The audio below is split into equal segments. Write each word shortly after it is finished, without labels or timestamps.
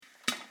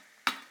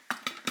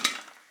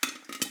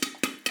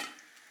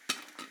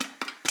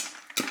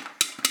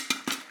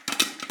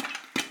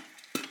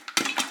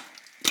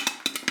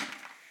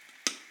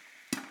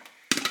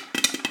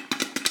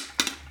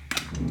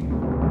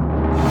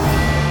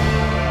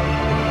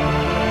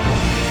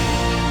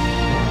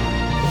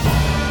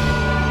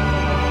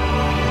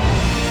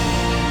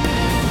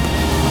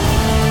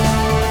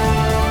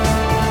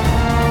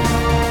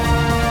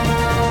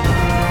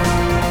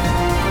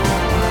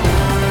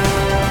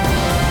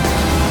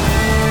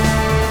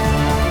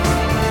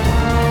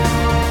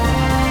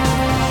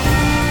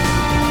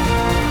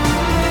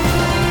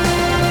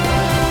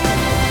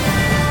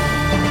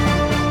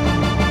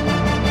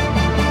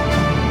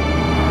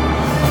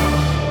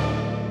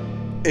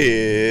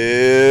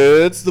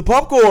It's the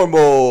Popcorn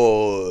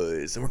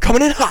Boys, and we're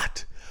coming in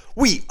hot.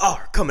 We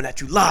are coming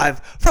at you live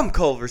from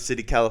Culver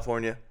City,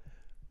 California.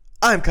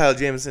 I'm Kyle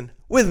Jameson.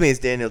 With me is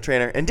Daniel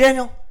Trainer. And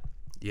Daniel?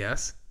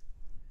 Yes?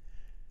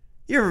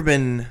 You ever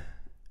been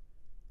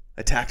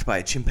attacked by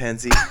a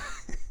chimpanzee?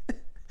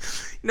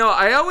 No,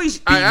 I always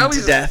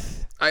to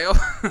death?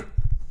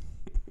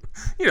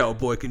 You know, a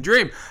boy can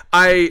dream.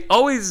 I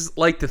always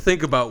like to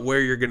think about where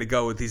you're going to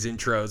go with these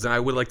intros, and I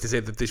would like to say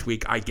that this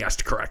week I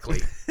guessed correctly.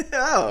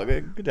 Oh,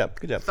 good job.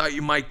 Thought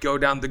you might go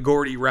down the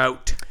Gordy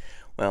route.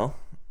 Well,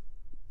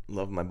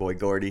 love my boy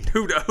Gordy.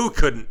 Who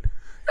couldn't?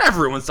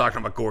 Everyone's talking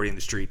about Gordy in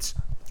the streets.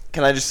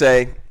 Can I just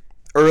say,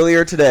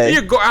 earlier today...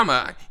 You know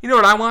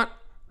what I want?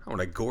 I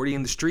want a Gordy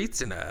in the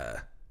streets and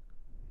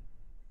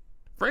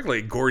frankly,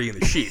 a Gordy in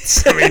the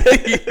sheets. I mean,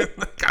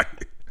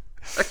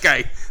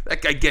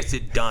 that guy gets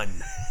it done.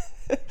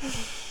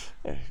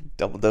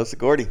 Double dose of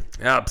Gordy.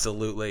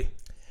 Absolutely.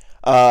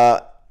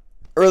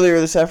 Earlier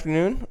this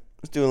afternoon, I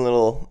was doing a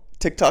little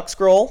TikTok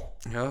scroll.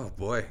 Oh,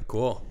 boy.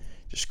 Cool.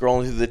 Just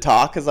scrolling through the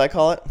talk, as I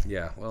call it.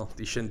 Yeah, well,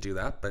 you shouldn't do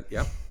that, but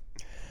yeah.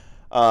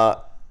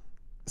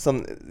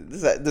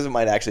 This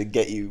might actually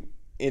get you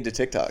into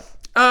TikTok.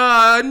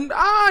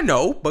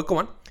 No, but go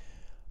on.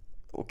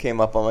 What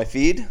came up on my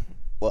feed?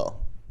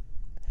 Well,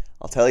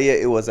 I'll tell you,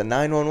 it was a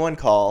 911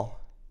 call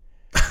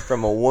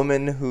from a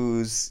woman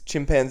whose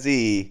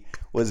chimpanzee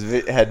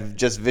had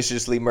just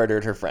viciously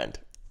murdered her friend.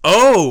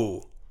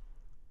 Oh,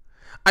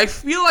 I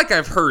feel like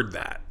I've heard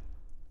that.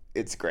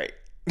 It's great.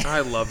 I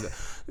love that.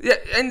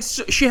 Yeah, and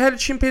so she had a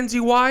chimpanzee.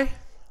 Why?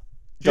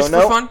 Just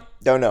for fun?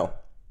 Don't know.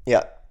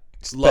 Yeah.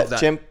 Love that.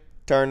 Chimp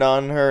turned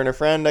on her and her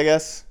friend, I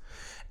guess.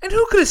 And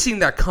who could have seen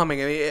that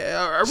coming? I mean,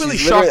 a really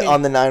she's shocking.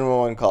 On the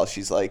 911 call,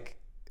 she's like,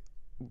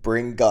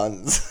 "Bring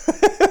guns."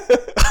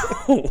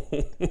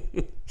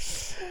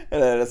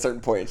 And then at a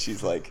certain point,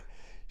 she's like,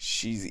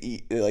 he's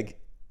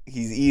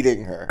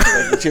eating her.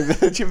 Like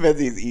the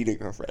chimpanzee is eating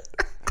her friend.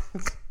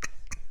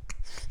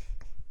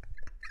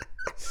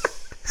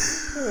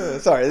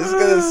 Sorry,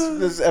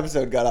 this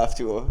episode got off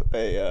to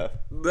a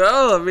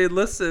No, I mean,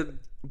 listen.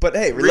 But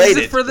hey, related.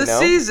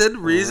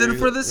 Reason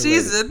for the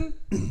season.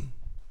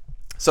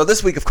 So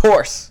this week, of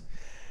course,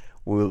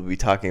 we will be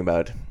talking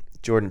about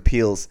Jordan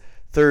Peele's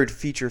third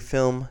feature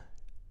film,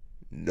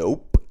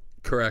 Nope.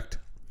 Correct.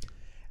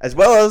 As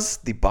well as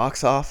the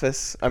box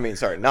office. I mean,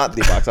 sorry, not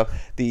the box office.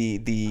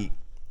 The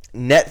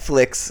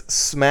Netflix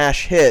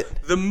smash hit.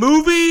 The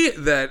movie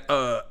that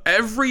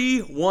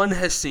everyone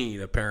has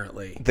seen,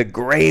 apparently. The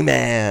Gray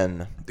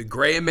Man. The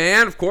Gray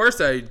Man, of course.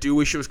 I do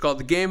wish it was called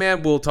The Gay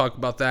Man. We'll talk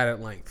about that at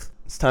length.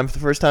 It's time for the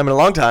first time in a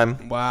long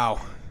time.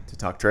 Wow. To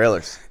talk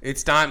trailers.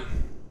 It's time.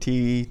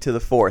 T to the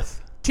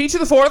fourth. T to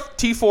the fourth.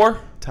 T4.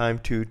 Time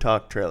to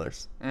talk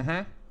trailers.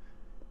 Mm-hmm.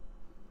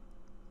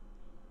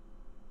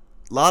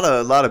 Lot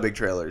of big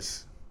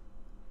trailers.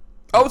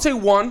 I would say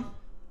one,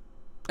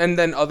 and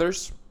then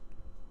others.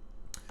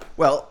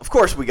 Well, of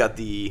course, we got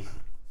the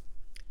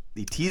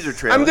teaser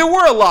trailer. I mean, there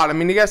were a lot. I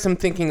mean, you guess I'm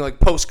thinking like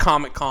post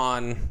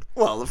Comic-Con.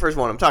 Well, the first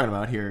one I'm talking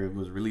about here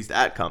was released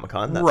at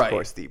Comic-Con. That's, right. Of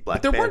course, the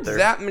Black Panther. There Panther. weren't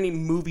that many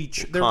movie.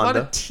 There were a lot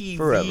of TV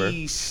Forever.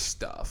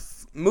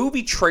 stuff.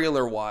 Movie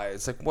trailer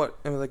wise, like what?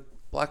 I mean, like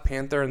Black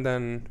Panther, and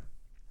then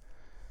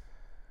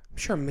I'm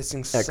sure I'm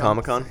missing something. At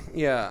Comic-Con?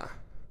 Yeah.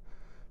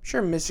 I'm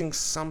sure I'm missing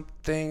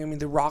something. I mean,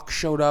 The Rock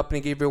showed up and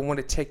he gave everyone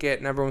a ticket,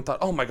 and everyone thought,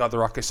 "Oh my God, The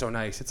Rock is so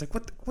nice." It's like,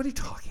 what are you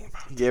talking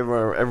about? He gave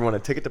everyone a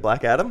ticket to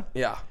Black Adam?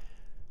 Yeah.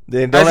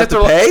 They don't have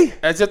to pay?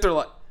 As if they're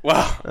like,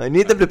 wow. I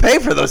need them to pay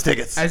for those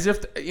tickets. As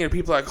if,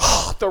 people are like,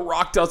 "Oh, The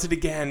Rock does it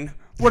again.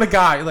 What a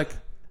guy." You're like,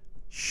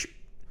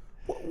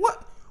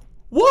 what?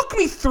 Walk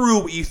me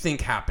through what you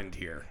think happened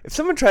here. If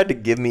someone tried to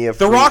give me a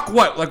The Rock,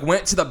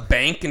 went to the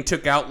bank and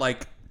took out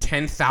like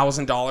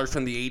 $10,000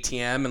 from the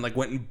ATM and like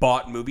went and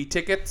bought movie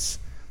tickets?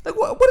 Like,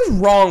 what is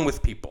wrong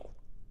with people?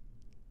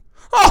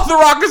 Oh, The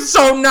Rock is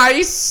so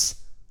nice.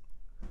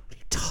 What are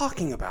you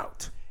talking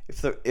about?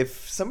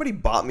 If somebody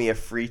bought me a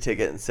free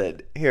ticket and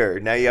said, "Here,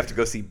 now you have to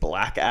go see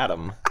Black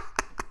Adam,"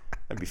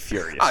 I'd be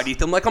furious. I'd eat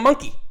them like a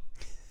monkey.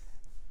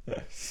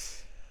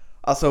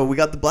 Also, we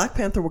got the Black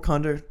Panther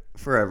Wakanda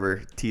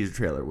Forever teaser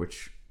trailer,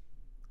 which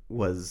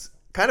was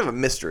kind of a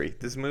mystery.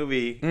 This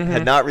movie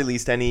had not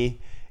released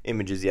any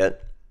images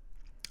yet.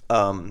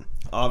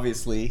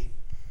 Obviously,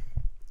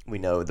 we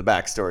know the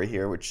backstory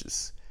here, which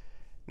is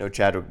no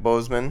Chadwick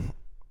Boseman.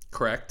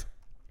 Correct.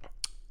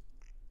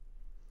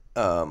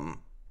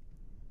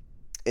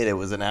 It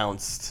was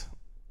announced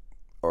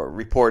or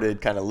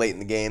reported kind of late in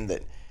the game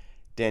that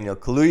Daniel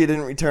Kaluuya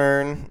didn't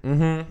return.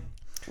 Mm-hmm.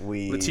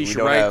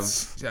 Letitia Wright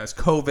has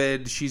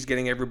COVID. She's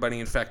getting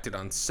everybody infected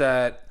on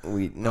set.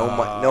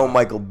 No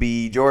Michael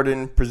B.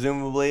 Jordan,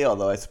 presumably,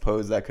 although I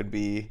suppose that could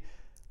be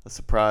a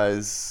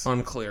surprise.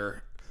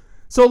 Unclear.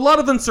 So a lot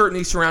of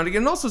uncertainty surrounding it,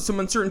 and also some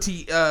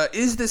uncertainty.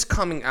 Is this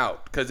coming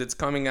out? Because it's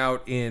coming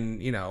out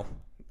in,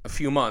 a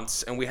few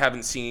months, and we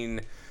haven't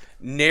seen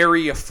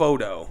nary a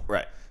photo.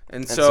 Right.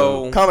 And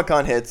so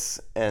Comic-Con hits,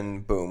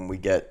 and boom, we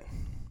get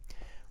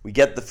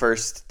the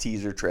first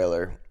teaser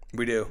trailer.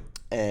 We do.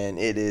 And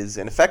it is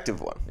an effective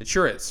one. It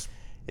sure is.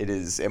 It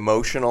is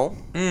emotional.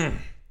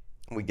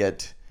 We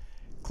get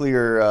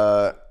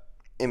clear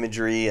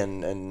imagery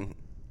and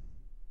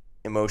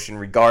emotion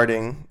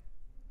regarding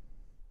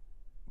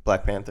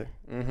Black Panther,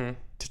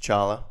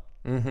 T'Challa.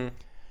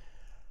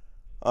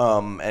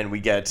 And we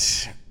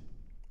get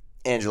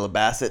Angela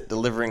Bassett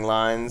delivering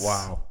lines.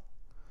 Wow.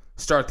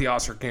 Start the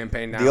Oscar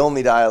campaign now. The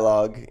only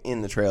dialogue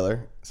in the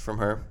trailer is from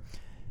her.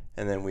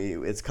 And then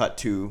it's cut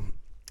to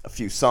a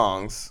few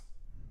songs.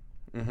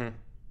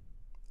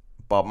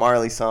 Bob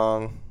Marley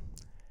song.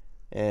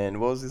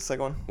 And what was the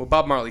second one? Well,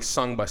 Bob Marley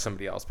sung by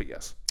somebody else, but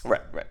yes.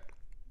 Right.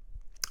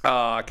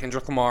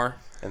 Kendrick Lamar.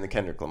 And the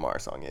Kendrick Lamar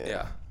song,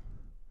 Yeah.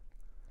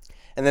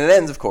 And then it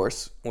ends, of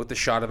course, With the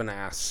shot of an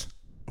ass.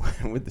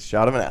 with the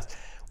shot of an ass.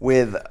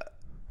 With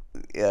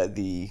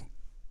the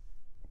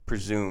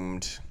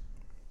presumed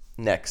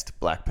next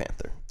Black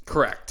Panther.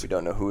 Correct. We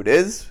don't know who it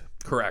is,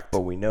 Correct.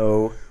 but we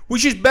know.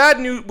 Which is bad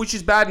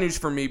news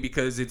for me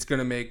because it's going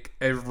to make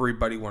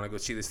everybody want to go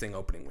see this thing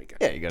opening weekend.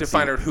 Yeah, you got to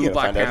find out who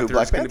Black Panther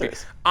is going to be.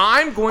 Is.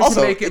 I'm going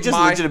Also, to make it just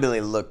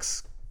legitimately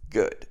looks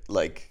good.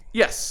 Like,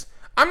 yes,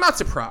 I'm not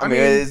surprised. I mean,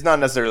 it's not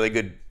necessarily a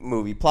good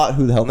movie plot.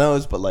 Who the hell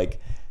knows? But like,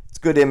 it's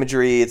good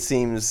imagery. It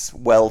seems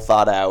well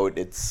thought out.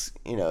 It's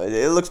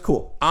it looks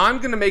cool. I'm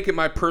going to make it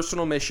my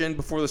personal mission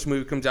before this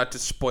movie comes out to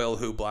spoil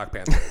who Black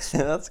Panther is.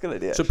 That's a good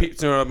idea. So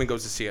everyone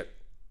goes to see it.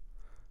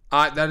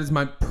 That is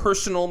my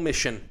personal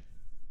mission.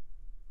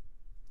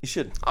 You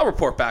should. I'll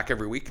report back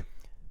every week.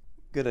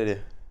 Good idea.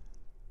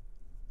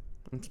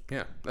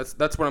 Yeah,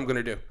 that's what I'm going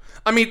to do.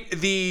 I mean,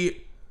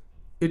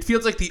 it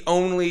feels like the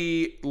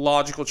only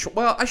logical choice.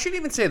 Well, I shouldn't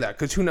even say that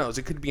because who knows?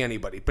 It could be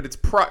anybody. But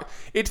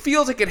it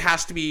feels like it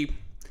has to be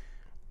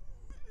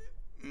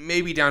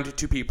maybe down to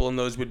two people, and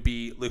those would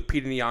be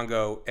Lupita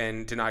Nyong'o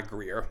and Denai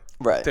Greer.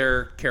 Right.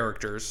 Their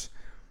characters.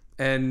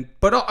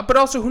 But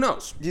also, who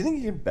knows? Do you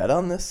think you can bet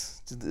on this?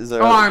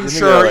 I'm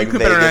sure you could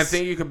bet on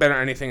anything. You could bet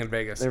on anything in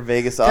Vegas. They're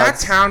Vegas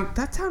odds.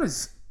 That town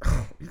is.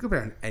 You could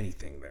bet on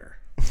anything there.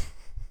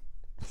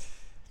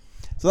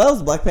 So that was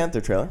the Black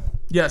Panther trailer.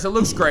 Yes, it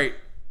looks great.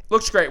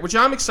 Looks great, which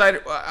I'm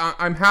excited.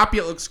 I'm happy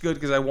it looks good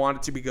because I want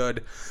it to be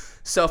good.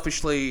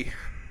 Selfishly,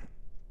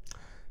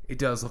 it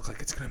does look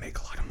like it's going to make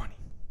a lot of money.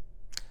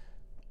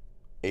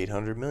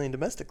 $800 million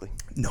domestically.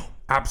 No,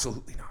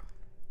 absolutely not.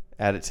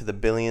 Add it to the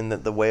billion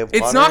that the Way of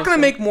Water. It's not going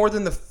to make more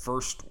than the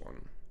first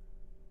one.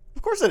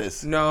 Of course it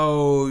is.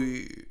 No.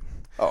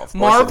 Oh, of course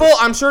Marvel, it is.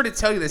 I'm sorry to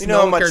tell you this.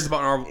 No one cares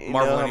about Marvel You know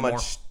how anymore.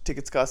 much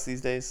tickets cost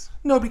these days?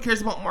 Nobody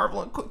cares about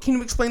Marvel. Can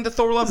you explain the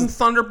Thor: Love and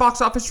Thunder box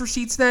office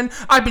receipts then?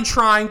 I've been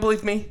trying,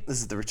 believe me.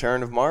 This is the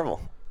return of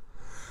Marvel.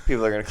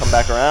 People are going to come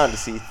back around to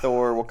see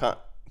Thor Wakanda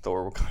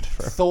Forever.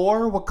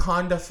 Thor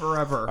Wakanda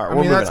Forever. Right, I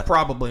mean, that's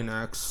probably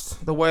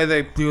next. The way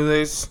they do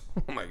this.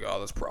 Oh my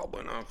god, that's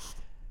probably next.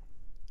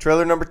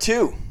 Trailer number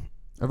 2.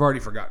 I've already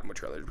forgotten what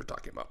trailers we're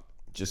talking about.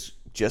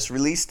 Just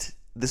released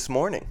this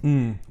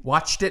morning.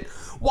 Watched it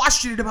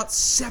at about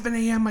 7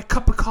 a.m., my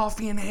cup of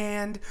coffee in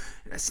hand.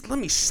 And I said, let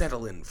me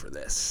settle in for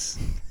this.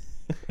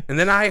 And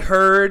then I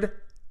heard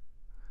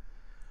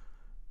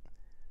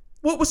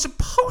what was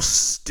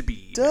supposed to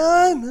be.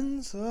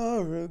 Diamonds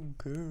are a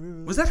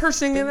girl. Was that her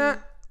singing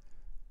that?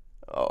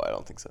 Oh, I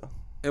don't think so.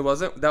 It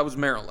wasn't? That was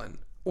Marilyn.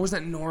 Or was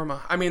that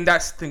Norma? I mean,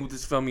 that's the thing with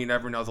this film. You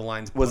never know the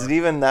lines. Was it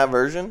even that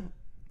version?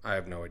 I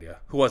have no idea.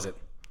 Who was it?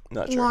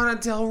 Not sure. Lana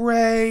Del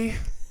Rey.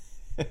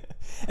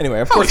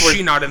 Anyway, of How course is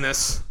she not in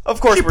this?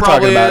 Of course, She we're talking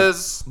probably about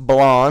is.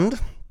 Blonde,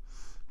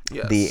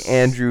 Yes. the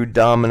Andrew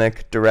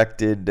Dominik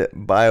directed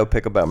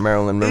biopic about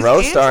Marilyn Monroe,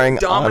 Is starring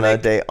Andrew Ana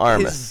Dominik de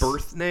Armas. his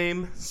birth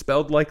name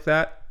spelled like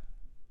that?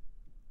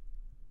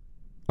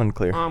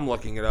 Unclear. I'm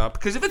looking it up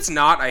because if it's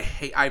not, I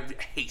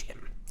hate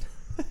him.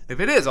 If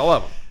it is, I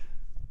love him.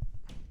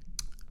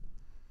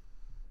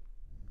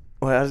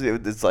 Well, how does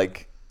it? It's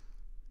like.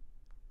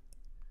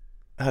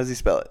 How does he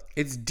spell it?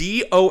 It's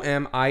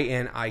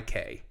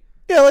Dominik.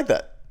 Yeah, I like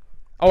that.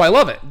 Oh, I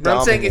love it. But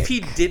I'm saying Dominic. if he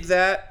did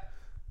that.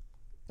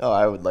 Oh,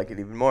 I would like it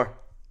even more.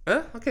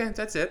 Okay,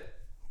 that's it.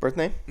 Birth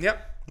name?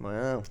 Yep.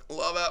 Wow.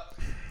 Love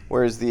it.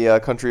 Where's the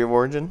country of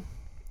origin?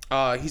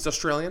 He's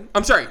Australian.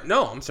 I'm sorry.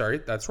 No, I'm sorry.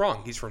 That's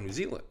wrong. He's from New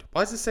Zealand.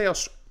 Why does it say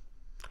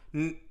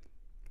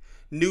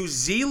New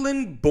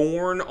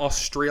Zealand-born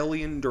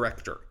Australian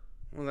director?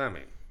 What does that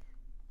mean?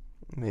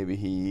 Maybe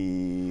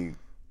he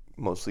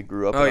mostly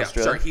grew up Oh, in yeah.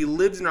 Australia. Sorry. He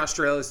lived in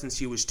Australia since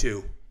he was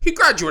 2. He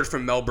graduated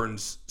from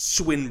Melbourne's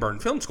Swinburne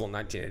Film School in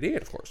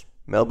 1988, of course.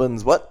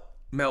 Melbourne's what?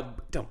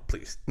 Don't,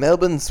 please.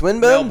 Melbourne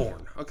Swinburne?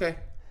 Melbourne. Okay.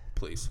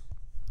 Please.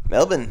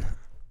 Melbourne.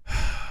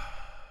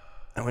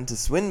 I went to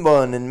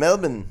Swinburne in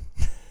Melbourne.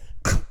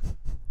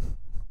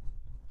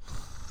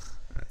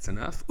 That's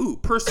enough. Ooh,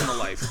 personal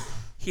life.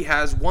 He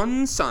has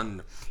one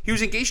son. He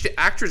was engaged to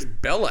actress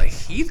Bella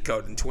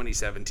Heathcote in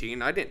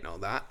 2017. I didn't know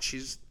that.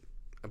 She's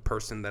a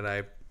person that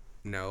I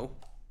know.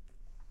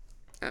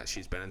 Yeah,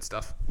 she's been in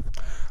stuff.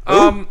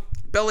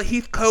 Bella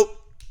Heathcote.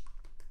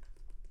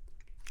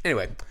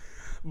 Anyway,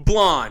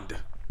 Blonde.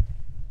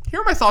 Here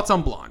are my thoughts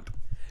on Blonde.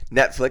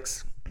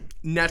 Netflix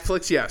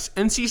Netflix, yes.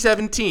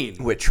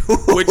 NC-17. Which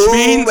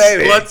means,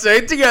 baby. let's say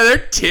it together,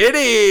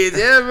 titties.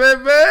 Yeah,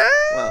 baby.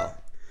 Well,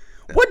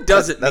 What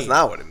does it mean? That's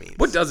not what it means.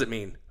 What does it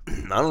mean?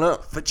 I don't know.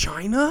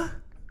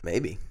 Vagina?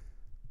 Maybe.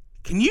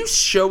 Can you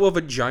show a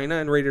vagina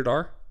in rated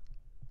R?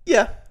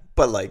 Yeah,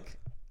 but like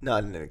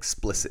not in an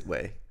explicit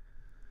way.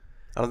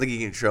 I don't think you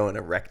can show an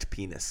erect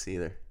penis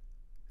either.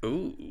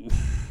 Ooh.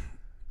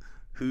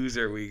 Whose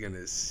are we going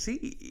to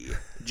see?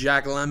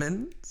 Jack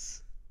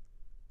Lemmons?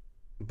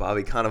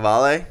 Bobby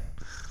Cannavale?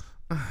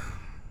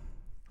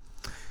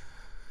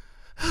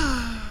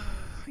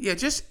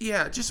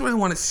 Just what I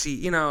want to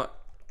see, in a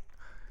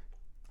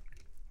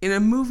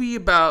movie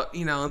about,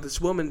 this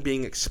woman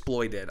being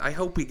exploited. I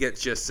hope we get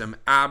just some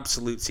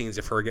absolute scenes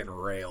of her getting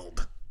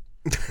railed.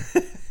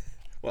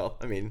 Well,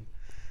 I mean,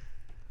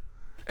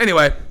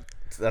 anyway,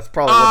 that's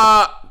probably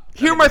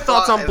here are my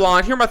thoughts on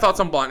Blonde.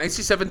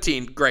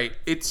 AC-17, great.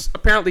 It's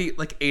apparently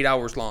like 8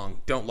 hours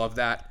long. Don't love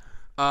that.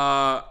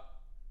 I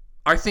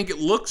think it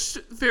looks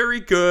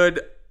very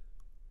good.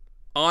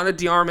 Ana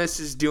de Armas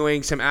is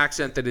doing some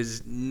accent that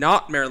is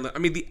not Marilyn. I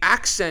mean, the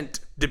accent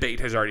debate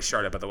has already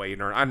started, by the way. I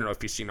don't know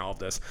if you've seen all of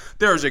this.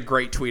 There's a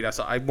great tweet I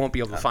saw. I won't be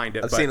able to find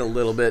it. I've seen a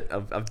little bit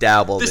of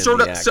dabbled in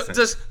the accent.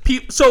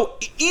 So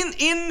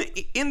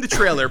in the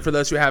trailer, for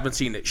those who haven't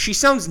seen it, she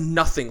sounds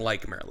nothing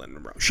like Marilyn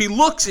Monroe. She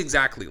looks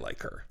exactly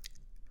like her.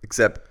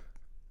 Except,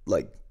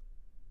 like,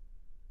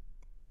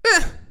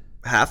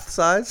 half the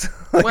size?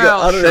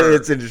 Well, I don't know.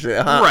 It's interesting.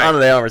 Ana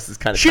de Armas is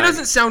kind of She tiny.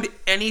 doesn't sound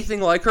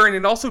anything like her, and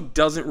it also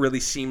doesn't really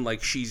seem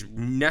like she's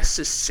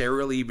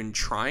necessarily even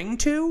trying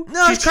to.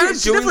 No, she's kind of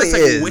doing this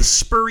like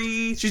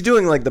whispery. She's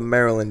doing like the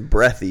Marilyn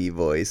breathy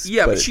voice.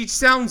 Yeah, but she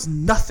sounds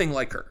nothing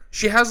like her.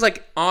 She has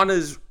like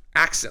Anna's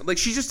accent. Like,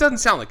 she just doesn't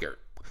sound like her.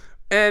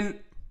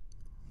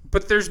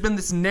 But there's been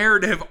this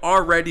narrative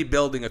already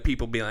building of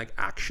people being like,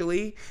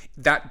 actually,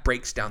 that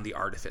breaks down the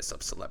artifice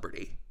of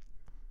celebrity.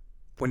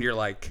 When you're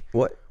like,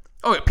 what?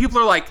 Oh, yeah, people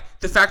are like,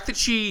 the fact that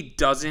she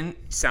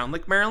doesn't sound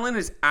like Marilyn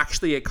is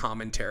actually a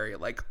commentary,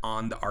 like,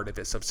 on the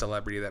artifice of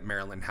celebrity that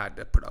Marilyn had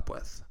to put up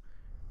with.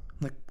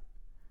 I'm like,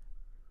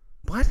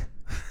 what?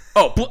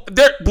 Oh,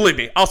 believe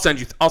me, I'll send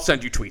you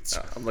tweets.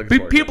 I'm looking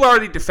forward people are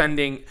already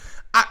defending.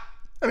 I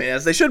mean,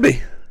 as they should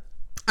be.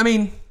 I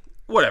mean,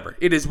 whatever.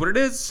 It is what it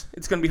is.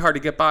 It's going to be hard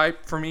to get by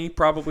for me,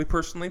 probably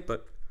personally,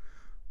 but.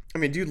 I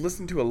mean, do you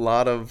listen to a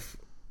lot of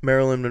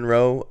Marilyn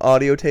Monroe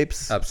audio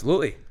tapes?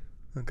 Absolutely.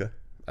 Okay.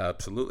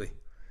 Absolutely.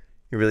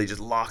 You're really just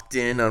locked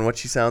in on what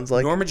she sounds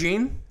like? Norma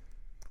Jean?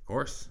 Of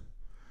course.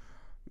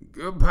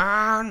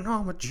 Goodbye,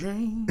 Norma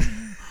Jean.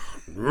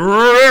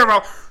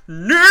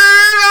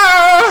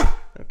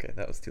 Okay,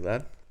 that was too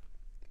loud.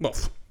 Well,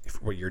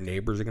 what, your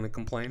neighbors are going to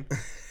complain?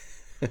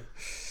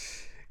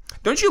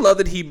 Don't you love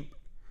that he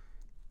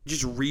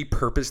just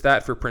repurposed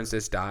that for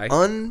Princess Di?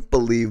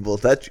 Unbelievable.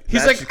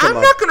 He's like, I'm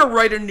not going to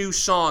write a new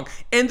song.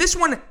 And this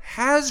one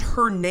has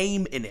her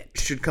name in it.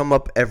 Should come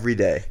up every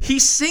day. He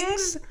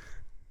sings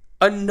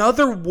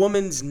another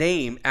woman's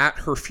name at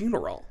her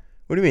funeral.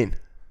 What do you mean?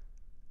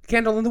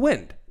 Candle in the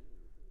Wind.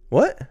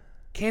 What?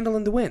 Candle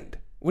in the Wind.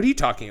 What are you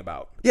talking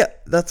about? Yeah,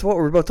 that's what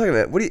we're both talking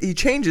about. He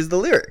changes the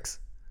lyrics.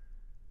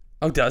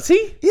 Oh, does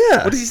he?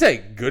 Yeah. What does he say?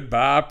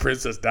 Goodbye,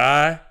 Princess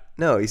Di?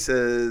 No, he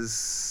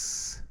says...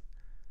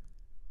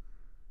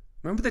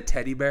 Remember the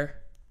teddy bear?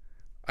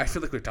 I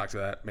feel like we've talked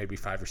about that maybe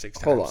 5 or 6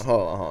 times.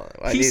 Hold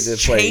on. He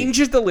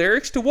changes the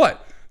lyrics to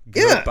what?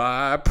 Yeah.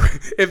 Goodbye.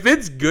 If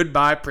it's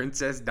Goodbye,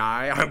 Princess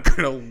Di, I'm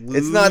going to lose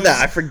It's not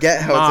that. I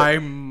forget how my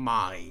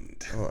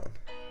mind. Hold on.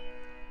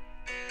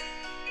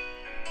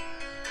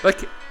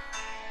 Like,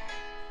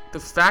 the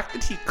fact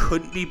that he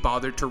couldn't be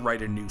bothered to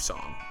write a new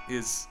song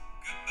is...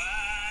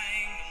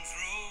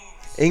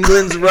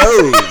 England's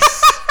Rose.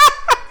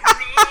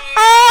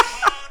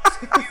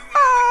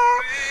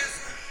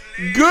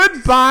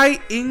 Goodbye,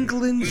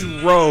 England's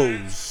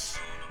Rose.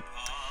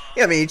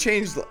 Yeah, I mean, he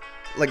changed,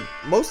 like,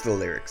 most of the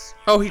lyrics.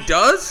 Oh, he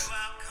does?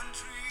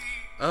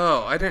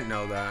 Oh, I didn't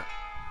know that.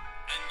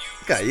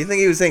 God, you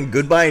think he was saying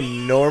goodbye,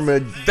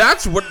 Norma?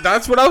 That's what I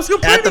was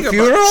complaining about. At the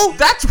funeral?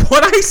 That's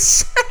what I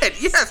said.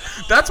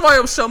 Yes, that's why I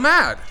was so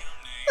mad.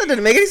 That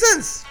didn't make any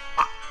sense.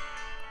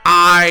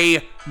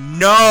 I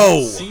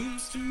know.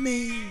 Seems to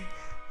me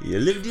you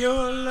lived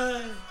your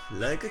life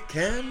like a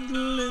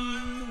candle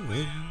in the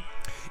wind.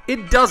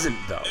 It doesn't,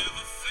 though.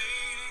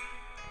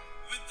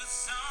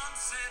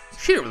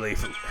 She didn't really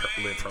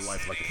live her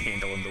life like a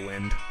candle in the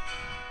wind.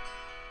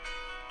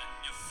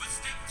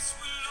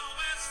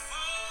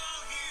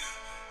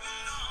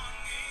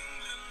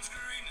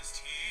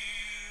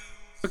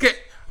 Okay,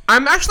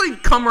 I'm actually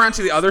come around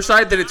to the other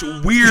side that it's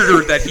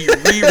weirder that he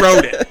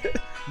rewrote it,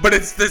 but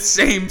it's the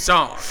same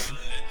song.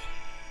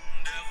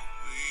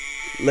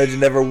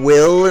 Legend Never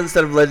Will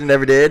instead of Legend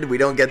Never Did. We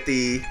don't get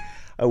the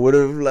I would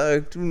have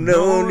liked to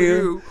know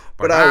you,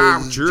 but I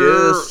was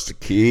just a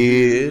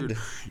kid.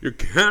 Your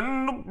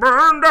candle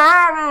burned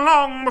out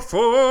long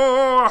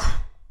before.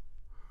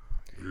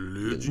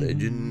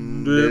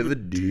 Legend never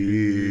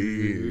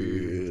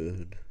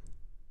did.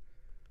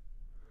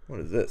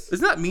 What is this?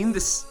 Doesn't that mean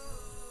this?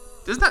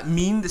 Doesn't that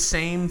mean the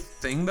same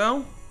thing,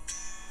 though?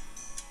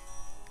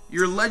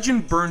 Your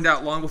legend burned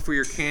out long before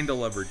your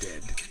candle ever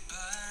did.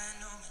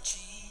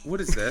 What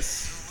is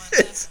this?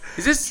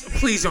 Is this...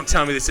 Please don't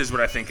tell me this is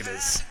what I think it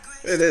is.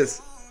 It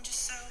is.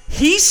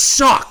 He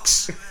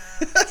sucks!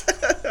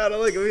 I don't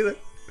like him either.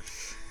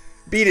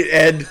 Beat it,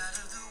 Ed.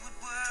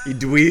 You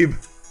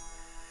dweeb.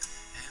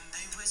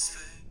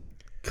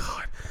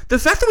 God. The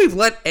fact that we've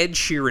let Ed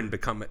Sheeran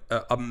become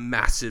a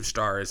massive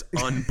star is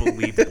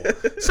unbelievable.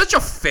 Such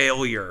a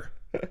failure.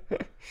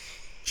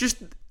 Just...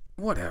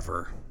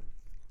 whatever.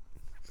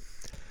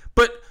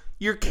 But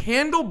your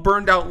candle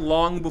burned out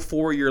long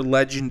before your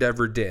legend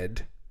ever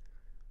did.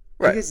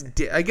 Right. I guess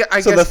did. I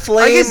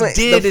guess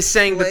did is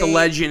saying that the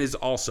legend is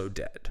also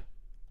dead.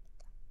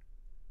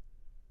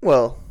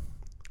 Well,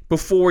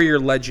 before your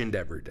legend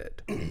ever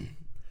did.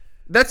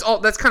 That's all.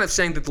 That's kind of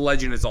saying that the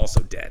legend is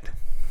also dead.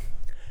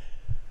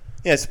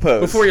 Yeah, I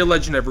suppose. Before your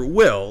legend ever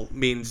will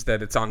means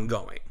that it's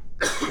ongoing.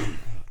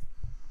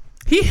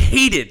 He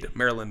hated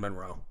Marilyn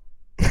Monroe.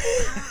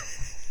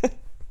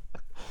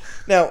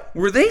 Now,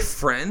 were they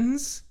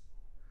friends?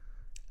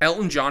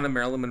 Elton John and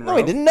Marilyn Monroe? No,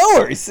 he didn't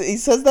know her. He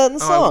says that in the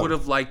song. I would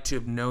have liked to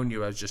have known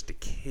you as just a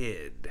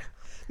kid.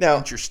 Now,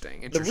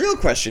 interesting. The real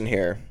question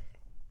here...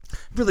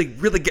 Really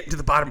getting to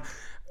the bottom.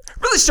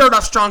 Really started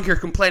off strong here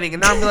complaining,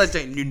 and now I realized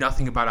I knew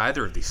nothing about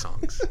either of these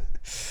songs.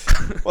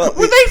 Well,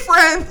 were they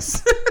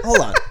friends? Hold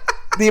on.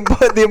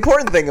 The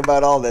important thing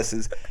about all this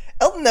is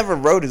Elton never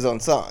wrote his own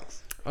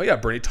songs. Oh, yeah,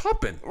 Bernie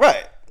Taupin.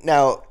 Right.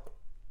 Now,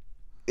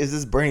 is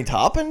this Bernie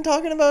Taupin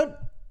talking about...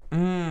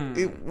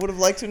 He would have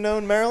liked to have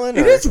known Marilyn?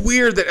 It is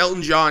weird that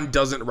Elton John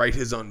doesn't write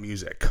his own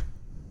music.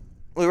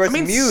 Well, he writes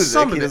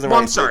music. He doesn't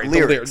write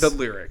the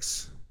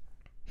lyrics.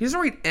 He doesn't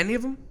write any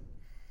of them?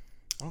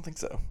 I don't think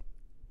so.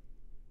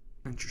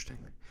 Interesting.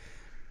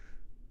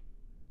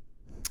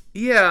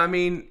 Yeah, I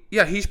mean,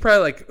 yeah, he's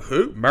probably like,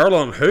 who?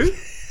 Marilyn who?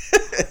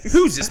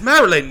 Who's this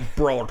Marilyn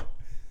broad?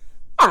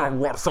 I don't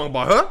know what a song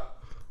about her.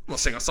 I'm gonna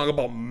sing a song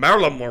about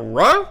Marilyn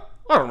Monroe.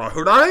 I don't know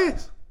who that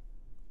is.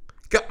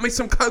 Got me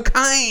some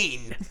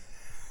cocaine.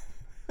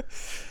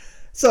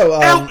 So,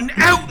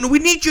 Elton, we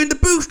need you in the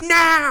booth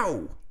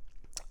now.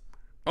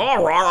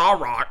 All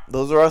right.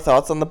 Those are our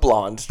thoughts on the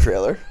Blonde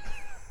trailer.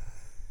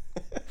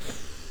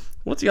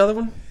 What's the other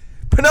one?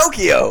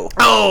 Pinocchio.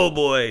 Oh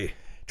boy.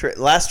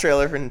 Last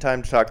trailer in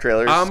Time to Talk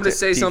trailers. I'm going to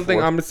say something.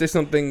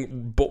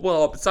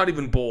 Well, it's not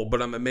even bold,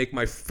 but I'm going to make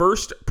my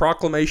first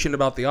proclamation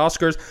about the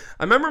Oscars.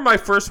 I remember my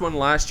first one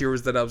last year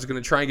was that I was going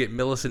to try and get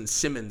Millicent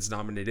Simmons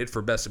nominated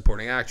for Best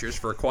Supporting Actress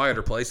for A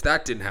Quieter Place.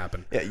 That didn't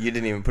happen. Yeah, you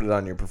didn't even put it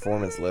on your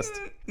performance list.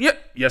 Yeah,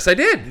 yes, I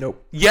did.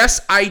 Nope.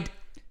 Yes, I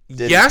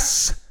did.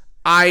 Yes,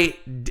 I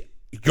did.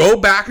 Go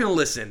back and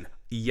listen.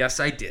 Yes,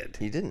 I did.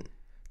 You didn't.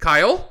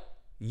 Kyle?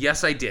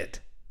 Yes, I did.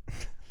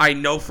 I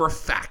know for a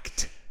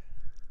fact.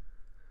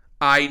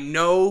 I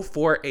know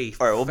for a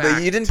fact. All right, well,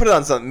 but you didn't put it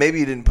on something. Maybe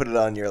you didn't put it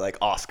on your, like,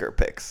 Oscar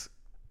picks.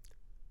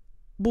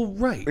 Well,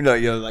 right. No,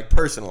 your, like,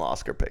 personal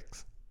Oscar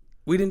picks.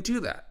 We didn't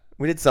do that.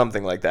 We did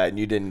something like that, and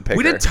you didn't pick her.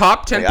 We did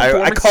top 10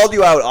 performances. I called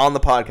you out on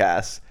the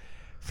podcast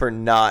for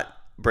not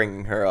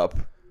bringing her up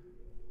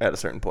at a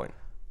certain point.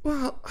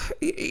 Well,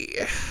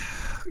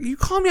 you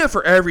call me out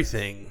for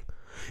everything.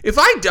 If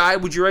I die,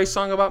 would you write a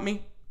song about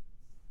me?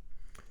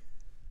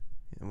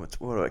 What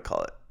do I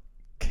call it?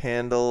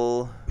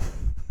 Candle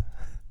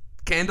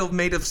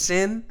made of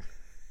sin?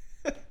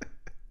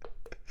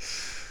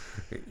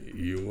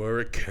 You are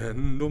a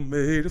candle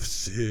made of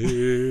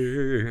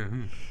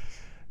sin.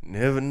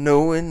 Never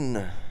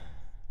knowing.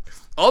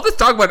 All this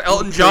talk about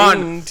Elton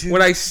John.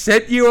 When I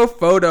sent you a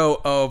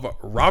photo of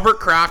Robert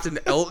Kraft and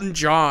Elton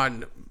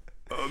John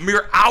a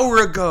mere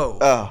hour ago.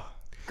 Oh,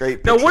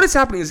 great picture. Now, what is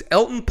happening? Is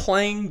Elton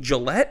playing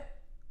Gillette?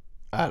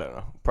 I don't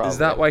know. Probably. Is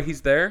that why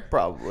he's there?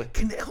 Probably.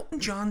 Can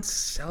Elton John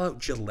sell out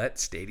Gillette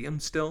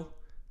Stadium still?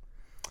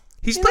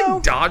 He's playing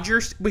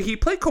Dodgers, but he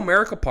played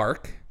Comerica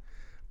Park,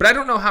 but I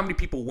don't know how many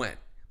people went.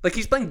 Like,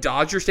 he's playing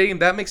Dodger Stadium.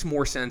 That makes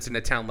more sense in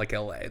a town like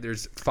LA.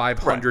 There's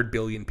 500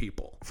 billion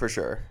people. For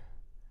sure.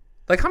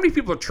 Like, how many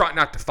people are trotting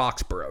out to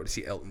Foxborough to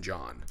see Elton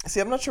John? See,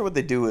 I'm not sure what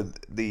they do with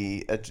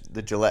the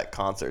Gillette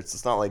concerts.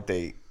 It's not like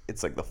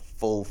it's like the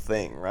full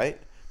thing,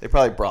 right? They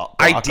probably block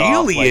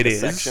Ideally, off, like, it a is.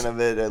 section of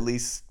it, at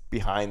least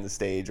behind the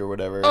stage or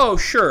whatever. Oh,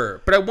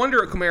 sure. But I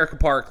wonder at Comerica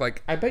Park,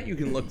 like, I bet you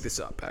can look this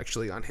up,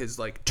 actually, on his,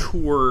 like,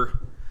 tour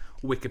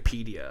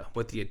Wikipedia,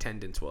 what the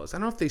attendance was. I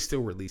don't know if they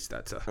still release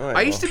that stuff.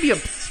 I used to be a...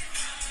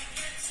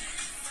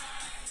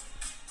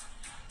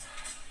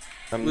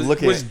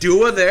 Was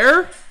Dua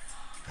there?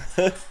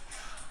 I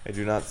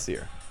do not see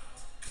her.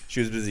 She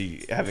was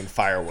busy having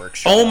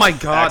fireworks. Oh my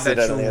god,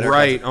 that's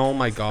right. Oh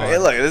my god. Hey,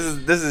 look,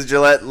 this is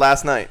Gillette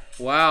last night.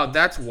 Wow,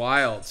 that's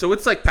wild. So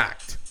it's like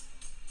packed.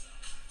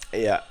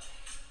 Yeah.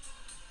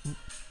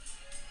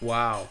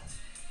 Wow.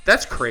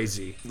 That's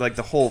crazy. Like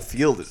the whole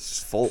field is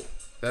just full.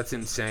 That's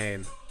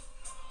insane.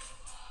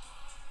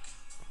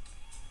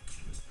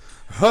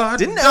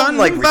 Didn't Elton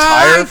like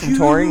retire from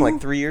touring like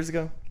 3 years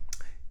ago?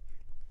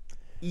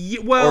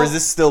 Well, or is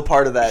this still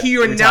part of that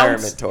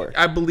retirement tour?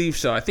 I believe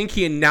so. I think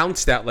he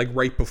announced that like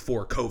right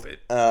before COVID.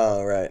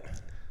 Oh, right.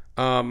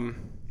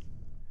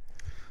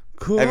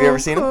 Cold, have you ever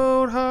seen him?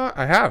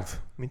 I have.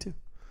 Me too.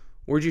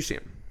 Where'd you see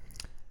him?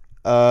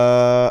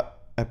 I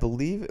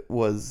believe it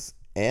was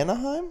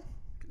Anaheim.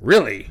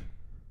 Really?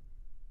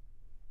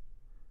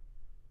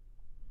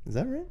 Is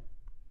that right?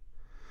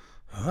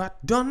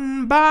 Hot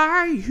done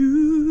by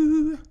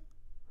you.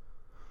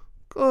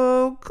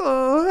 Go.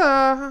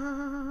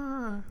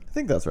 I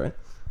think that's right.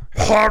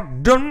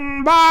 Hot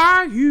done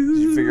by you.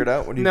 Did you figure it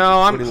out?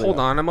 Hold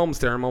on. I'm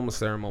almost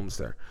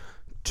there.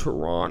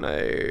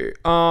 Toronto.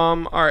 All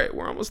right,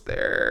 we're almost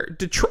there.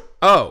 Detroit.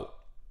 Oh,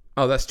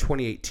 that's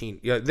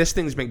 2018. Yeah, this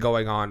thing's been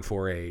going on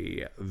for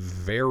a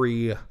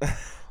very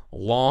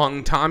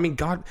long time. I mean,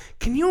 God,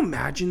 can you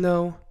imagine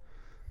though,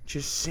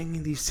 just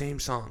singing these same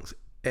songs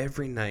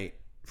every night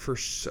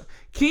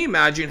can you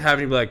imagine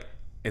having to be like,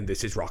 and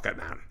this is Rocket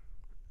Man?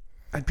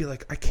 I'd be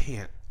like, I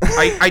can't.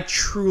 I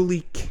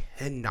truly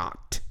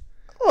cannot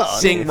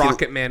sing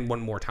Rocket Man one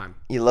more time.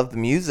 You love the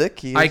music.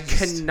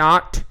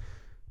 Cannot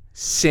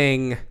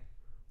sing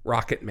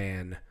Rocket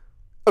Man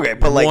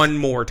but like, one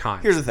more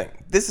time. Here's the thing.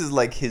 This is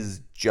like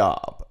his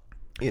job,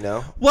 you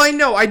know? Well, I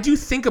know. I do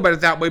think about it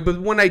that way, but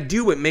when I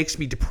do, it makes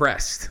me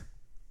depressed.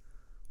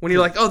 When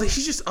you're like, oh,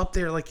 he's just up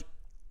there like,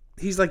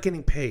 he's like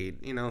getting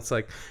paid. You know, it's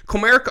like,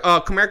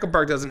 Comerica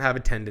Park doesn't have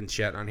attendance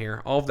yet on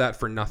here. All of that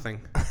for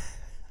nothing.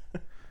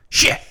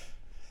 Shit.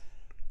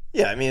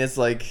 Yeah, I mean, it's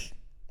like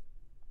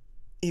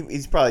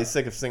he's probably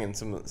sick of singing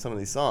some of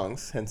these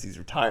songs, hence he's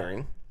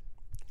retiring.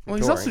 Well,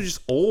 he's also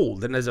just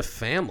old and has a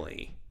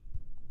family.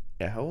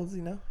 Yeah, how old is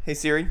he now? Hey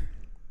Siri,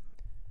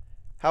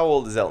 how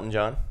old is Elton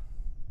John?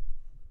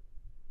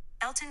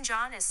 Elton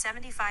John is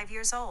 75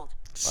 years old.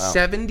 Wow.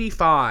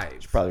 75.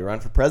 Should probably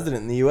run for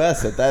president in the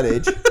U.S. at that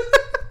age.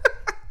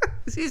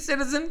 Is he a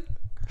citizen?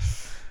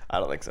 I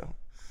don't think so.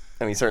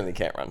 I mean, he certainly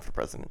can't run for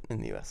president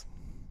in the U.S.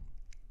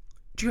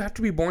 Do you have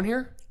to be born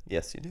here?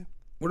 Yes, you do.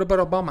 What about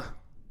Obama?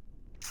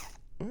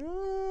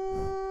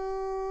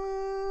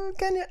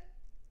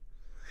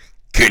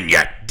 Can you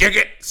dig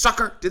it,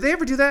 sucker? Did they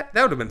ever do that?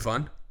 That would have been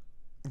fun.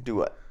 Do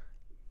what?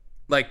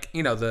 Like,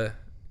 you know, the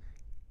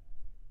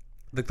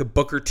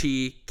Booker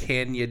T,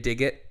 can you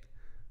dig it?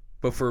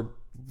 But for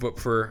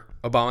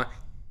Obama,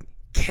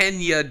 can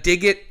you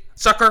dig it,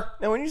 sucker?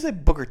 Now, when you say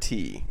Booker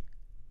T,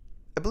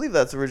 I believe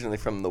that's originally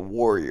from The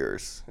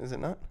Warriors, is it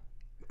not?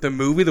 The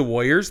movie The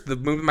Warriors? The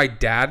movie my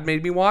dad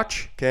made me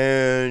watch?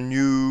 Can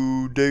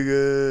you dig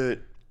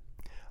it?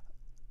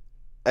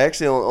 I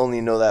actually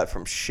only know that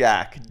from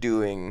Shaq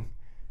doing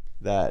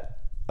that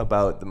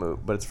about the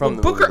movie, but it's from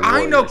the Booker. movie The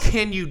Warriors. I know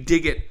 "Can You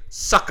Dig It,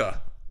 Sucker"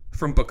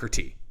 from Booker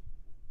T.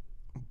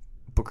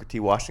 Booker T.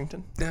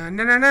 Washington. Da,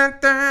 na, na, na,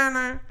 da,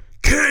 na.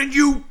 Can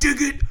you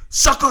dig it,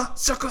 sucker,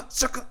 sucker,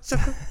 sucker,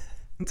 sucker?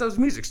 That's how his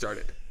music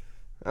started.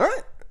 All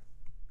right.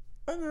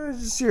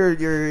 Just your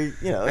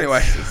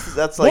Anyway,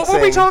 that's like what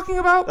were we talking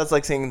about? That's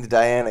like saying the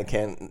Diana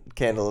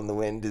Candle in the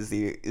Wind is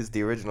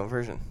the original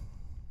version.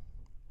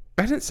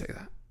 I didn't say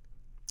that.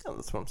 Oh,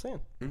 that's what I'm saying.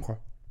 Okay.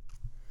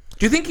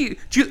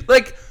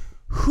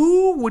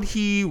 Who would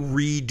he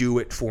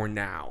redo it for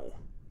now?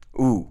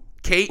 Ooh.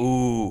 Kate?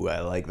 Ooh, I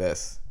like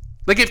this.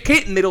 Like, if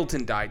Kate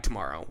Middleton died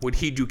tomorrow, would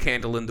he do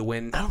Candle in the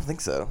Wind? I don't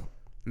think so.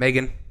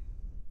 Megan?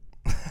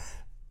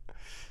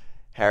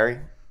 Harry?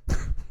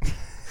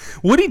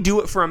 Would he do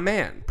it for a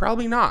man?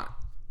 Probably not.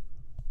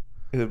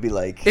 It would be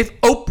like... If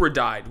Oprah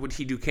died, would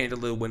he do Candle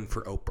in the Wind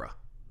for Oprah?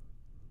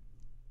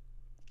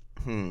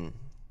 And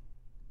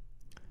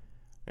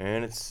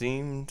it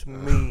seemed to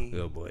me...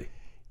 Oh, boy.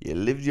 You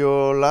lived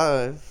your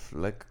life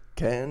like a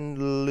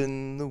candle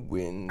in the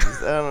wind.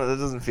 I don't know, that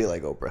doesn't feel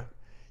like Oprah.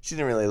 She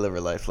didn't really live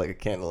her life like a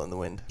candle in the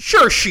wind.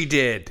 Sure she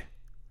did.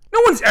 No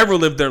one's ever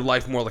lived their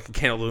life more like a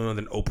candle in the wind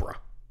than Oprah.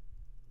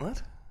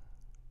 What?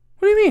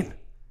 What do you mean?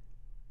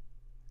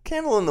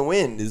 Candle in the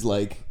wind is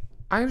like...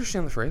 I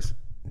understand the phrase.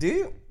 Do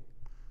you?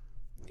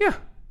 Yeah.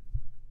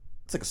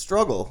 It's like a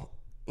struggle.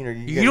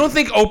 You don't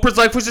think Oprah's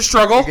life was a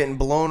struggle? You're getting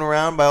blown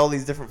around by all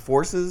these different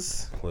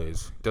forces.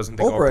 Please. Doesn't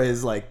think Oprah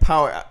is like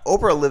power.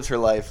 Oprah lives her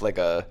life like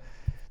a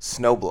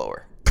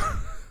snowblower.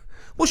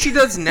 Well, she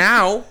does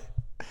now.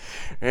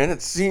 And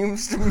it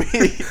seems to me...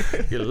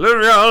 You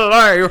live your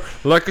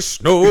life like a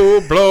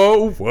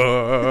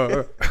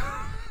snowblower.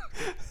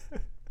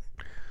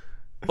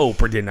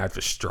 Oprah didn't have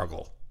to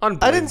struggle.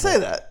 I didn't say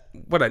that.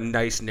 What a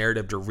nice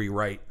narrative to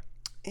rewrite.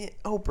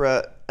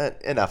 Oprah,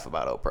 enough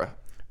about Oprah.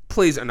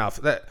 Please, enough.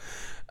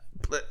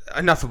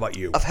 Enough about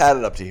you. I've had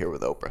it up to here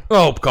with Oprah.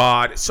 Oh,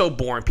 God. It's so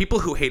boring. People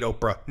who hate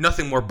Oprah,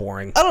 nothing more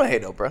boring. I don't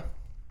hate Oprah.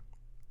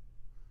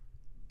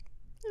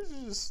 It's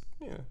just,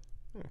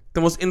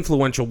 The most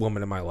influential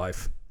woman in my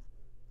life.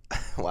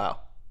 Wow.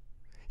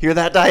 Hear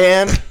that,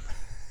 Diane?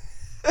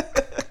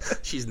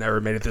 She's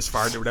never made it this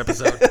far into an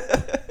episode.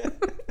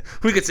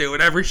 We could say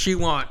whatever she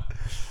want.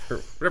 Or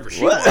whatever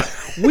she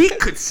want. We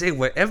could say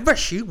whatever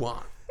she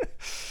want.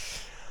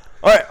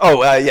 All right.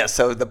 Oh, yes.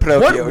 So the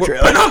Pinocchio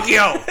trailer.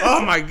 Pinocchio!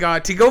 Oh my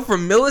God! To go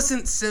from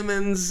Millicent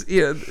Simmons,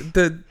 you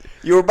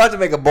You were about to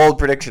make a bold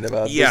prediction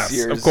about this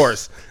year's of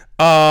course,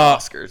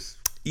 Oscars.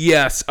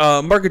 Yes,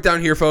 mark it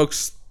down here,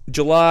 folks.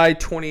 July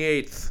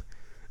 28th,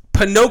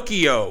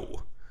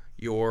 Pinocchio,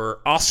 your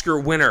Oscar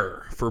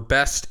winner for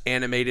Best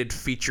Animated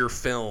Feature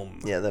Film.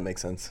 Yeah, that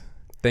makes sense.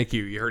 Thank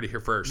you. You heard it here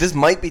first. This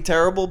might be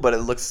terrible, but it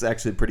looks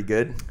actually pretty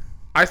good.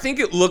 I think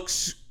it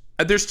looks...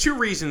 There's three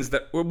reasons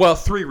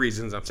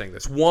I'm saying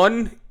this.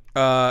 One,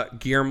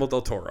 Guillermo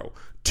del Toro.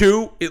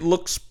 Two, it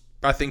looks,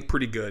 I think,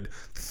 pretty good.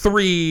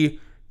 Three,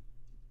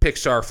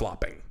 Pixar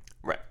flopping.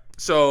 Right.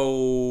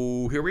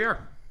 So, here we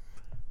are.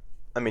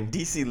 I mean,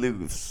 DC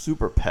Luke's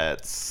Super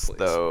Pets,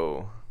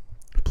 though.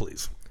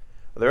 Please.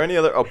 Are there any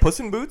other... Oh, Puss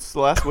in Boots,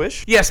 The Last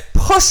Wish? Yes,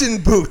 Puss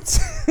in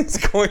Boots is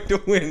going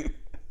to win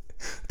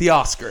the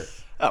Oscar.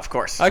 Oh, of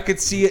course. I could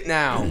see it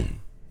now.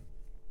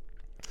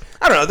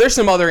 I don't know. There's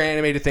some other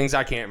animated things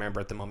I can't remember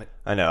at the moment.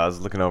 I know. I was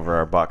looking over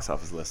our box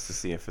office list to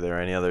see if there are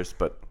any others,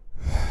 but...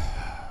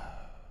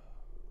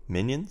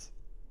 Minions?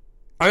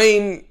 I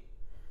mean,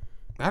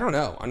 I don't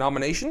know. A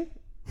nomination?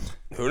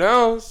 Who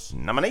knows?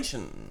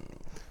 Nomination.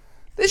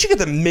 They should get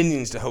the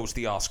Minions to host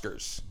the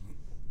Oscars.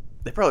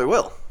 They probably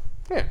will.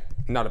 Yeah,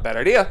 not a bad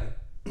idea.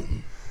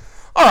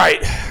 All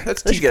right,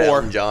 that's They should get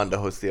Elton T4. John to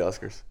host the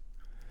Oscars.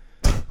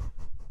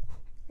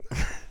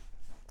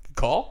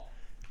 Call?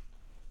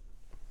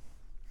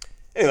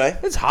 Anyway.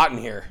 It's hot in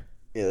here.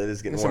 Yeah, that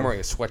is getting I'm warm. wearing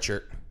a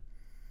sweatshirt.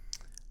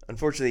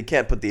 Unfortunately, you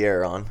can't put the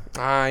air on.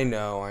 I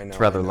know. It's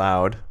rather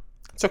loud.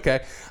 It's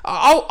okay.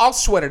 I'll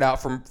sweat it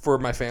out for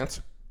my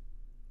fans.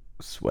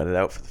 Sweat it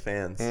out for the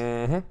fans.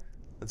 Mm-hmm.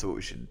 That's what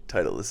we should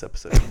title this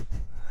episode.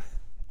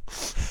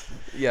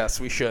 Yes,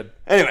 we should.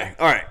 Anyway,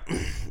 all right.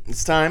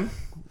 It's time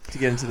to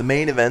get into the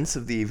main events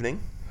of the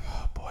evening.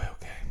 Oh, boy,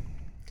 okay.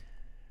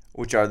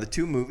 Which are the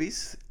two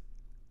movies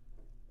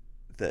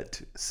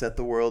that set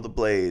the world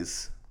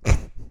ablaze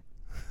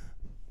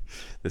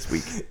this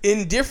week.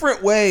 In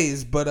different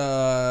ways, but...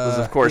 Those,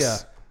 of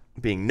course,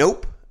 being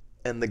Nope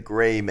and The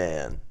Gray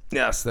Man.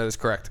 Yes, that is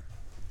correct.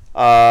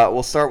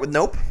 We'll start with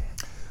Nope.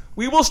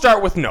 We will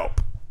start with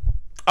Nope.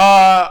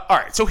 All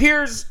right, so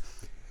here's...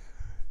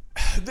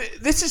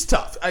 This is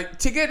tough.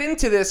 To get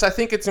into this, I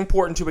think it's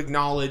important to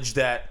acknowledge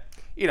that,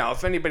 you know,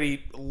 if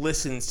anybody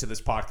listens to this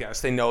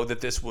podcast, they know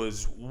that this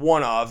was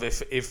one of,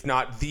 if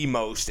not the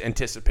most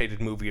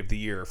anticipated movie of the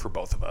year for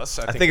both of us.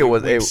 I think it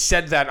was. We've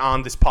said that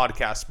on this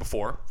podcast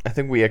before. I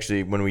think we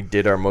actually, when we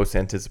did our most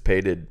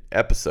anticipated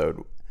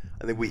episode,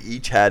 I think we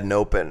each had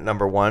Nope at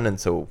number one, and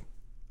so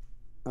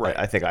right.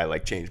 I think I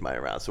changed mine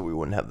around so we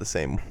wouldn't have the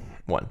same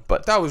one.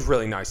 But that was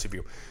really nice of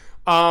you.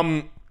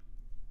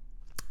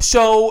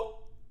 So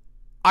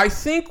I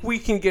think we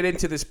can get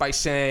into this by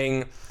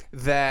saying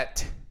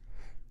that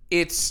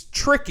it's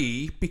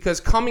tricky because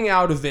coming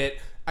out of it,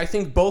 I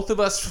think both of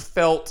us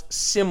felt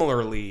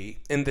similarly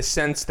in the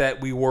sense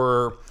that we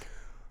were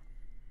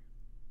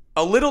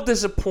a little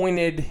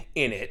disappointed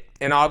in it.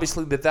 And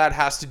obviously that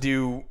has to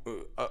do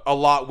a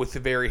lot with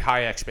the very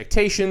high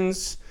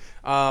expectations.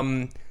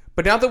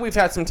 But now that we've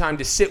had some time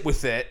to sit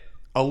with it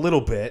a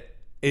little bit,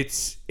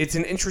 it's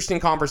an interesting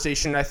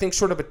conversation. I think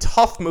sort of a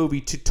tough movie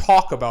to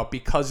talk about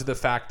because of the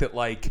fact that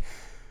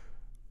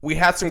we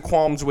had some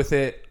qualms with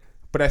it,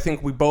 but I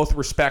think we both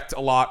respect a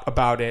lot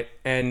about it.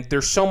 And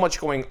there's so much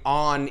going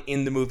on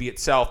in the movie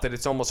itself that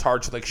it's almost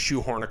hard to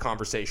shoehorn a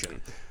conversation.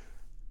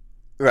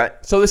 right.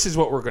 So this is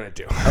what we're going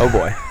to do. Oh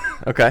boy.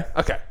 Okay.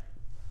 Okay.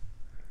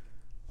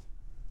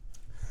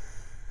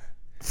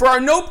 For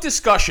our Nope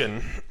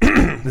discussion,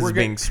 This is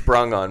being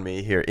sprung on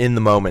me here in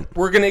the moment.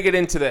 we're going to get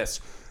into this.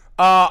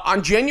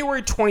 On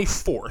January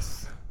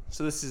 24th,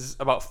 so this is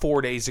about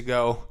 4 days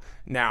ago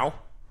now.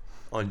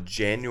 On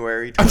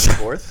January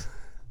 24th?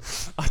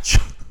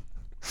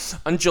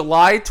 On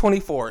July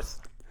 24th,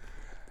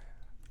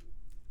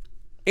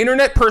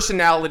 internet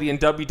personality and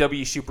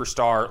WWE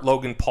superstar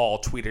Logan Paul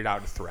tweeted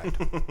out a thread.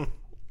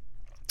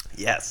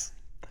 Yes.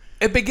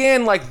 It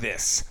began like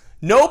this.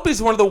 Nope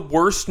is one of the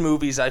worst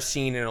movies I've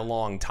seen in a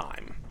long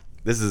time.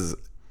 This is...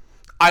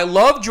 I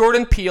love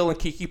Jordan Peele and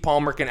Keke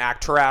Palmer can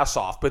act her ass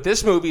off, but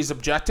this movie is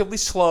objectively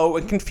slow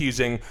and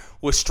confusing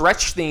with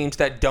stretched themes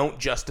that don't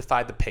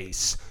justify the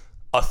pace.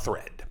 A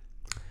thread.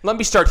 Let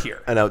me start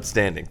here. An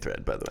outstanding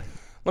thread, by the way.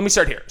 Let me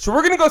start here. So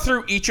we're going to go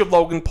through each of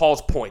Logan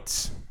Paul's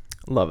points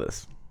Love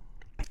this.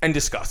 and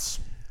discuss.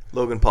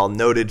 Logan Paul,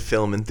 noted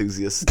film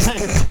enthusiast.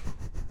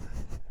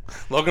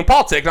 Logan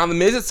Paul taking on The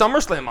Miz at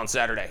SummerSlam on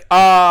Saturday.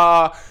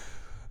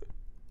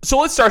 So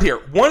let's start here.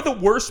 One of the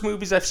worst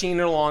movies I've seen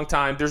in a long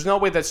time. There's no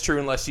way that's true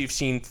unless you've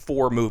seen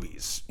 4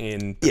 movies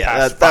in the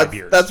past 5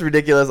 years. That's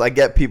ridiculous. I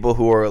get people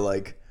who are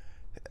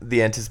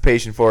the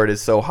anticipation for it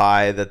is so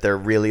high that they're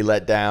really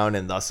let down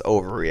and thus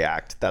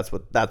overreact. That's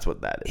what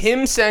that is.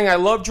 Him saying, I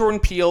love Jordan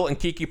Peele and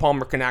Keke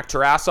Palmer can act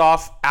her ass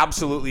off,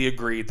 absolutely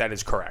agreed. That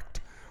is correct.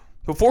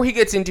 Before he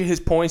gets into his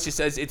points, he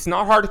says, it's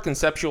not hard to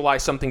conceptualize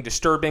something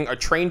disturbing. A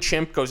trained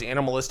chimp goes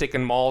animalistic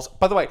in malls.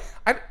 By the way,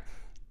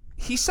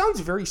 he sounds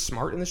very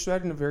smart in this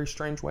thread in a very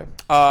strange way.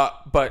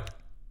 But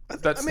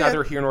That's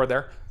neither here nor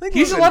there. think He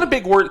used a Logan- lot of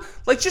big words.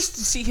 Like, just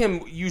to see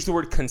him use the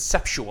word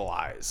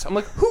conceptualize. I'm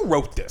like, who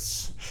wrote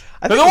this?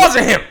 But it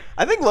wasn't him.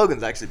 I think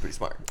Logan's actually pretty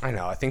smart. I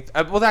know. I think.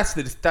 Well, that's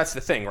the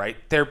thing, right?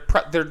 They're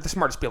the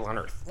smartest people on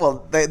earth.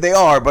 Well, they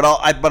are, but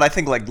I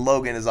think like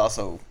Logan is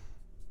also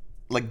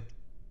like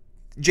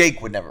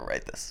Jake would never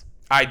write this.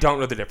 I don't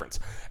know the difference.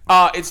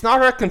 It's not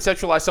hard to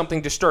conceptualize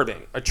something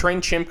disturbing. A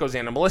trained chimp goes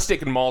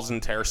animalistic and mauls an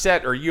entire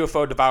set, or a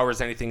UFO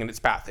devours anything in its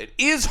path. It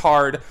is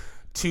hard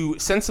to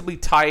sensibly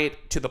tie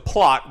it to the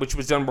plot, which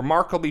was done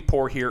remarkably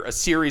poor here. A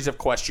series of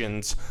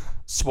questions.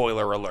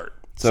 Spoiler alert.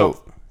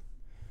 So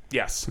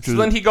yes. So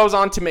then he goes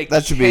on to make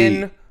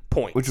 10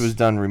 points. Which was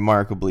done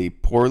remarkably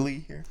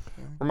poorly here.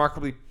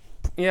 Remarkably,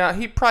 yeah,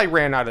 he probably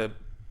ran out of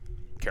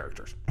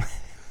characters.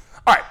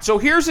 All right, so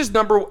here's his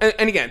number,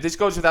 and again, this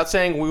goes without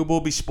saying, we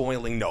will be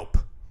spoiling Nope.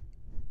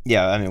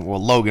 Yeah, I mean,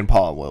 well, Logan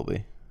Paul will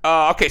be.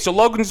 Okay, so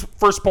Logan's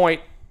first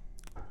point,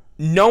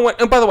 no one,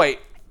 and by the way,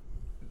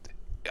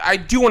 I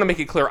do want to make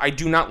it clear, I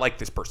do not like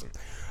this person.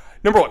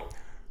 Number one,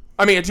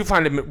 I mean, I do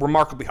find him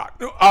remarkably hot.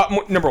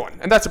 Number one,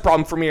 and that's a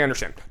problem for me, I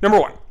understand.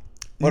 Number one.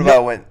 What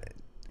about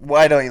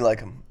why don't you like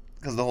him?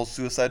 Because of the whole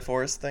Suicide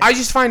Forest thing? I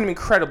just find him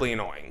incredibly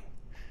annoying.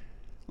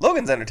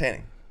 Logan's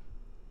entertaining.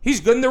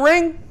 He's good in the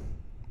ring.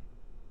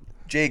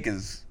 Jake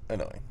is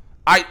annoying.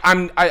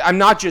 I'm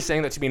not just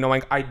saying that to be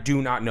annoying. I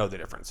do not know the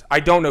difference. I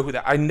don't know who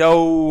that. I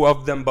know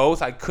of them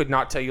both. I could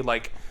not tell you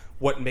like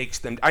what makes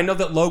them. I know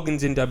that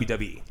Logan's in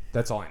WWE.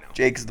 That's all I know.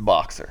 Jake's the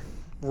boxer.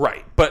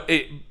 Right, but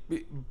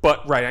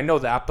right. I know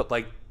that, but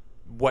like,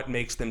 what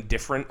makes them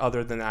different?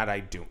 Other than that,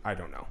 I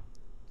don't know.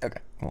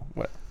 Okay. Well,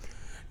 whatever.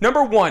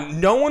 Number one,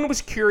 no one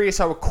was curious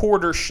how a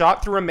quarter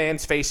shot through a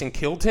man's face and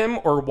killed him,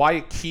 or why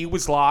a key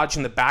was lodged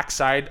in the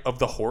backside of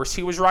the horse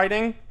he was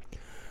riding.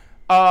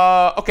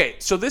 Okay,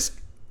 so this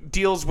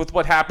deals with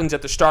what happens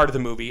at the start of the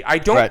movie. I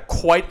don't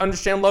quite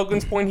understand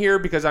Logan's point here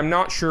because I'm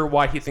not sure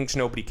why he thinks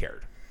nobody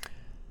cared.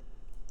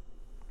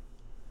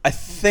 I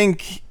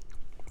think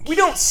we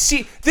don't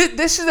see...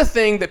 This is the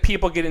thing that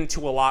people get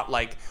into a lot.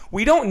 Like,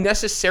 we don't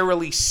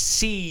necessarily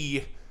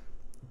see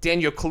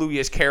Daniel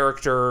Kaluuya's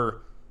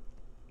character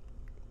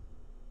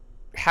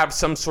have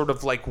some sort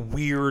of, like,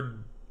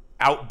 weird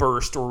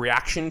outburst or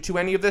reaction to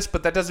any of this,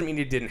 but that doesn't mean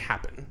it didn't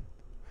happen.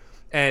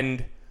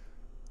 And...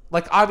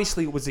 like,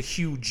 obviously, it was a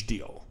huge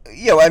deal.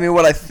 Yeah, I mean,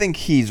 what I think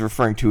he's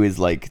referring to is,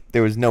 like,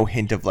 there was no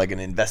hint of, like, an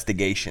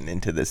investigation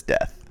into this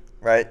death,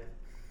 right?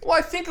 Well,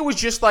 I think it was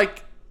just,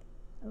 like,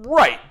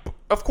 right,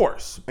 of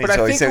course. But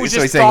So I think it was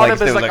just saying, thought like,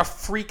 of as, there was, like, a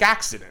freak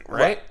accident,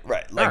 right?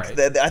 Right. Like, All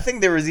right. I think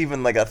there was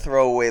even, like, a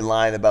throwaway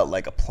line about,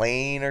 like, a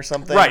plane or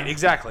something. Right,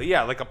 exactly.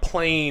 Yeah, like a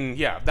plane.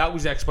 Yeah, that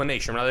was the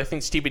explanation. I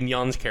think Stephen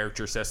Young's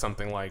character says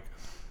something like,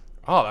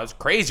 oh, that was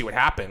crazy what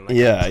happened.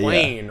 Like a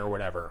plane or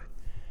whatever.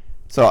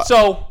 So,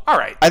 all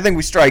right. I think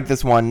we strike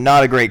this one.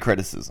 Not a great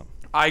criticism.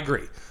 I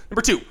agree.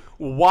 Number two,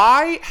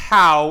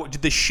 how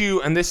did the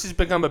shoe, and this has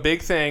become a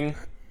big thing,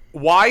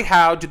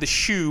 how did the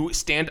shoe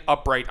stand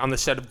upright on the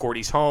set of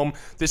Gordy's home?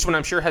 This one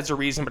I'm sure has a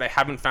reason, but I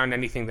haven't found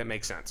anything that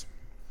makes sense.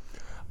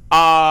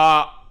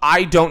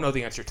 I don't know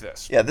the answer to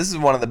this. Yeah, this is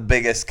one of the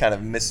biggest kind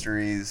of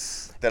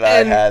mysteries that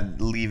I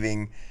had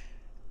leaving.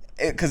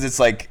 Because it's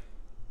like,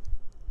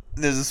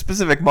 there's a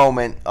specific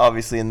moment,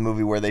 obviously, in the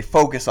movie where they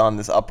focus on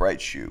this upright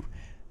shoe.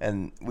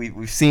 And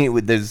we've seen it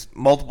with, there's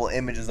multiple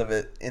images of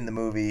it in the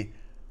movie,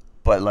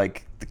 but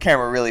like the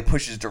camera really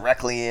pushes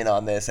directly in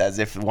on this as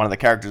if one of the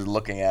characters is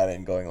looking at it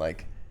and going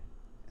like,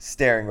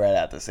 staring right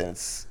at this. And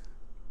it's...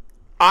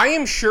 I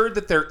am sure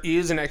that there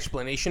is an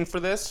explanation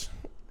for this.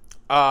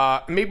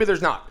 Maybe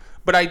there's not.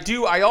 But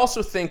I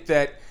also think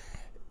that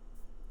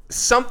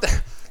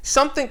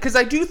something, because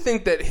I do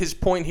think that his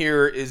point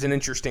here is an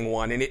interesting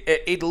one. And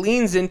it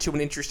leans into an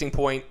interesting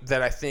point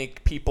that I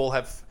think people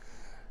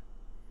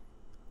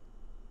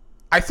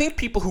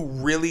who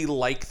really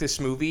like this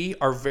movie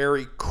are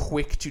very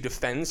quick to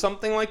defend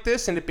something like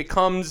this, and it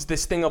becomes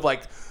this thing of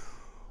like,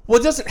 well,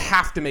 it doesn't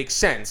have to make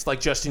sense, like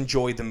just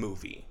enjoy the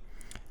movie.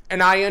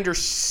 And I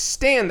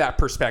understand that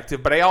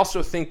perspective, but I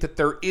also think that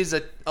there is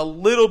a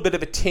little bit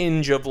of a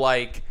tinge of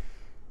like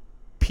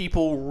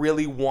people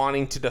really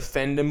wanting to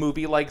defend a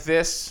movie like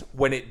this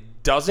when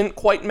it doesn't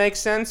quite make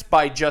sense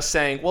by just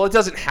saying, well, it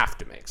doesn't have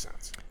to make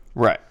sense.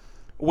 Right.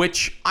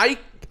 Which I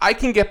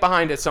can get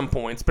behind at some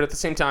points, but at the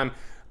same time,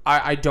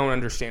 I don't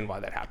understand why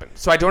that happened.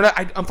 So I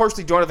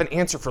unfortunately don't have an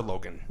answer for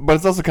Logan. But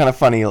it's also kind of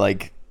funny,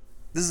 like,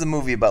 this is a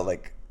movie about,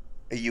 like,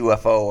 a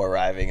UFO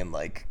arriving and,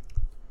 like...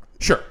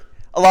 Sure.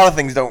 A lot of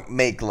things don't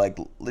make, like,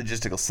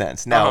 logistical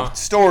sense. Now,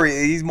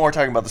 he's more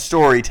talking about the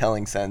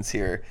storytelling sense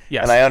here.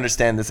 Yes. And I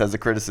understand this as a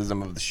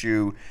criticism of the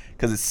shoe,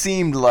 because it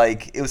seemed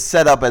like, it was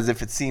set up as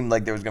if it seemed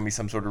like there was going to be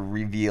some sort of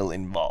reveal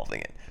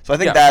involving it. So I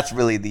think that's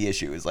really the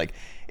issue, is like,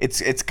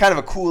 it's kind of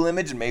a cool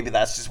image, and maybe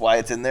that's just why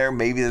it's in there.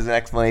 Maybe there's an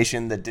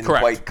explanation that didn't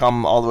quite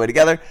come all the way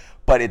together,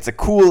 but it's a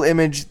cool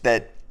image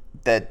that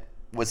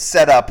was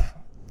set up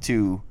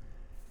to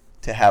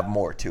have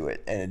more to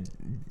it, and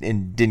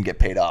it didn't get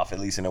paid off, at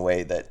least in a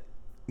way that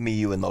me,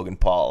 you, and Logan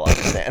Paul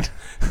understand.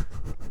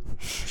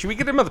 Should we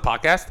get him on the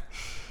podcast?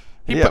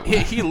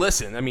 He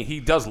listened. I mean, he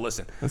does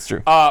listen. That's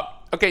true.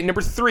 Okay,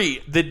 number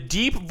 3. The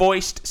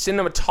deep-voiced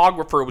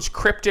cinematographer was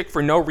cryptic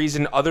for no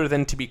reason other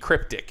than to be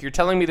cryptic. You're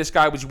telling me this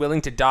guy was willing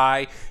to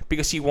die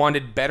because he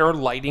wanted better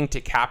lighting to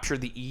capture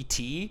the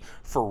E.T.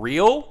 for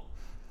real?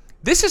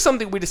 This is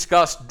something we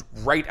discussed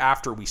right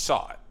after we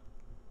saw it.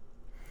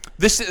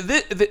 The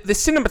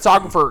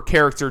cinematographer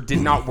character did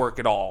not work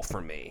at all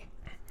for me.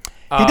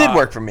 He did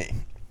work for me.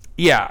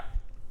 Yeah.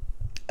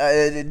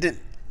 It did.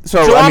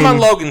 So I'm on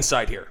Logan's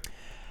side here.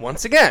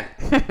 Once again.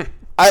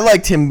 I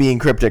liked him being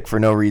cryptic for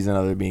no reason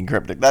other than being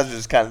cryptic. That's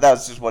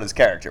just what his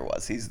character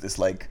was. He's this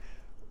like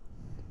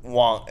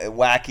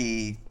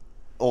wacky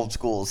old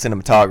school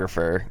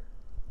cinematographer.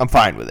 I'm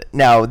fine with it.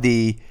 Now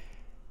the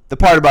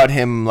part about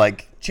him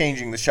like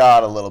changing the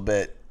shot a little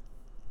bit,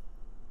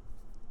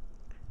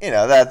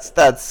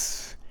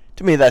 that's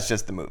to me that's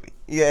just the movie.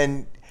 Yeah,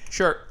 and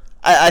sure.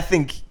 I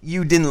think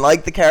you didn't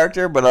like the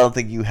character, but I don't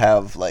think you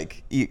have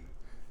like you.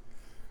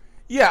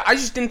 Yeah, I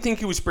just didn't think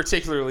he was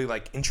particularly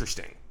like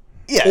interesting.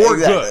 Yeah, or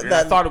exactly. Good. And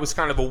I thought it was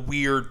kind of a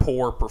weird,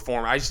 poor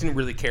performance. I just didn't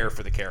really care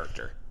for the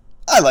character.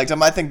 I liked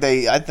him. I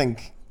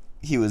think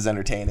he was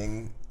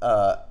entertaining.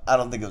 I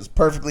don't think it was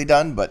perfectly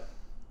done, but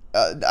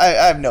I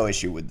have no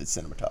issue with the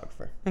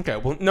cinematographer. Okay,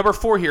 well, number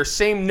 4 here,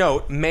 same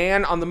note,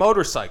 man on the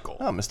motorcycle.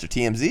 Oh, Mr.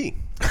 TMZ.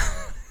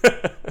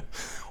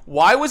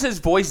 Why was his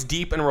voice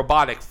deep and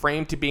robotic,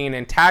 framed to be an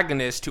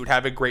antagonist who would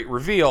have a great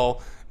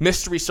reveal?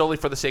 Mystery solely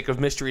for the sake of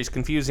mystery is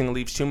confusing and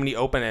leaves too many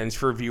open ends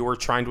for a viewer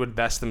trying to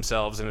invest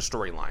themselves in a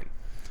storyline.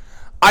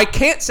 I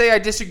can't say I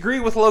disagree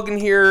with Logan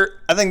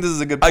here. I think this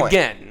is a good point.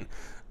 Again,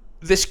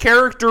 this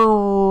character,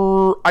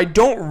 I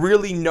don't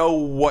really know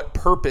what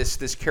purpose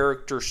this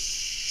character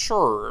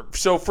serves.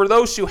 So for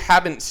those who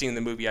haven't seen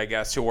the movie, I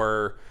guess, who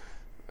are,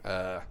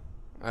 I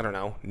don't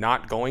know,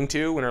 not going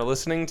to and are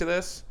listening to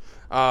this,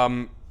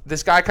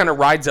 this guy kind of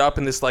rides up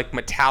in this like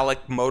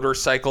metallic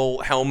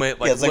motorcycle helmet.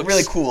 Like, yeah, it's like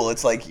really cool.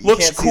 It's like you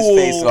looks can't cool.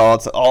 see his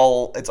face at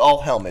all. It's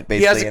all helmet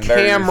basically. He has a and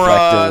very camera.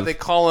 reflective. They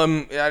call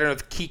him. I don't know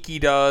if Kiki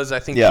does. I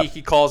think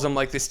Kiki calls him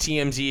like this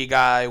TMZ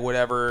guy,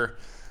 whatever.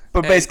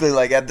 But basically,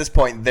 like at this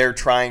point, they're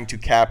trying to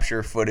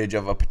capture footage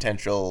of a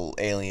potential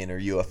alien or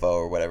UFO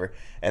or whatever,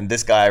 and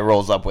this guy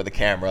rolls up with a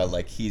camera,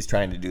 like he's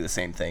trying to do the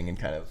same thing, and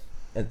kind of,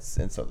 and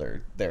so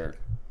they're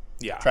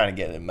trying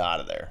to get him out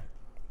of there.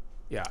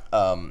 Yeah.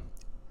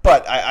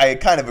 But I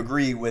kind of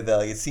agree with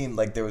it seemed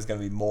like there was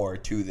going to be more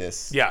to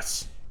this.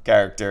 Yes.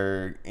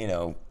 Character, we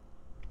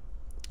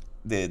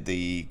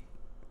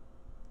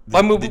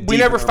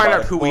never find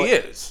out who he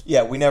is.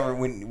 Yeah, we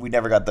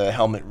never got the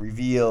helmet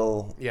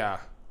reveal. Yeah.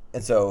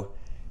 And so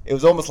it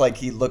was almost like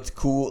he looked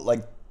cool.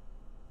 Like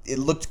it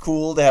looked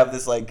cool to have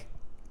this like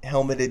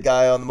helmeted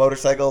guy on the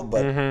motorcycle.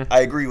 But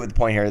I agree with the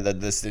point here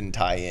that this didn't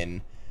tie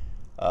in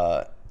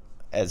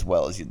as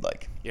well as you'd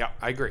like. Yeah,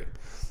 I agree.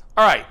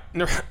 All right.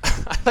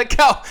 I like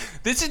how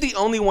this is the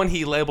only one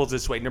he labels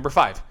this way. Number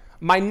 5.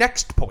 My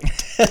next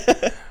point.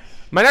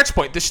 My next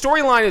point. The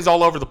storyline is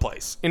all over the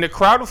place. In a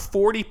crowd of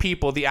 40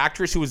 people, the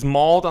actress who was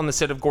mauled on the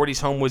set of Gordy's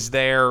home was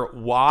there.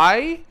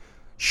 Why?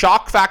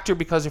 Shock factor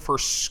because of her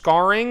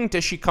scarring.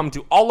 Does she come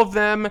to all of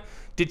them?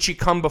 Did she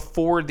come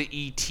before the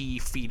E.T.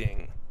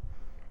 feeding?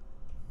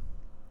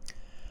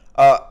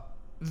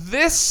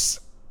 This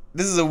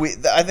is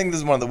I think this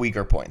is one of the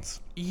weaker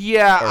points.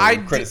 Yeah,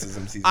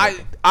 criticisms.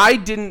 I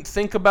didn't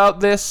think about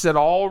this at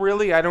all.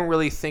 Really, I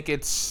don't think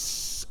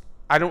it's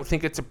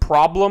a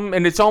problem,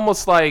 and it's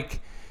almost like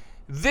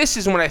this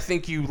is when I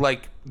think you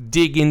like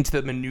dig into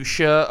the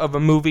minutia of a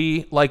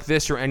movie like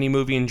this or any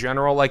movie in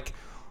general. Like,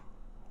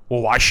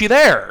 well, why is she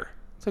there?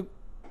 It's like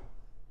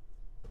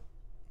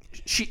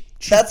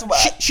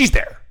she's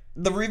there.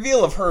 The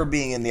reveal of her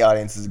being in the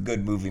audience is a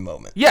good movie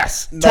moment.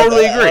 Yes,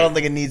 totally agree. I don't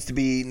think it needs to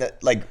be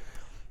like.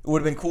 It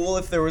would have been cool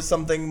if there was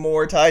something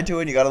more tied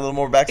to it. You got a little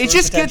more backstory.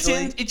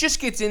 It just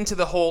gets into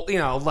the whole,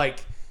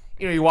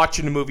 you're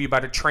watching a movie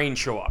about a train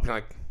show up. You're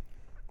like,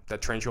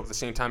 that train show up at the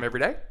same time every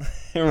day?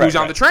 Who's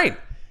on the train?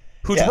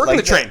 Who's working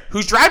the train?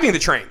 Who's driving the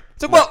train?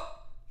 It's like,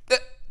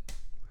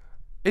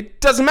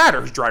 it doesn't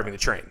matter who's driving the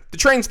train. The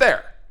train's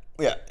there.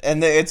 Yeah,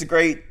 and it's a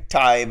great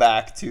tie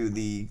back to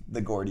the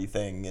Gordy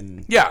thing.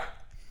 And yeah.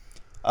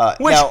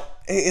 Now,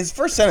 his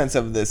first sentence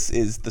of this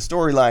is the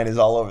storyline is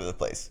all over the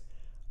place.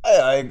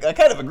 I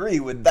kind of agree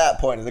with that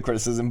point of the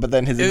criticism, but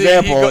then his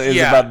example is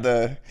about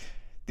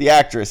the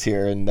actress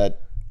here, and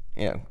that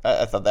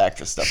I thought the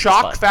actress stuff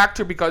shock was fine.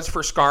 Factor because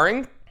for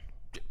scarring.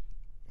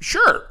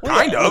 Sure,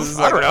 kind of. This is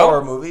like I don't a know.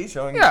 horror movie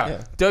showing.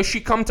 Yeah. Does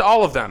she come to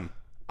all of them?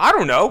 I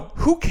don't know.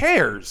 Who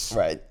cares?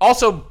 Right.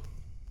 Also,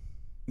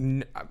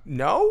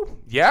 no.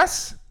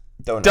 Yes.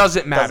 Don't know.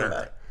 Doesn't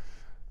matter.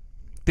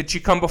 Did she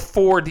come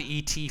before the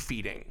ET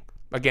feeding?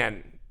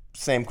 Again,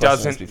 same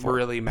question doesn't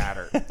really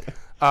matter.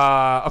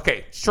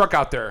 Okay, struck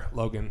out there,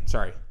 Logan.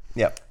 Sorry.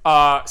 Yep.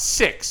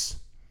 6.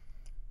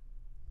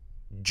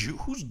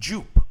 Who's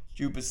Jupe?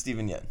 Jupe is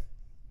Steven Yeun.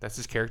 That's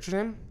his character's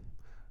name?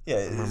 Yeah. I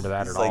don't remember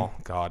that at all.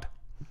 God.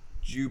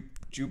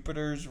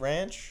 Jupiter's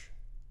Ranch?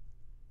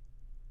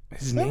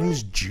 His name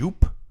is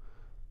Jupe?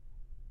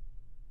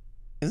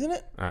 Isn't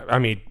it? I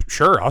mean,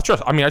 sure. I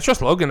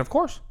trust Logan, of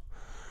course.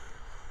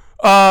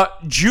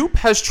 Jupe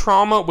has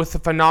trauma with the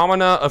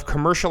phenomena of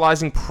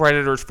commercializing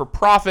predators for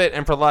profit,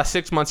 and for the last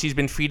 6 months, he's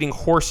been feeding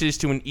horses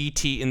to an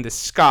ET in the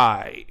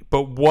sky.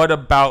 But what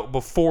about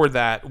before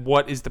that?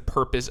 What is the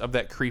purpose of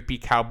that creepy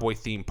cowboy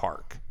theme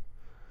park?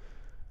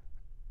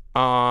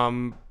 All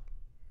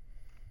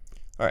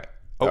right.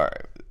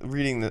 I'm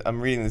reading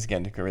this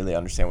again to really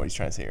understand what he's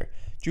trying to say here.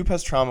 Jupe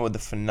has trauma with the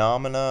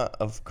phenomena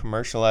of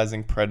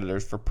commercializing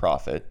predators for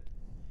profit.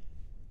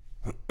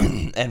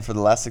 And for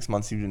the last 6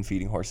 months, he's been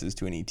feeding horses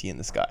to an ET in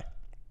the sky.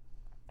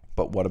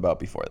 But what about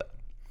before that?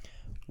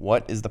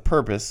 What is the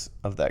purpose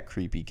of that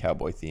creepy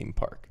cowboy theme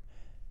park?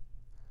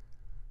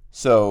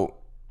 So,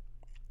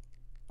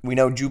 we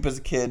know Jupe as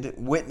a kid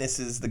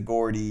witnesses the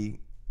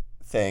Gordy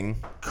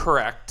thing.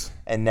 Correct.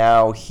 And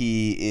now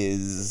he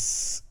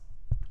has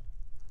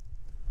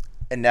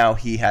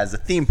a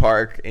theme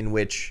park in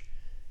which,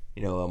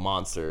 a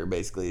monster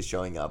basically is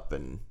showing up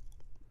and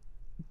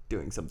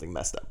doing something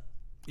messed up.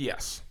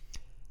 Yes.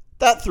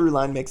 That through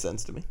line makes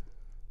sense to me.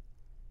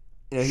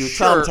 He was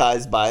Sure.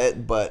 traumatized by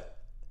it, but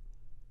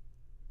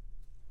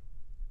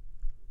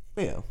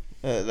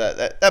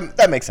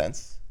that makes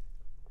sense.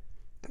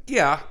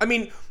 Yeah, I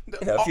mean,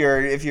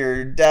 If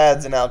your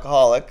dad's an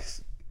alcoholic,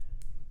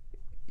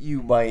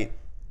 you might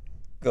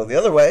go the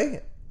other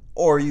way,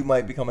 or you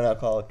might become an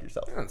alcoholic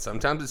yourself. and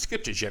sometimes it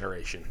skips a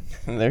generation.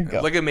 There you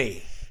go. Look at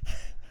me.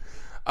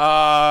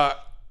 Yeah,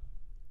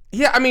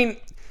 I mean,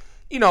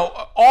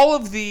 all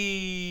of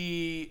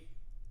the...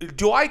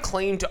 Do I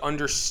claim to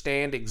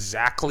understand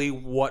exactly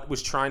what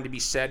was trying to be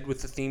said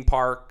with the theme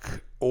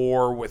park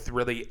or with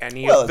really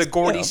any of the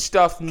Gordy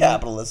stuff?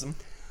 Capitalism.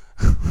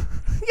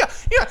 Yeah.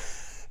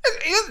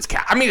 It's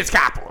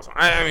capitalism.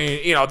 I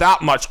mean,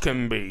 that much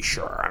can be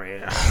sure. I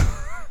mean,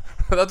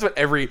 that's what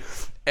every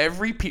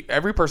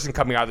person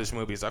coming out of this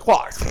movie is like.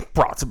 Well,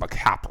 it's about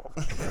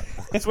capitalism.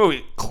 This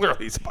movie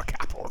clearly is about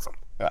capitalism.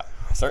 Yeah,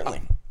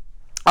 certainly.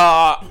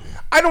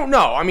 I don't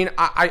know. I mean,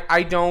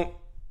 I don't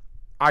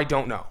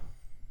know.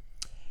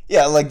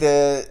 Yeah,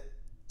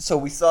 so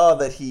we saw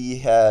that he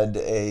had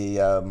he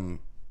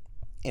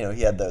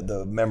had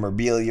the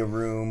memorabilia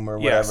room or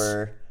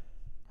whatever. Yes.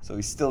 So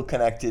he's still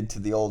connected to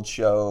the old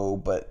show,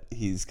 but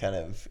he's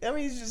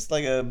he's just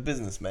like a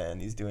businessman.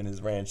 He's doing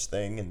his ranch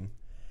thing, and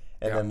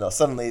then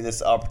suddenly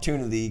this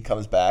opportunity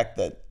comes back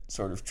that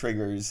sort of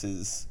triggers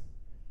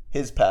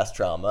his past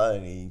trauma,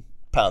 and he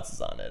pounces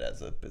on it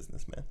as a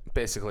businessman.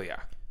 Basically,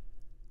 yeah.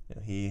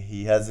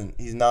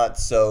 He's not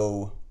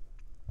so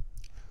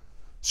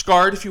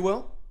scarred, if you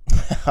will.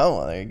 Oh,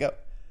 well, there you go.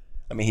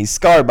 I mean, he's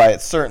scarred by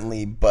it,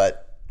 certainly,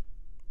 but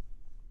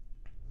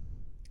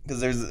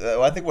because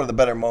I think one of the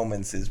better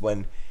moments is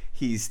when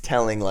he's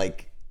telling, the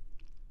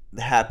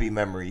happy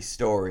memory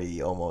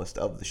story, almost,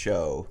 of the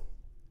show.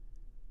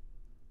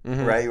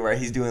 Mm-hmm. Right? Where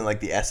he's doing, the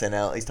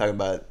SNL, he's talking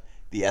about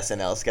the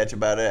SNL sketch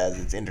about it as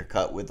it's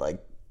intercut with,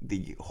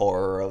 the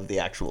horror of the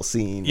actual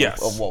scene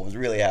of what was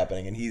really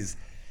happening, and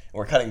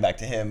we're cutting back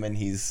to him, and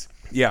he's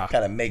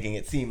kind of making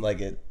it seem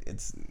like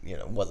it's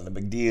wasn't a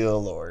big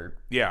deal or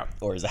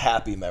is a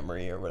happy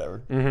memory or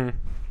whatever. Mm-hmm.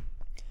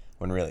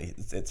 When really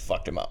it's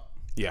fucked him up.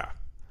 Yeah.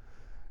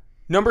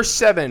 Number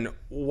 7.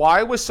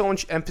 Why was so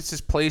much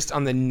emphasis placed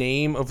on the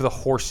name of the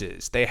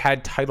horses? They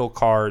had title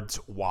cards.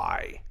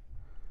 Why?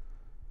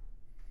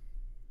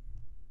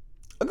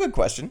 A good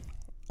question.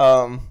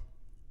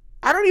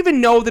 I don't even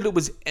know that it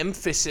was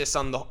emphasis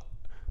on the.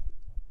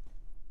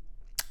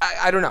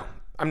 I don't know.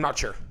 I'm not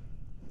sure.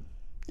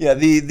 Yeah,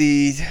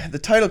 the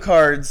title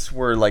cards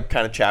were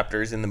kind of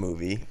chapters in the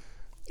movie.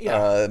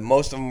 Yeah.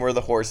 Most of them were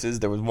the horses.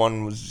 There was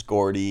one was just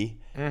Gordy,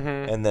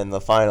 and then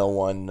the final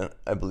one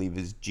I believe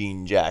is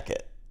Jean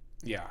Jacket.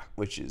 Yeah.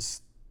 Which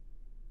is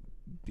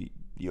the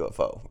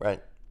UFO,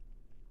 right?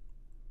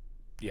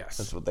 Yes.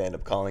 That's what they end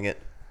up calling it.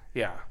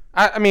 Yeah.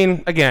 I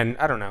mean, again,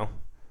 I don't know.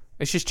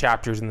 It's just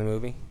chapters in the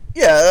movie.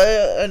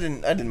 Yeah, I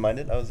didn't mind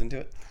it. I was into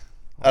it.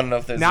 I don't know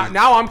if there's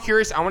now I'm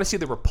curious. I want to see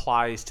the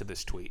replies to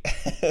this tweet.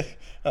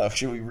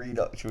 Should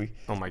we?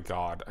 Oh my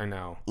God, I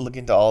know. Look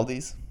into all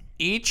these.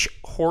 Each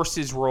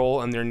horse's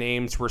role and their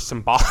names were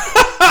symbolic.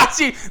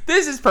 See,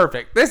 this is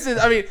perfect. This is.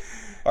 I mean.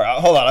 All right,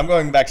 hold on. I'm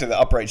going back to the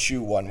upright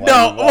shoe one. Hold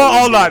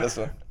on. This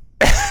one.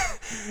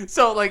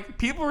 So,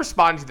 people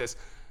respond to this.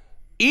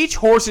 Each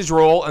horse's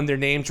role and their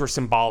names were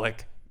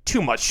symbolic.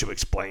 Too much to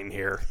explain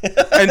here.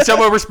 And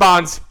someone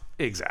responds,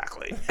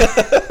 exactly.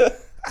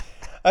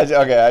 I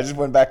just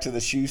went back to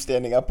the shoe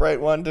standing upright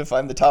one to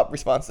find the top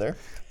response there.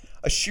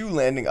 A shoe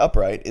landing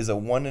upright is a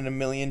 1 in a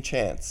million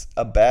chance,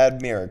 a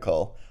bad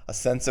miracle, a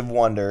sense of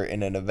wonder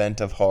in an event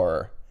of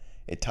horror.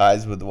 It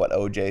ties with what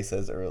OJ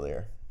says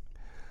earlier.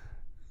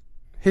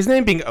 His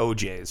name being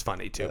OJ is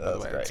funny too, by the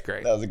way. That's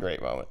great. That was a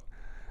great moment.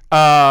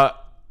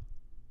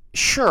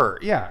 Sure,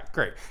 yeah,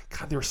 great.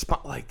 God, the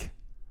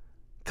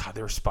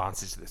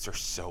responses to this are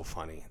so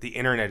funny. The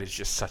internet is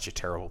just such a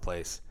terrible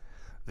place.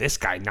 This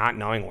guy not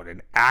knowing what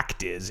an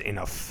act is in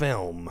a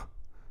film.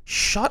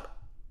 Shut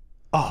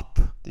up.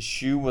 The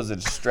shoe was a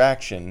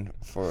distraction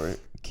for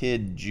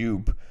kid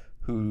Jupe,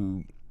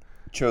 who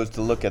chose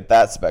to look at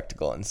that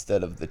spectacle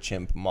instead of the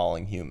chimp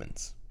mauling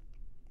humans.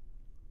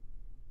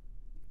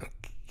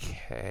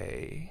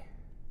 Okay.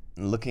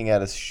 Looking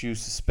at a shoe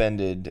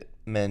suspended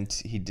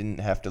meant he didn't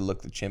have to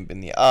look the chimp in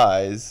the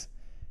eyes,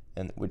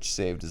 and which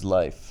saved his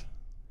life.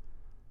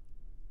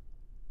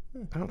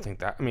 I don't think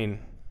that. I mean,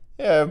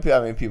 yeah,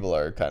 people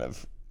are kind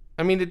of.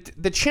 I mean,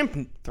 the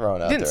chimp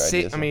throwing out didn't their say.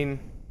 ideas. I mean,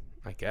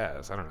 I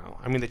guess I don't know.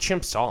 I mean, the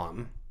chimp saw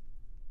him.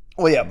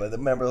 Well, yeah, but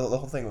remember the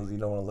whole thing was you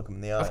don't want to look him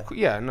in the eye.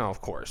 Yeah, no,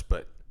 of course,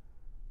 but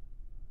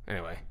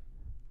anyway.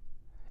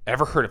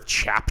 Ever heard of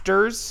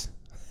chapters?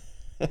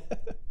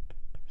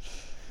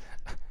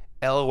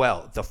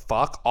 LOL. The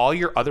fuck? All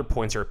your other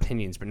points are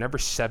opinions, but number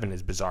 7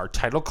 is bizarre.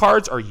 Title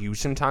cards are used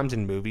sometimes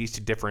in movies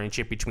to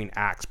differentiate between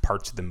acts,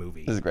 parts of the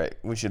movie. This is great.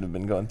 We should have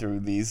been going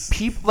through these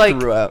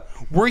throughout.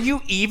 Were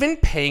you even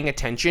paying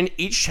attention?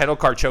 Each title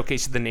card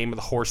showcases the name of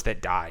the horse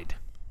that died.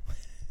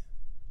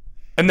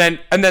 And then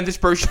this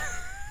person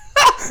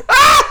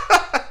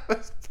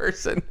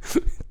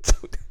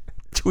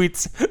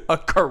tweets a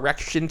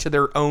correction to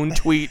their own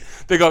tweet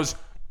that goes,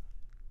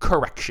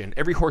 correction.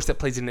 Every horse that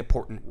plays an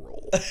important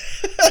role.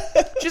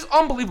 Just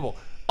unbelievable.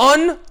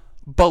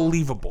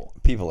 Unbelievable.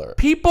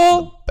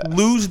 People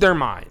lose their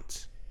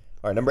minds.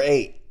 All right, number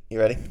 8. You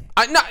ready?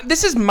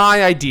 This is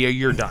my idea.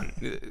 You're done.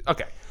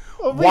 Okay.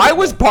 Why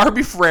was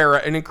Barbie Ferreira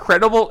an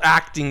incredible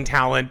acting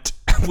talent,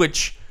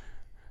 which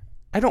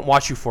I don't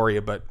watch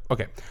Euphoria, but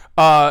okay.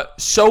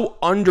 So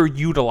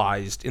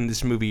underutilized in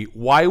this movie.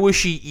 Why was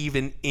she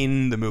even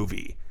in the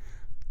movie?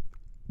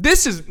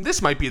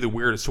 This might be the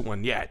weirdest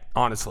one yet,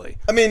 honestly.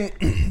 I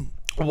mean,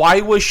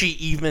 why was she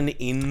even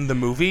in the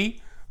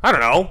movie? I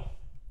don't know.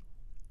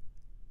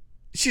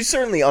 She's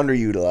certainly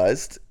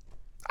underutilized.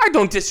 I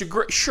don't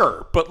disagree.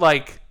 Sure, but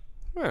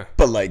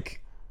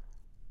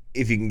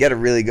if you can get a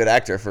really good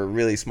actor for a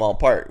really small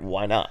part,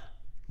 why not?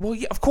 Well,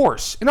 yeah, of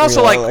course. And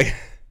also,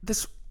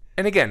 this.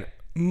 And again,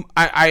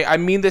 I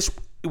mean this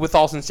with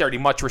all sincerity,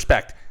 much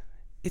respect.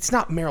 It's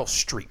not Meryl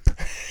Streep.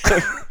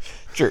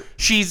 Sure.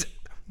 She's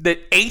the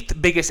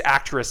 8th biggest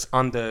actress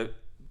on the,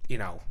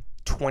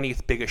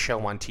 20th biggest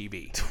show on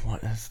TV.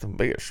 That's the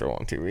biggest show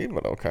on TV,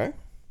 but okay.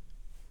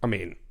 I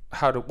mean,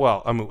 how do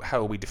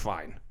we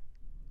define?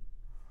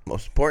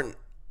 Most important.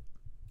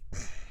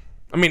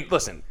 I mean,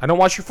 listen, I don't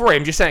watch Euphoria.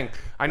 I'm just saying,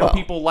 I know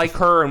people like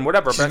her and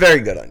whatever. She's very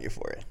good on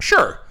Euphoria.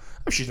 Sure.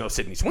 I mean, she's no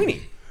Sydney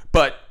Sweeney.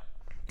 But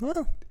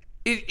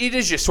it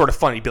is just sort of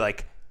funny to be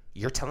like,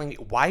 you're telling me,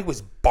 why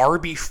was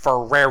Barbie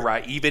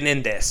Ferreira even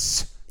in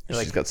this?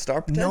 She's got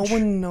star potential. No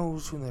one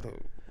knows who that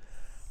is.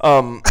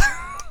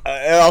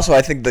 Also,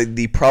 I think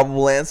the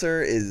probable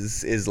answer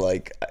is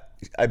like,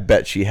 I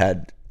bet she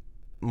had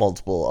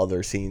multiple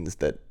other scenes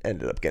that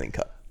ended up getting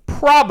cut.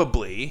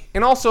 Probably.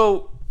 And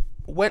also,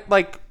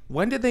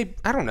 when did they,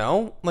 I don't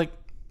know,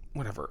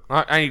 whatever.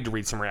 I need to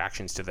read some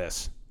reactions to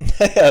this.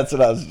 Yeah, that's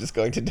what I was just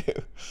going to do.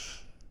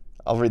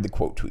 I'll read the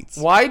quote tweets.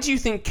 Why do you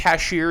think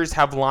cashiers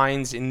have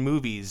lines in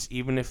movies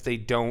even if they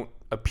don't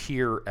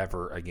appear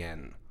ever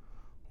again?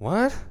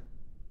 What?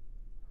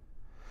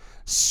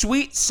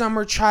 Sweet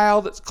Summer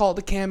Child, it's called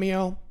a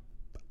cameo.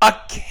 A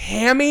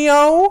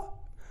cameo?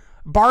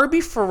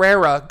 Barbie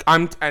Ferreira,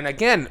 and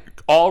again,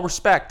 all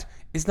respect,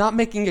 is not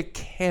making a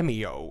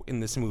cameo in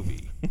this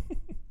movie.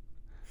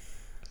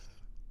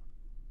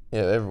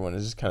 Yeah, everyone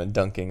is just kind of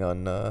dunking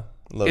on Logan.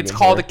 It's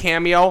called a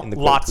cameo.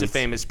 Lots of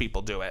famous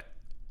people do it.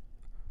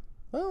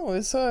 Oh, I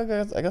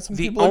got some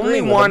people. The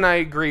only one I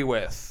agree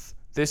with.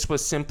 This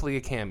was simply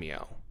a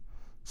cameo.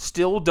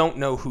 Still don't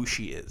know who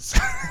she is.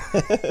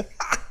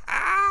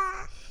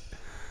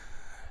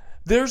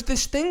 There's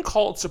this thing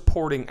called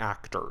supporting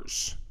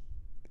actors.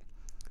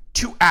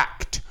 To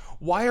act.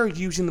 Why are you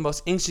using the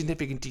most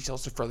insignificant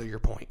details to further your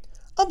point?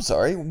 I'm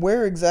sorry,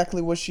 where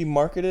exactly was she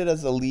marketed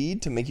as a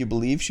lead to make you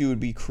believe she would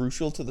be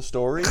crucial to the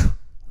story?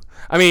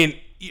 I mean,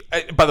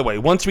 by the way,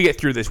 once we get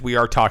through this, we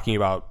are talking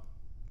about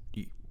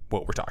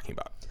what we're talking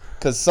about.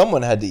 Because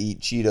someone had to eat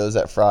Cheetos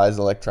at Fry's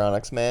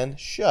Electronics, man.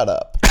 Shut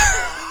up.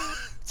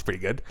 It's pretty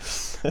good.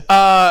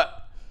 I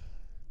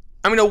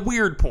mean, a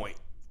weird point,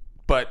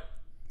 but,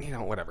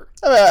 whatever.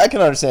 I mean, I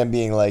can understand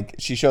being like,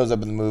 she shows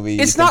up in the movie.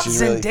 It's not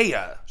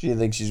Zendaya. She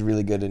thinks she's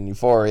really good in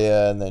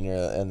Euphoria, and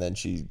then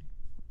she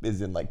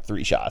is in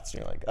 3 shots,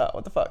 and you're like, oh,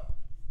 what the fuck?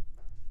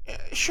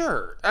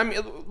 Sure. I mean,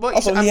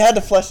 also, he had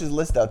to flesh his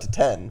list out to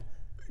 10.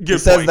 He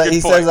says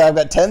I've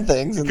got 10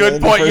 things.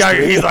 Good point. Yeah,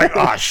 he's like,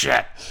 oh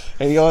shit.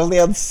 And he only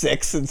had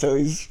 6, and so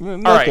he's all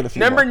right.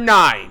 Number more.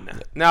 9. Yeah.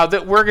 Now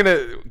that we're gonna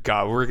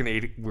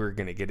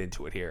get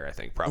into it here. I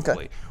think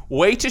probably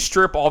way to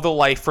strip all the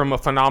life from a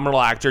phenomenal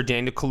actor,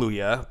 Daniel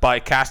Kaluuya, by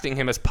casting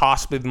him as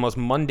possibly the most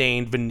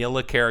mundane,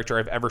 vanilla character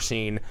I've ever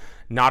seen.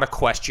 Not a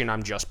question.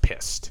 I'm just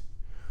pissed.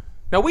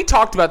 Now we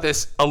talked about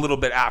this a little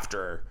bit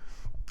after.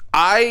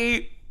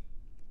 I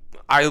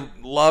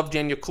love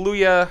Daniel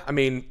Kaluuya. I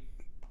mean,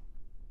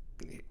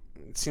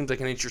 seems like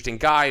an interesting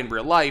guy in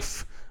real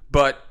life,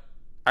 but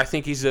I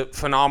think he's a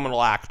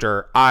phenomenal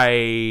actor.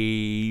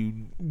 I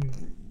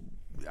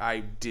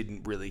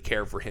didn't really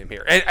care for him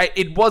here. And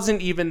it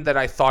wasn't even that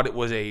I thought it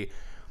was a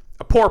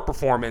a poor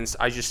performance.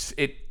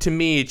 To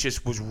me, it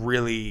just was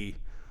really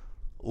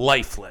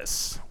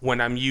lifeless when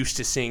I'm used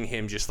to seeing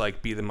him just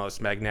like be the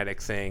most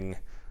magnetic thing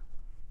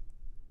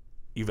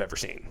you've ever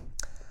seen.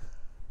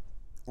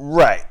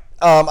 Right.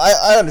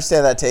 I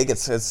understand that take.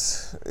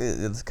 It's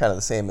kind of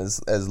the same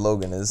as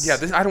Logan is. Yeah.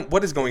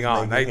 What is going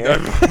on? Do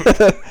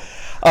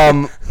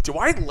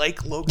I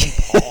like Logan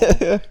Paul?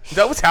 Is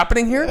that what's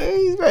happening here?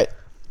 He's right.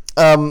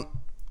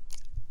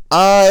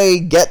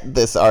 I get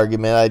this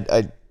argument.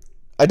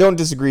 I don't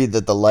disagree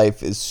that the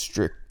life is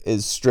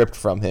stripped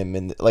from him,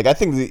 and like I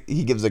think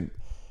he gives a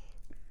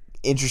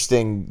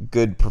interesting,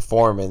 good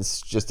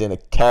performance just in a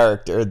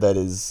character that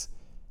is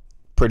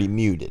pretty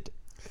muted.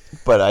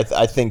 But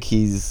I think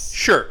he's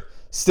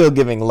still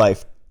giving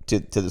life to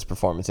this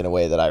performance in a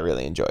way that I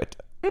really enjoyed.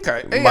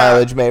 Okay,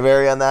 mileage may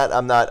vary on that.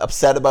 I'm not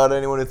upset about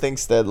anyone who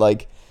thinks that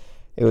like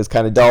it was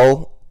kind of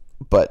dull,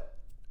 but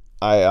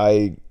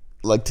I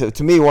like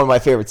to me one of my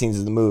favorite scenes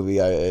of the movie.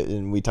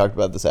 And we talked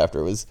about this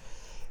after is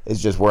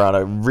just we're on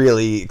a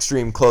really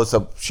extreme close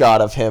up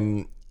shot of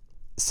him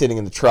sitting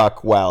in the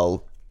truck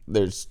while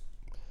there's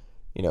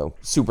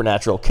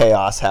supernatural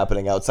chaos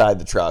happening outside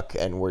the truck,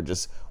 and we're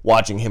just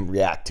watching him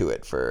react to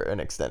it for an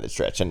extended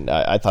stretch, and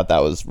I thought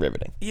that was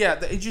riveting. Yeah,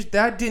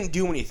 that didn't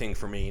do anything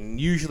for me, and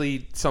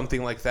usually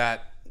something like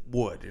that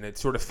would, and it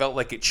sort of felt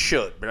like it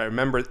should, but I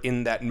remember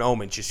in that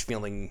moment just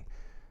feeling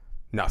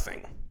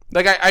nothing.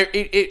 Like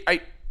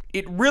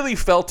it really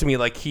felt to me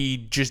like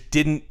he just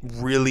didn't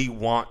really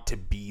want to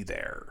be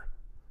there.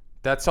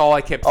 That's all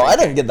I kept thinking. I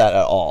didn't get that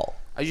at all.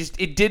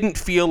 It didn't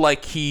feel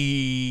like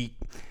he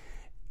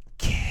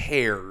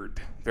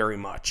cared very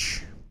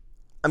much.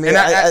 I mean,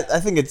 I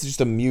think it's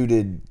just a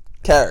muted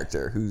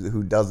character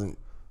who doesn't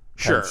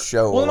kind of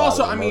show. Well, and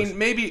also, I mean,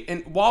 maybe,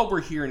 and while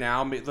we're here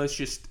now, let's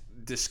just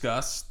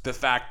discuss the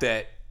fact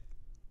that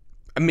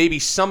maybe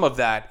some of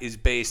that is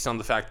based on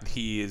the fact that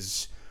he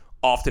is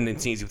often in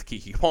scenes with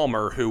Keke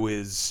Palmer, who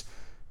is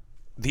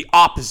the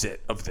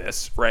opposite of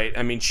this, right?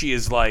 I mean, she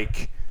is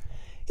like,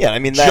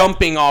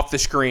 jumping off the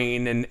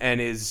screen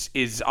and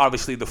is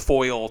obviously the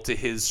foil to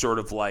his sort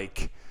of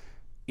like,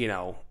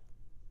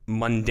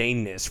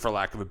 mundaneness, for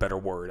lack of a better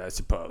word, I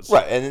suppose.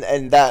 Right,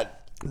 and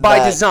that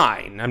by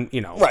design,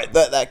 right.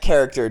 That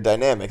character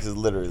dynamic is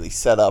literally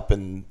set up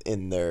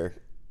in their,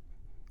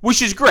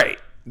 which is great.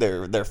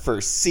 Their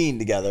first scene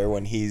together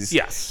when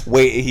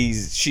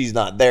she's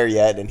not there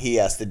yet, and he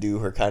has to do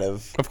her kind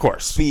of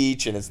course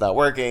speech, and it's not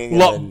working.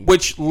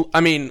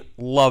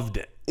 Loved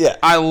it. Yeah,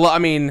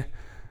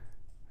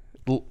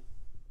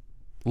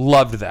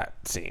 loved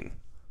that scene.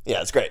 Yeah,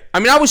 it's great.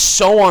 I mean, I was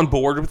so on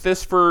board with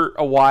this for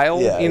a while,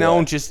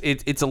 and just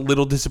it's a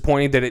little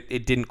disappointing that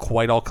it didn't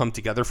quite all come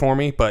together for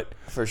me, but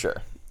for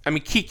sure. I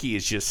mean, Keke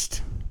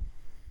is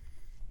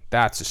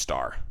that's a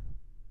star.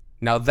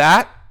 Now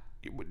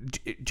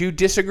do you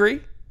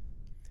disagree?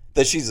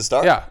 That she's a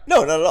star? Yeah.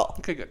 No, not at all.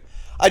 Okay, good.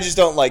 I just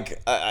don't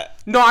like.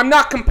 No, I'm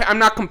not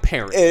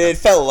comparing. It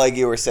felt like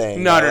you were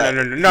saying. No.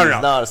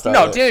 Not a star.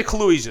 No, Daniel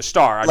Kaluuya's a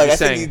star. I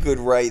think you could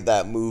write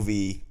that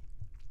movie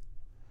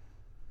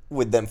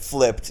with them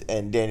flipped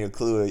and Daniel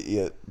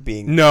Kaluuya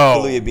being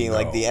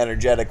like the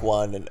energetic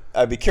one, and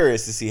I'd be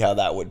curious to see how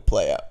that would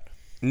play out.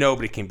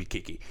 Nobody can be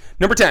Keke.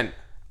 Number 10.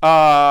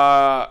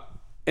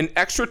 An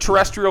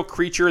extraterrestrial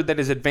creature that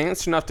is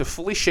advanced enough to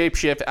fully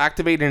shapeshift,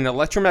 activate an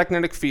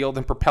electromagnetic field,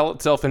 and propel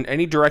itself in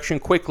any direction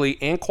quickly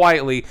and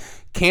quietly,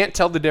 can't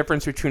tell the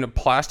difference between a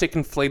plastic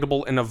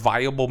inflatable and a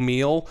viable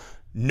meal.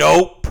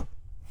 Nope.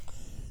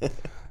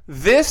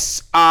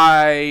 This,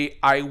 I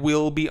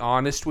will be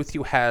honest with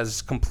you,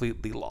 has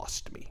completely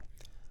lost me.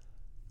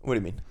 What do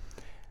you mean?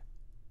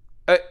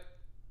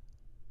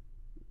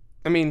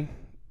 I mean,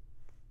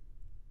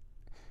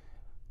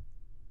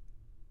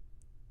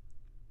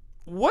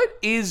 what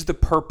is the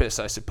purpose,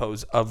 I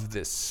suppose, of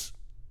this?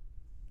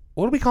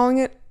 What are we calling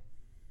it?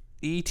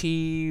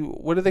 E.T.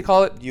 What do they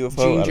call it?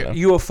 UFO.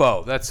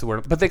 UFO. That's the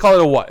word. But they call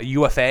it a what? A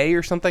UFA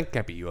or something?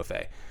 Can't be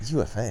UFA.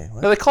 UFA?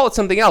 What? No, they call it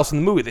something else in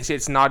the movie. They say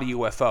it's not a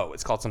UFO.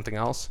 It's called something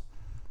else.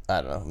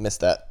 I don't know.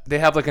 Missed that. They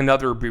have like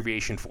another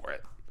abbreviation for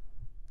it.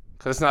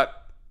 Because it's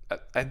not.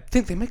 I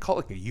think they might call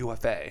it like a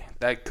UFA.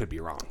 That could be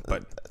wrong,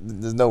 but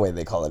there's no way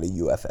they call it a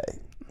UFA.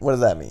 What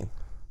does that mean?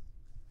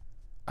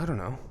 I don't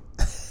know.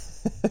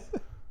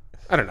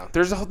 I don't know.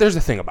 There's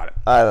a thing about it.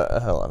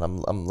 Hold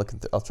on. I'm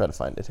looking. I'll try to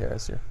find it here.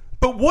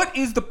 But what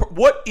is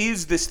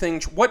this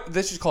thing?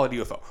 Let's just call it a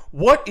UFO.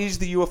 What is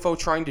the UFO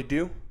trying to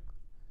do?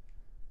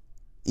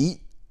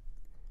 Eat.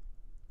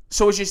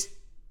 So it's just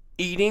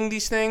eating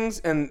these things,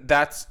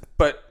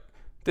 but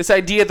this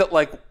idea that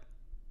like,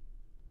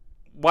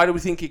 why do we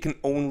think it can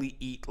only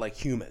eat like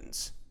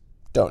humans?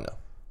 Don't know.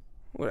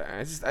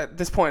 At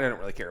this point, I don't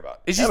really care about.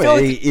 It's just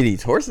it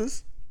eats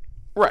horses.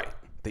 Right.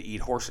 They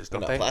eat horses,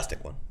 don't they? Not a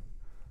plastic one.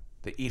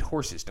 They eat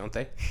horses, don't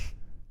they?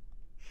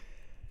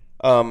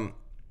 I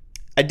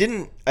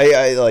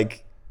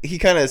like, he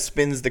kind of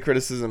spins the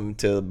criticism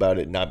about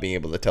it not being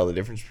able to tell the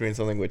difference between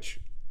something, which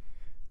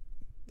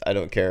I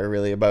don't care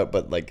really about,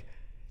 but like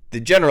the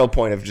general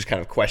point of just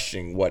kind of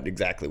questioning what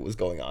exactly was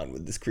going on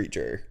with this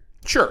creature.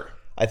 Sure.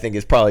 I think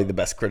is probably the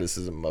best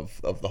criticism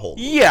of the whole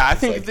movie. Yeah, I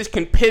think this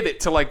can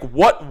pivot to, like,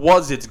 what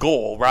was its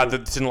goal rather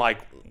than, like,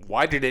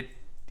 why did it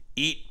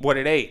eat what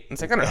it ate?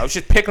 It's like, I don't know, it's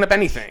just picking up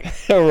anything.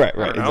 right,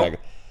 exactly.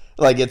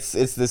 Like, it's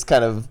this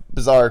kind of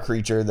bizarre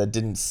creature that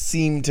didn't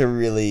seem to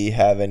really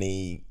have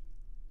any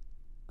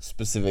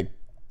specific,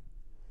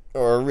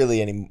 or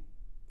really any,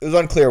 it was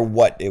unclear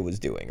what it was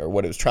doing or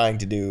what it was trying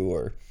to do,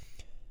 or,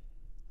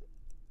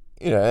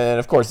 and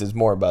of course it's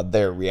more about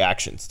their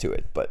reactions to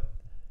it, but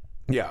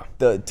yeah,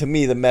 to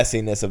me the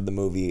messiness of the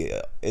movie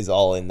is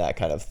all in that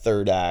kind of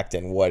third act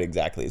and what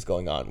exactly is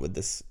going on with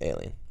this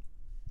alien.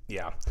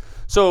 Yeah.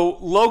 So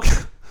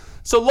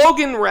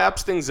Logan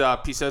wraps things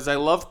up. He says, I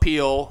love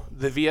Peele,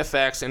 the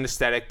VFX, and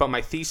aesthetic, but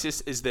my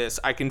thesis is this.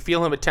 I can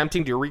feel him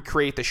attempting to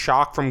recreate the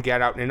shock from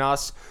Get Out in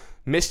Us.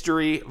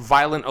 Mystery,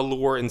 violent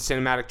allure, and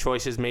cinematic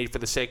choices made for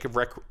the sake of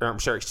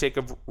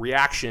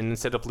reaction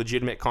instead of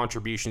legitimate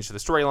contributions to the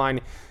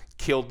storyline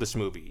killed this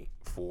movie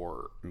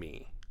for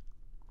me.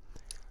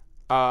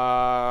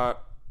 I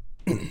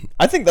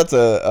think that's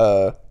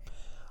a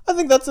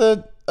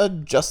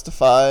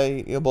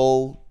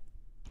justifiable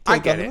I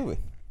get it. Movie.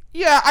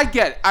 Yeah, I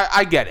get it.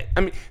 I get it.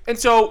 I mean, and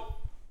so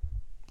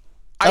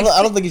I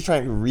don't think he's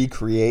trying to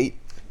recreate.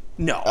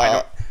 No, I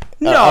don't.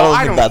 No,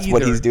 I don't think that's either.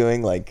 What he's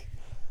doing. Like,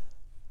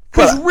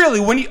 because really,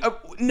 when you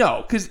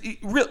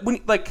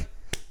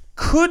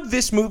could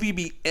this movie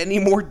be any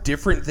more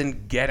different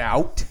than Get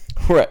Out?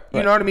 Right.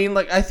 You know what I mean?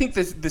 Like, I think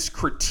this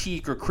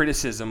critique or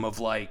criticism of,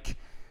 like,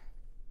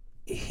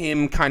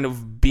 him kind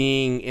of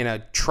being in a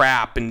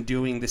trap and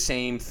doing the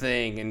same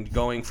thing and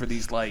going for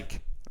these,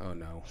 like, oh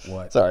no,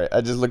 what? Sorry,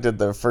 I just looked at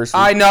the first.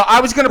 I know.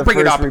 I was going to bring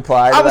it up.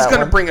 I was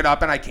going to bring it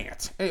up, and I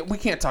can't. We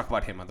can't talk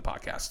about him on the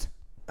podcast.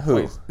 Who?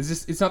 Wait, is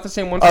this? It's not the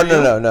same one. For you?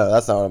 No.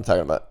 That's not what I'm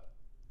talking about.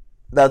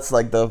 That's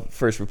like the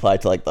first reply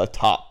to like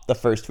the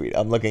first tweet.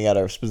 I'm looking at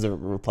a specific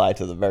reply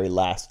to the very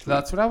last tweet.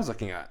 That's what I was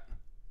looking at.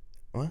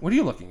 What are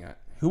you looking at?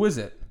 Who is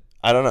it?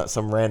 I don't know.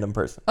 Some random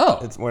person.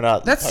 Oh, we're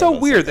not. That's so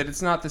weird that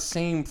it's not the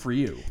same for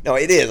you. No,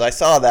 it is. I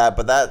saw that,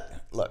 but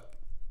look.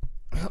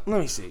 Let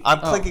me see. I'm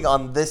clicking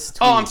on this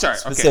tweet. Oh, I'm sorry.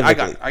 Okay, I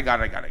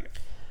got it.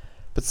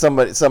 But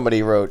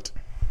somebody wrote,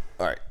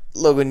 all right,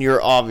 Logan,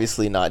 you're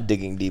obviously not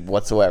digging deep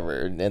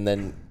whatsoever. And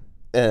then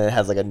it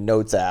has like a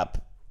notes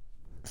app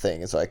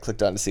thing. And so I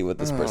clicked on to see what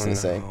this person is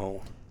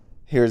saying.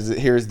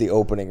 Here's the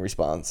opening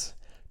response.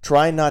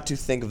 Try not to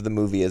think of the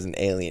movie as an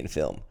alien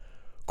film.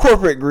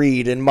 Corporate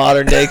greed and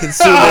modern day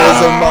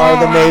consumerism are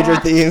the major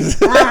themes.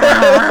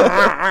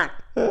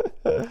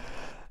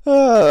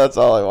 That's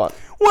all I want.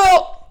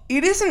 Well,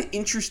 it's an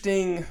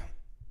interesting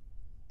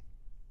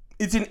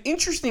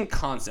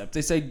concept,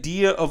 this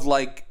idea of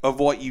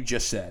what you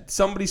just said.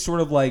 Somebody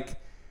sort of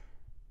like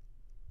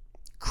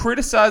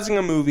criticizing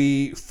a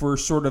movie for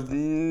sort of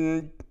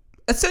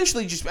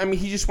essentially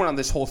he just went on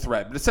this whole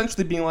thread, but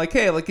essentially being like,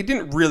 hey, like, it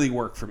didn't really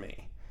work for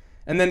me.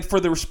 And then for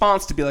the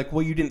response to be like,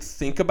 well, you didn't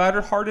think about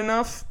it hard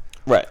enough.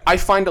 Right. I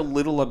find a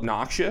little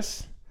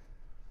obnoxious.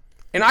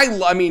 And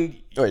I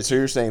mean... Wait, so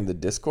you're saying the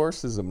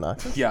discourse is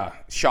obnoxious? Yeah.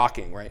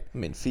 Shocking, right? I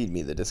mean, feed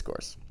me the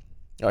discourse.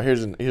 Oh,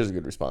 here's a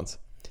good response.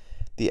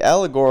 The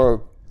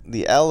allegorical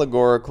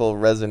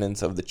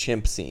resonance of the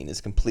chimp scene is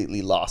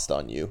completely lost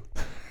on you.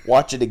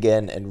 Watch it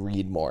again and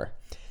read more.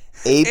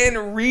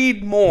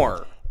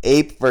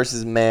 Ape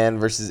versus man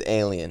versus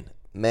alien.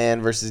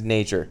 Man versus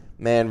nature.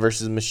 Man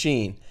versus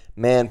machine.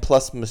 Man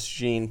plus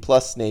machine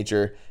plus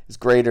nature is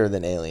greater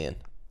than alien.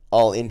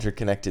 All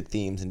interconnected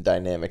themes and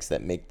dynamics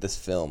that make this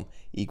film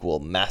equal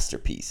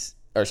masterful,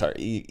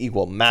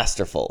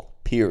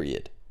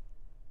 period.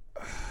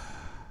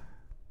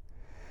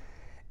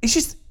 It's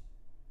just,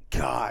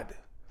 God,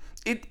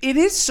 it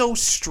is so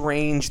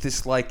strange,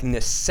 this, like,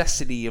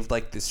 necessity of,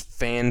 like, this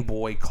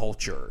fanboy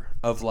culture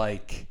of,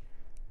 like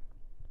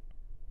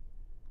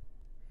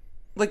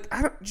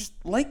I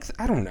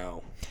don't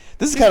know.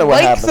 This is kind of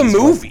what happens. Like the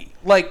movie.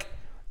 Like,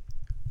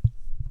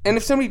 and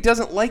if somebody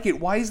doesn't like it,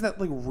 why is that,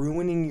 like,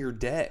 ruining your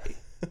day?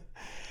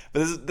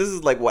 But this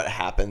is like what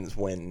happens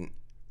when.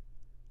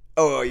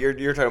 Oh, you're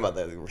talking about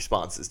the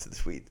responses to the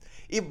tweet.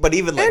 But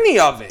even like any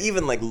of it,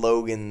 even like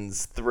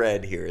Logan's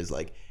thread here is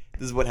like,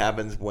 this is what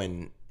happens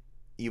when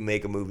you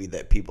make a movie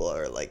that people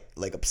are like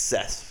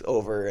obsessed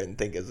over and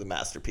think is a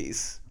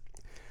masterpiece.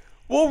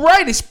 Well,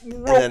 right,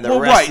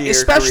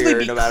 especially career,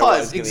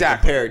 because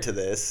exactly compared to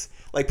this.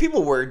 Like,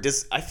 people were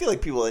I feel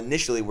like people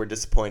initially were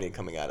disappointed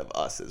coming out of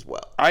Us as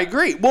well. I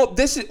agree.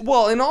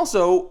 And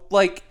also,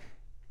 like,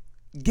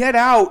 Get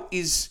Out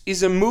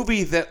is a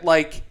movie that,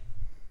 like,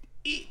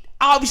 it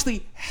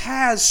obviously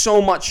has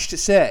so much to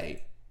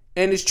say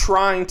and is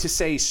trying to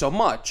say so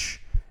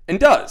much and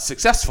does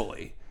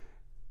successfully,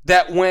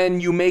 that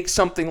when you make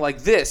something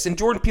like this, and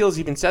Jordan Peele's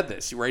even said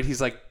this, right?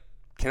 He's like,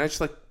 can I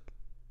just, like,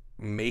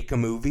 make a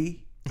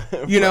movie?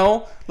 You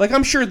know, like,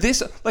 I'm sure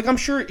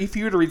if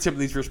you were to read some of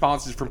these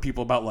responses from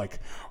people about, like,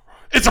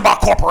 it's about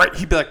corporate,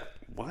 he'd be like,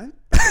 what?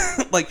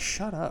 Like,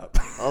 shut up.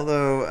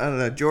 Although, I don't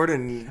know,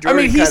 Jordan I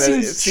mean, he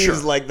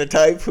seems like the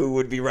type who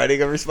would be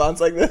writing a response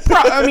like this.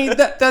 I mean,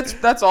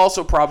 that's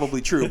also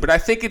probably true, but I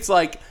think it's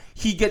like,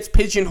 he gets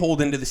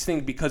pigeonholed into this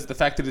thing because of the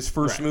fact that his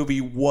first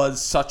movie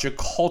was such a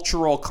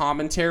cultural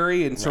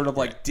commentary and sort of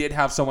like did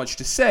have so much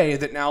to say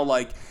that now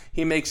like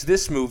he makes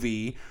this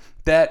movie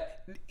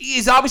that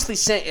is obviously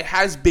saying it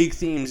has big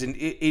themes and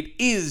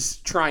it is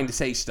trying to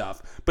say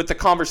stuff, but the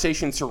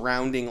conversation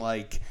surrounding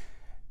like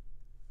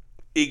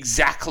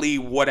exactly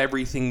what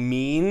everything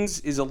means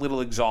is a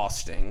little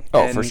exhausting.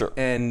 For sure.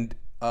 And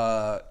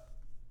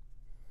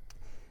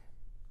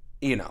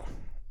you know,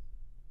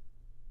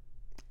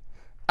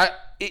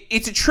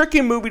 it's a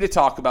tricky movie to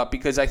talk about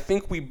because I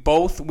think we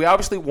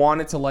obviously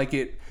wanted to like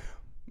it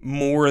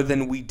more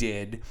than we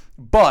did,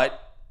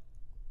 but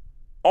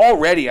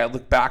already I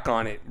look back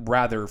on it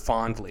rather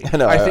fondly. I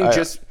know. I think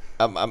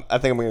I'm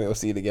going to go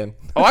see it again.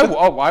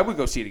 I would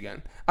go see it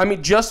again. I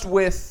mean, just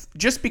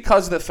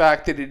because of the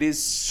fact that it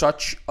is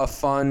such a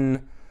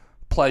fun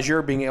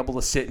pleasure being able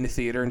to sit in the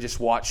theater and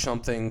just watch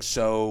something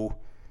so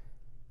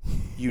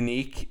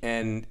unique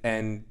and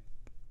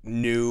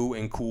new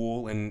and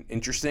cool and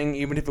interesting,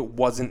 even if it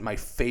wasn't my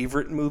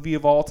favorite movie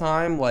of all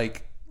time.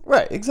 Like,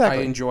 right,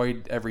 exactly. I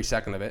enjoyed every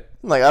second of it.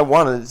 Like, I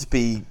wanted it to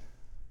be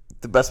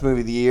the best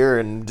movie of the year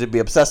and to be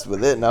obsessed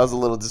with it, and I was a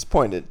little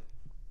disappointed,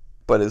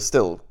 but it's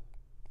still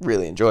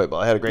really enjoyable.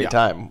 I had a great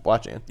time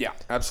watching it. Yeah,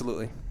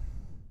 absolutely.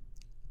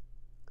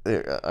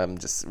 I'm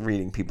just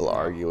reading people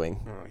arguing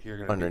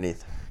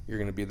underneath. You're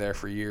going to be there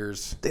for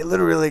years. They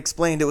literally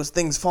explained it was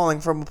things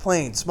falling from a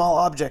plane. Small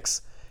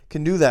objects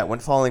can do that when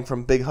falling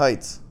from big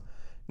heights.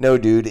 No,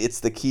 dude,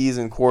 it's the keys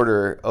and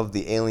quarter of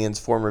the alien's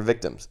former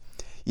victims.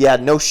 Yeah,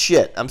 no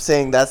shit. I'm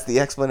saying that's the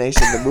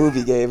explanation the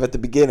movie gave at the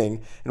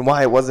beginning and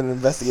why it wasn't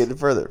investigated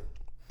further.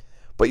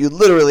 But you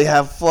literally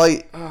have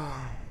flight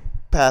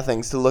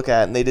pathings to look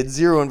at, and they did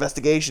zero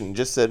investigation.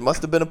 Just said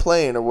must have been a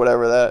plane or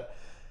whatever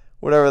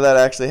that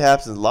actually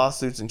happens.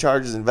 Lawsuits and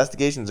charges,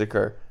 investigations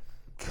occur.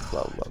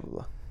 Blah blah blah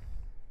blah.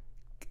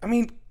 I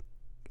mean,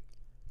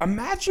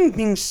 imagine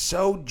being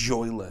so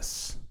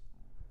joyless.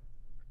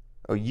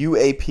 Oh,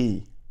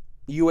 UAP.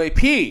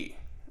 UAP.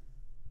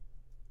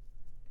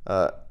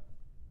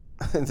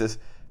 This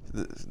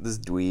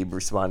dweeb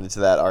responded to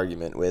that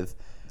argument with,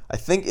 I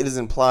think it is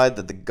implied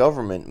that the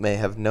government may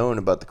have known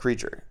about the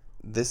creature.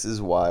 This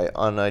is why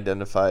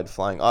unidentified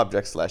flying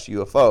object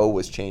 /UFO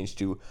was changed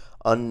to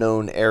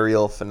unknown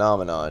aerial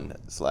phenomenon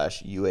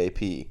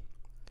 /UAP.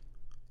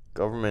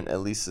 Government at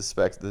least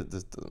suspects that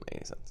this doesn't make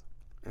any sense.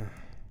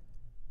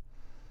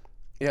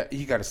 Yeah,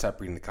 you got to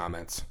stop reading the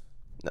comments.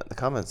 No, the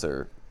comments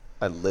are...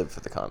 I live for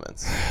the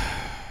comments.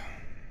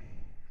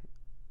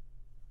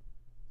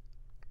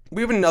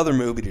 We have another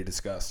movie to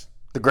discuss.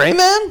 The Gray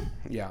Man?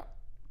 Yeah.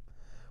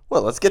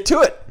 Well, let's get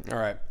to it. All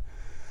right.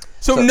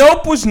 So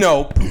Nope was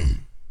Nope.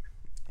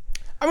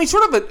 I mean,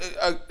 sort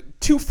of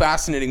two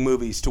fascinating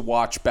movies to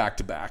watch back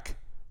to back,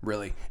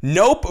 really.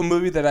 Nope, a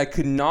movie that I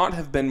could not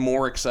have been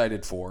more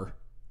excited for.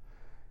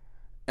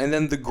 And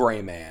then The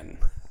Gray Man.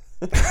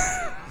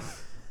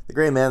 The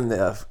Gray Man,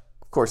 of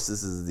course,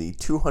 this is the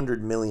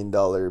 $200 million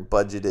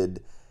budgeted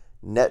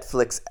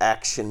Netflix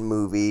action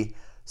movie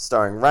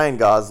starring Ryan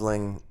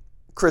Gosling,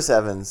 Chris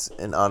Evans,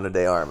 and Ana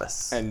de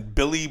Armas. And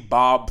Billy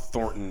Bob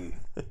Thornton.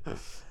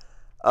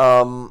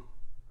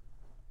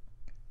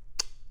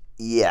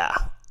 Yeah.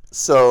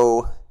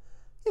 So,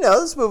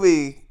 this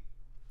movie,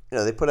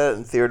 they put it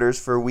in theaters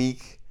for a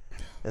week,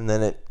 and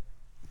then it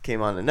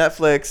came on to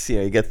Netflix.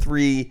 You get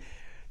three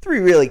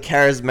really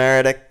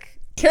charismatic.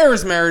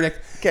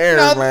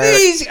 Now,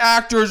 these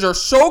actors are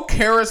so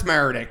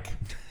charismatic.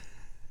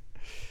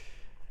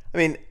 I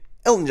mean,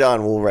 Elton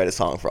John will write a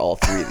song for all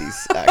three of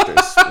these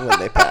actors when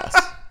they pass.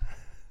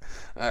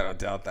 I don't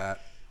doubt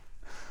that.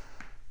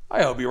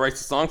 I hope he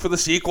writes a song for the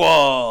sequel.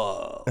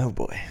 Oh,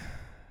 boy.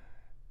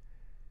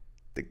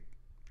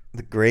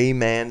 The Gray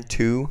Man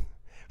 2?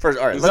 First,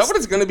 all right, is that what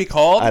it's going to be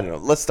called? I don't know.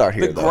 Let's start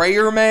here, The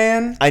Grayer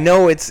Man? I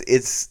know it's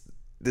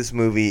this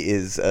movie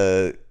is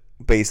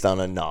based on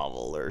a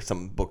novel or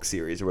some book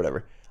series or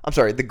whatever. I'm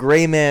sorry. The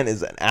Gray Man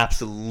is an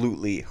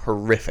absolutely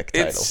horrific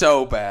title. It's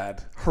so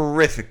bad.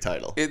 Horrific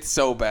title. It's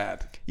so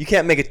bad. You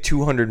can't make a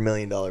 $200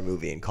 million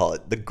movie and call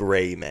it The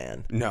Gray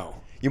Man. No.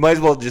 You might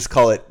as well just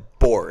call it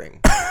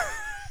Boring.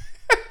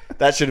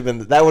 That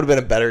would have been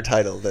a better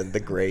title than The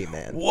Gray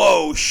Man.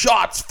 Whoa,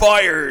 shots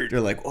fired. You're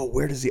like, oh,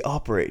 where does he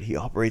operate? He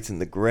operates in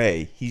the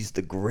gray. He's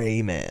the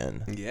Gray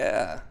Man.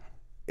 Yeah.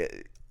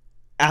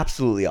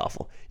 Absolutely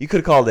awful. You could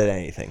have called it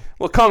anything.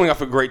 Well, coming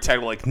off a great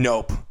title like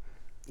Nope.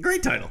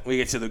 Great title. We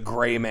get to The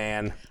Gray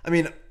Man. I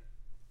mean,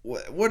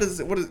 what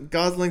is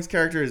Gosling's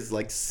character is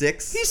like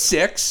 6? He's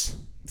 6.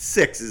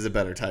 6 is a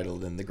better title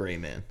than The Gray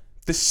Man.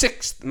 The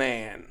Sixth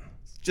Man.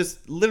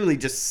 Literally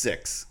just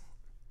 6.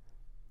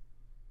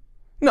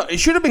 No,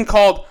 it should have been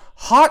called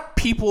Hot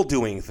People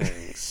Doing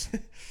Things.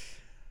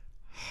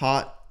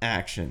 Hot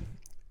action.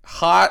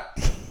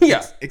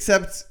 Yeah.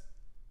 Except,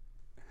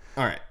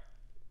 all right.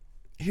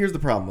 Here's the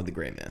problem with The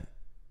Gray Man.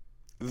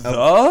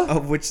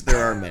 Of which there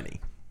are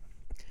many.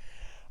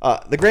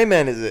 The Gray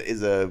Man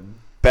is a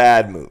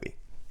bad movie.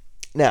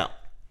 Now,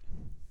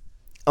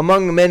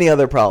 among many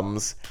other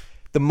problems,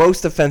 the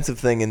most offensive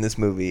thing in this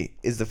movie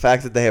is the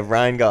fact that they have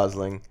Ryan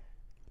Gosling,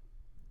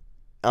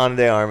 Ana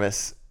de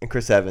Armas, and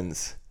Chris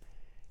Evans,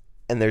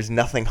 and there's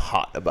nothing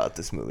hot about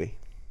this movie.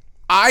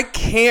 I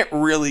can't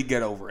really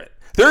get over it.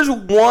 There's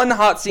one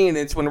hot scene, and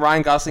it's when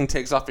Ryan Gosling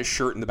takes off his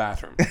shirt in the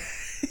bathroom.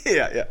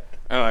 Yeah.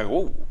 And I'm like,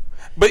 whoa.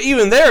 But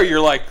even there, you're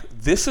like,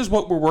 this is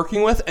what we're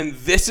working with, and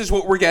this is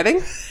what we're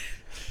getting?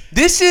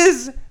 This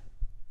is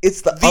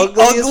It's the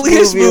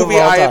ugliest movie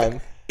of all I time.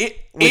 have.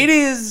 It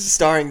is...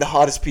 Starring the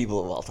hottest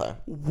people of all time.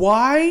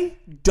 Why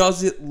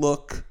does it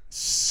look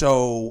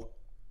so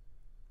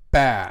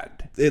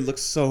bad? It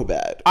looks so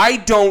bad. I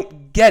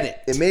don't get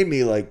it. It made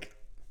me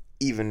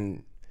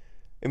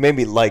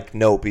like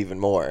Nope even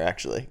more,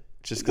 actually.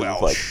 Just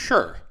because Well,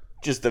 sure.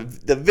 just the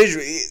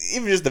visual,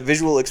 even just the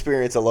visual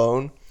experience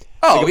alone.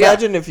 Oh, like, yeah.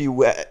 imagine if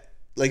you had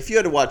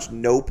to watch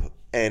Nope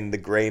and The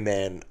Gray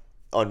Man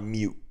on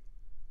mute.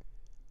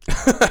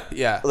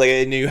 Yeah. Like,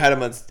 and you had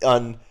them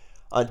on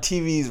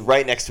TVs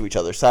right next to each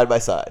other, side by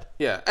side.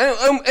 Yeah.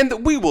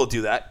 And we will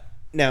do that.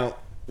 Now,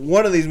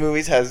 one of these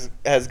movies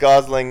has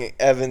Gosling,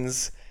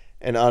 Evans,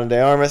 and Ana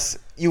de Armas.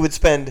 You would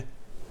spend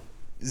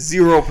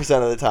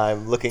 0% of the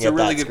time looking at that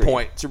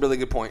screen. It's a really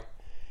good point.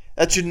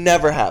 That should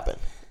never happen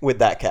with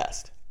that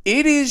cast.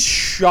 It is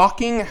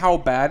shocking how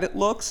bad it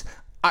looks.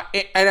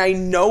 And I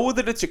know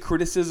that it's a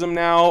criticism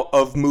now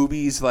of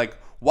movies like,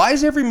 why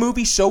is every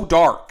movie so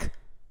dark?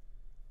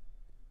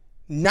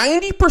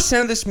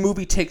 90% of this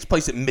movie takes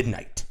place at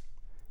midnight.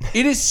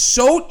 It is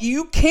so...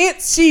 You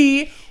can't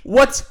see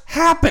what's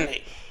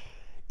happening.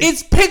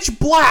 It's pitch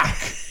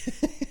black.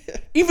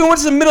 Even when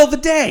it's in the middle of the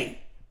day.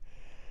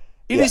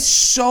 It is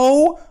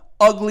so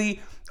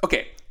ugly.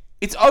 Okay,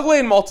 it's ugly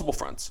in multiple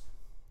fronts.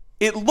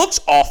 It looks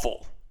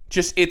awful.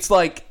 Just, it's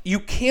like,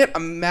 you can't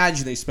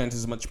imagine they spent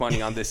as much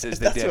money on this as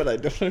they did. That's what I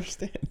don't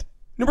understand.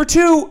 Number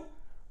two,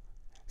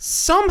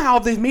 somehow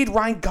they've made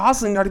Ryan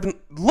Gosling not even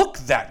look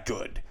that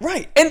good.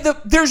 Right. And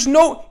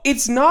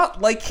it's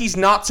not like he's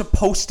not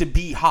supposed to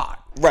be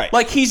hot. Right.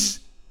 Like he's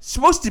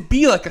supposed to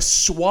be like a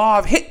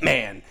suave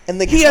hitman.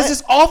 And he has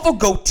this awful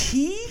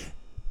goatee.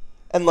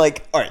 And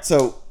like, all right,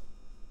 so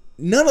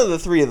none of the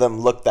three of them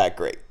look that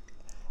great.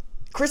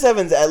 Chris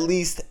Evans at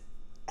least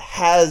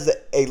has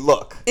a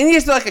look. And he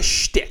has like a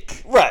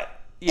shtick. Right.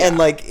 Yeah. And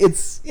like,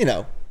 it's,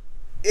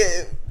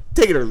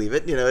 take it or leave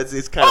it.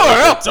 It's kind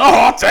of...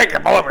 I'll take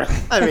it.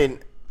 I mean,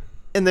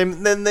 and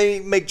then they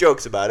make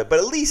jokes about it, but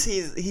at least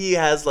he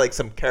has like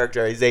some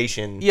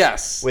characterization.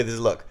 Yes. With his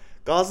look.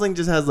 Gosling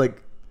just has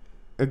like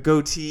a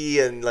goatee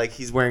and like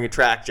he's wearing a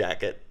track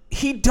jacket.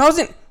 He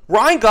doesn't.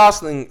 Ryan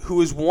Gosling,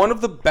 who is one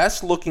of the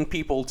best looking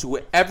people to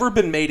have ever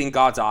been made in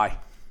God's eye,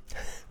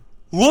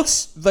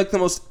 looks like the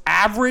most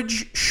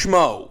average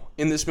schmo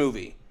in this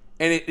movie.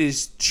 And it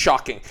is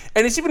shocking.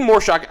 And it's even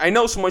more shocking. I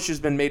know so much has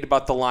been made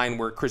about the line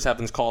where Chris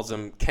Evans calls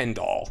him Ken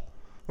doll.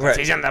 Right.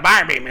 He's in the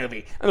Barbie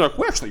movie. And they're like,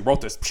 we actually wrote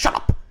this. Shut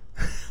up.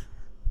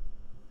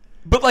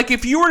 But like,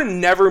 if you were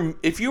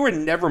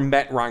never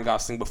met Ryan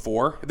Gosling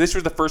before, if this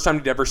was the first time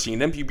you'd ever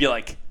seen him, you'd be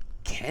like,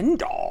 Ken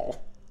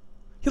doll?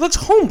 He looks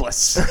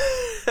homeless.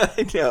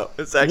 I know.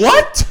 It's actually...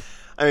 What?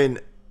 I mean...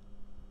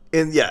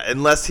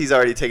 unless he's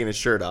already taken his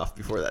shirt off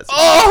before that scene.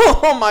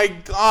 Oh my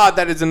God,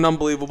 that is an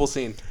unbelievable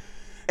scene.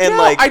 And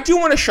I do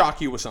want to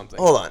shock you with something.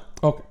 Hold on.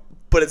 Okay.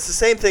 But it's the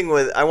same thing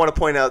with... I want to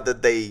point out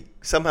that they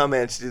somehow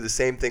managed to do the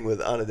same thing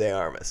with Ana de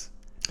Armas.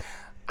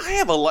 I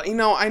have a lot...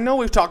 I know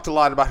we've talked a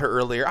lot about her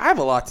earlier. I have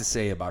a lot to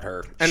say about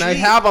her. And I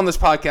have on this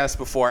podcast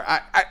before.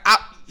 I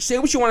say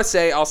what you want to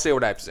say. I'll say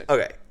what I have to say.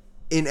 Okay.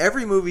 In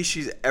every movie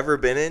she's ever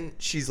been in,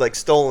 she's like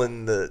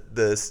stolen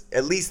the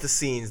at least the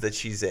scenes that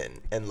she's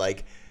in. And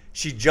like...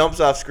 She jumps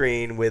off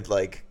screen with,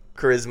 like,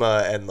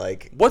 charisma and,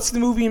 like... What's the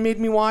movie you made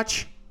me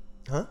watch?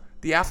 Huh?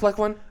 The Affleck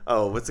one?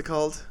 Oh, what's it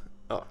called?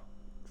 Oh,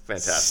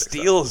 fantastic.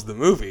 Steals the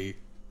movie.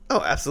 Oh,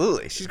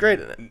 absolutely. She's great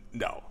in it.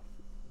 No.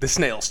 The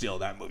snails steal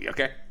that movie,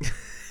 okay?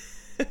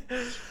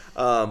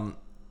 But,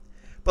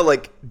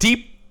 like...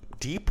 Deep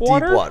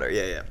water? Deep water,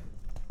 yeah.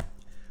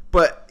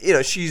 But,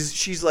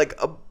 she's like...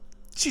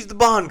 she's the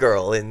Bond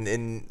girl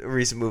in a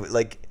recent movie.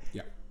 Like...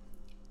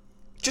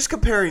 Just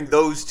comparing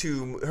those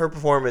two, her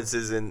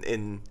performances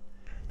in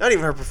not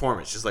even her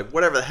performance, just like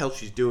whatever the hell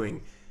she's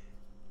doing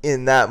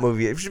in that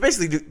movie. She's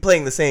basically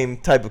playing the same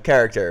type of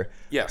character.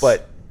 Yes.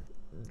 But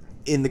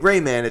in The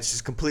Gray Man, it's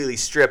just completely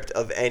stripped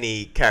of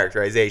any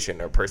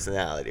characterization or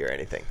personality or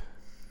anything.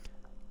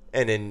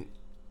 And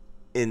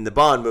in the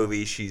Bond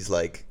movie, she's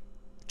like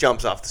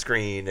jumps off the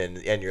screen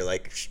and you're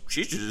like,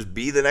 she should just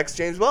be the next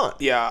James Bond.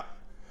 Yeah.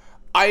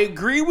 I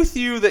agree with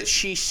you that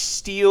she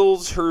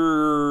steals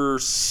her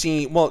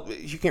scene. Well,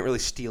 you can't really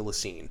steal a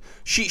scene.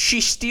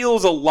 She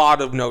steals a lot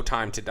of No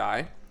Time to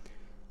Die.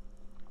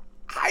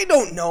 I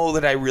don't know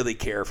that I really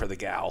care for the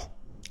gal.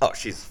 Oh,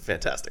 she's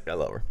fantastic. I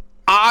love her.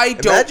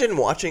 Imagine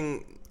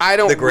watching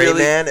The Gray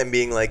Man and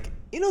being like,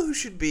 you know who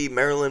should be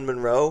Marilyn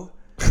Monroe?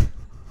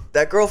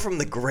 That girl from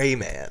The Gray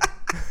Man.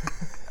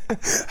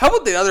 How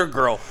about the other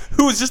girl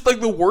who is just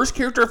like the worst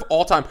character of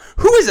all time?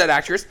 Who is that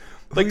actress?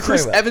 Like you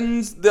Chris talking about?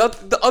 Evans,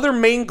 the other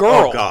main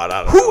girl. Oh, God,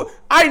 I don't know.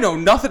 I know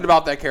nothing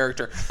about that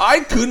character.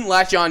 I couldn't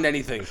latch on to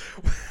anything.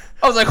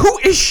 I was like, who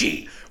is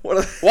she?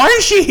 Why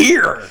is she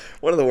here?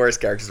 One of the worst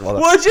characters of all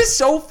time. Well, it's just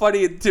so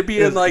funny to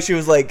be in like...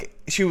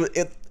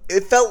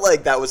 It felt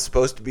like that was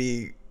supposed to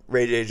be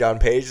Ray J. John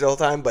Page the whole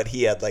time, but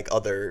he had like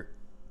other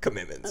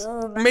commitments.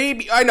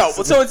 Maybe. I know.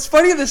 So it's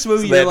funny in this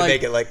movie, So they you're had to like...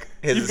 make it like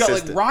his You've got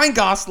assistant. like Ryan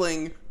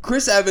Gosling,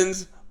 Chris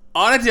Evans,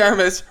 Ana de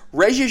Armas,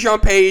 Ray J. Jean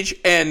Page,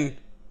 and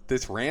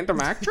this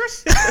random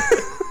actress?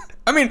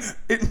 I mean,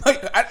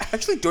 I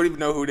actually don't even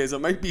know who it is.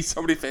 It might be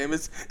somebody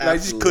famous, and I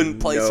just couldn't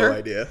place her. No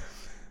idea.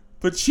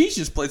 But she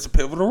just plays a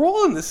pivotal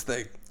role in this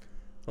thing.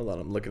 Hold on,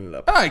 I'm looking it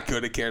up. I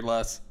could have cared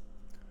less.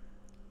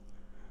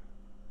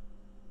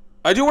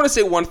 I do want to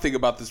say one thing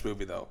about this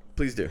movie, though.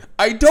 Please do.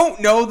 I don't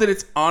know that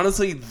it's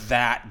honestly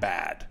that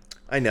bad.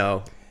 I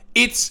know.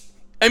 It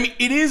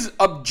is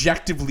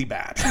objectively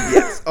bad.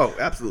 Yes. Oh,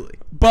 absolutely.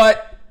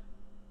 But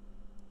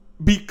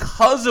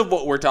because of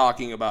what we're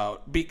talking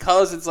about,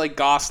 because it's like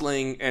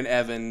Gosling and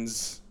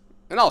Evans,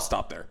 and I'll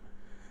stop there.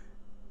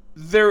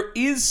 There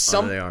is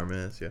some... Ana de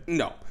Armas, yeah.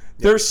 No.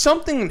 There's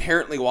something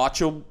inherently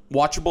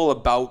watchable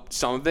about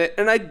some of it,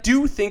 and I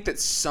do think that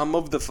some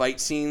of the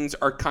fight scenes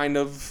are kind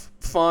of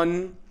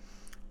fun.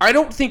 I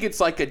don't think it's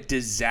like a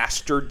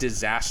disaster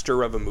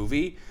of a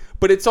movie,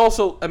 but it's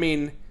also, I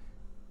mean,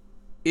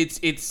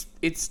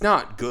 it's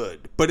not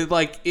good, but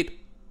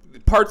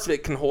parts of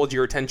it can hold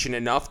your attention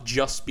enough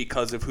just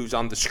because of who's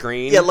on the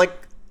screen. Yeah, like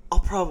I'll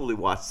probably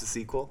watch the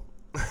sequel.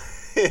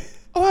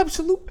 Oh,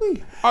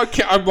 absolutely. I'm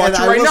watching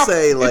I right will now.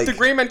 say, like- if The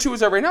Gray Man 2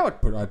 was out right now,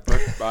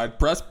 I'd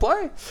press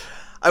play.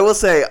 I will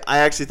say, I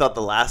actually thought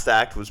the last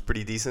act was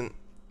pretty decent.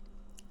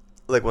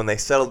 Like when they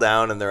settle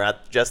down and they're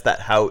at just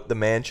the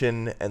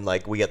mansion, and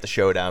like we get the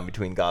showdown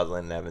between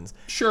Gosling and Evans.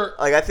 Sure.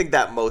 Like I think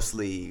that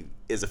mostly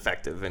is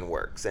effective and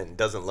works and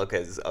doesn't look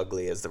as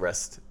ugly as the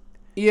rest.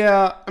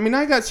 Yeah, I mean,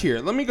 I got here.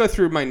 Let me go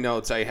through my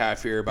notes I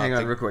have here about. Hang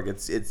on, real quick.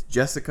 It's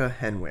Jessica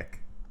Henwick.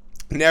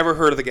 Never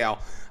heard of the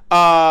gal.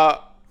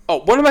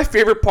 One of my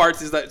favorite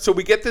parts is that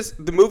we get this.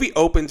 The movie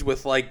opens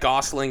with like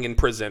Gosling in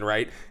prison,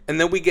 right? And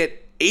then we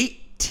get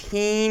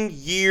 18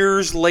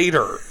 years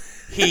later.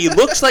 He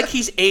looks like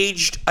he's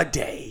aged a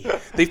day.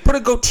 They've put a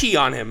goatee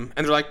on him,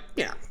 and they're like,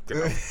 yeah,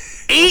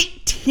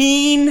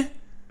 18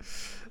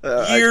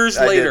 years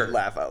later. I did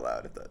laugh out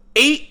loud at that.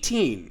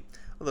 18.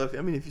 Although,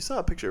 if you saw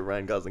a picture of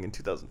Ryan Gosling in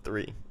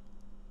 2003.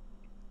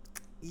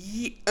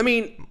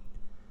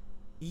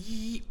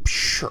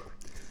 Sure.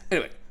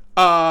 Anyway,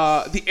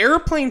 the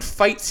airplane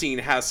fight scene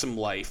has some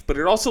life, but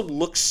it also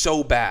looks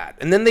so bad.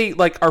 And then they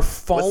like are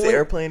falling. What's the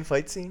airplane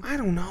fight scene? I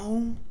don't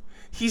know.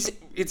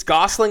 It's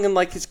Gosling and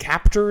like his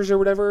captors or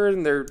whatever,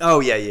 and they're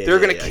they're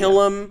gonna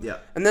kill him. Yeah.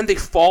 And then they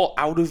fall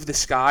out of the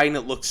sky, and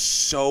it looks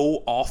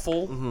so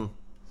awful. Mm-hmm.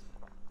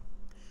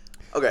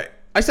 Okay.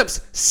 I said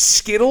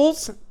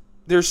Skittles.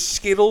 There's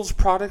Skittles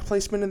product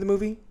placement in the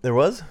movie. There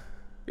was?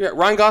 Yeah,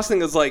 Ryan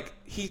Gosling is like,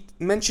 he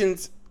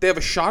mentions, they have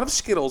a shot of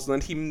Skittles, and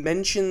then he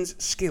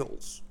mentions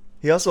Skittles.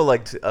 He also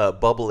liked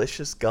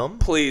Bubblicious gum.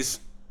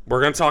 Please,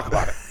 we're going to talk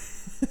about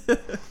it.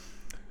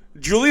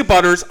 Julia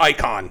Butters,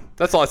 icon.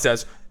 That's all it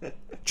says.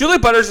 Julia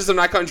Butters is an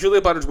icon.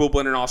 Julia Butters will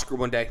win an Oscar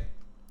one day.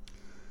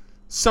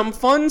 Some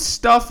fun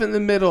stuff in the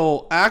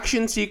middle.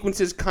 Action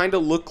sequences kind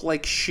of look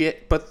like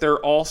shit, but they're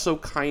also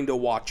kind of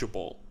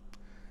watchable.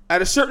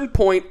 At a certain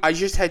point, I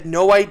just had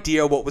no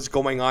idea what was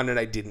going on, and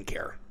I didn't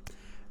care.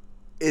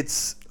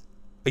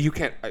 You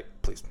can't...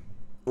 please.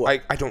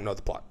 I don't know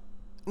the plot.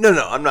 No,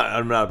 I'm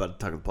not about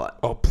to talk the plot.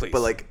 Oh, please.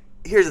 But like,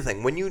 here's the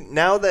thing: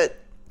 now that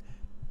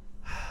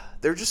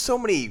there are just so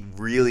many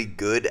really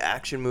good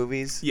action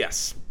movies,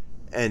 Yes.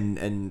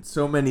 and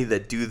so many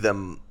that do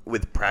them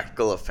with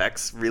practical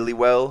effects really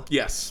well.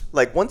 Yes.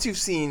 Like once you've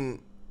seen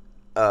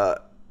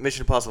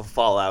Mission Impossible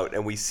Fallout,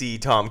 and we see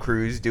Tom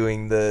Cruise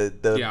doing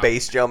the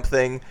base jump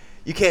thing,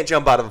 you can't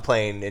jump out of a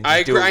plane and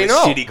just do it with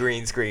shitty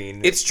green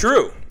screen. It's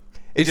true.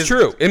 It's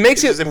true. It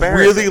makes it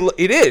really...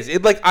 It is.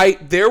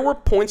 There were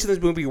points in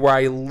this movie where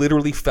I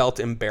literally felt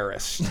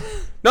embarrassed.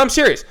 No, I'm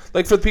serious.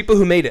 Like, for the people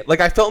who made it.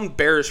 Like, I felt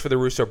embarrassed for the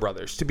Russo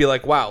brothers to be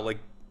like, wow, like,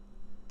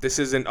 this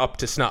isn't up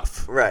to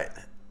snuff. Right.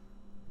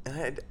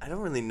 And I don't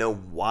really know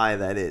why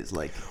that is.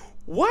 Like,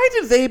 why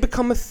did they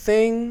become a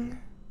thing?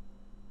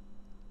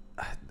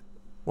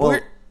 Well,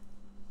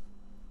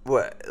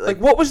 what? Like,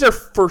 what was their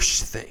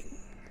first thing?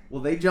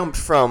 Well, they jumped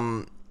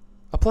from...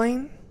 A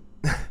plane?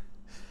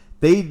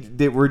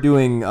 They were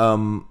doing a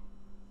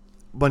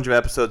bunch of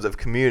episodes of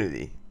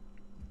Community.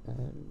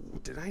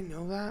 Did I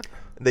know that?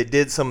 They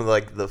did some of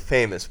like the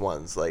famous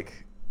ones,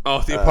 like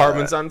the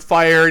apartment's on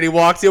fire and he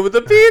walks in with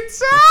a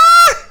pizza.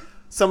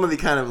 Some of the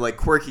kind of like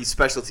quirky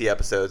specialty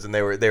episodes, and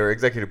they were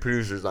executive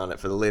producers on it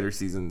for the later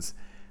seasons.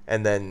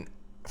 And then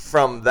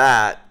from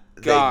that,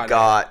 they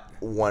got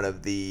one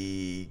of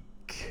the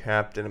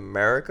Captain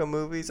America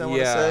movies. I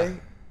want to say.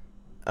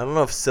 I don't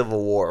know if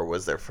Civil War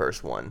was their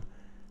first one,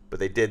 but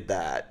they did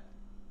that.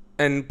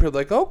 And people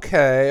like,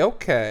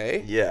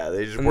 okay. Yeah,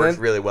 they just worked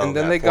really well. And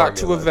then they got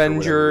to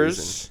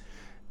Avengers.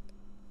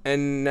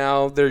 And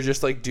now they're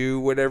just like, do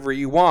whatever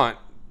you want,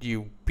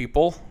 you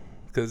people,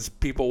 because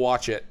people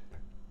watch it.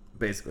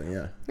 Basically,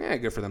 yeah. Yeah,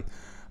 good for them.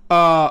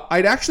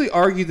 I'd actually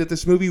argue that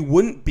this movie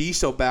wouldn't be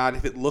so bad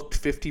if it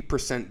looked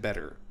 50%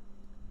 better.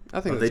 I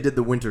think they did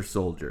The Winter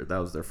Soldier. That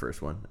was their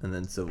first one. And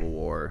then Civil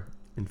War,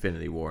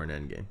 Infinity War, and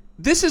Endgame.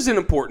 This is an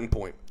important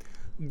point.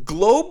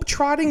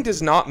 Globe-trotting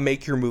does not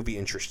make your movie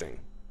interesting.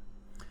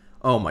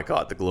 Oh my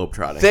God, the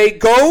globe-trotting. They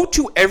go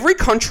to every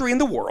country in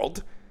the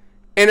world,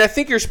 and I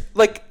think you're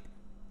like,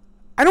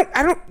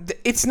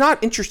 it's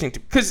not interesting to,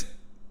 because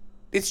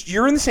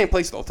you're in the same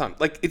place the whole time.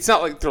 Like, it's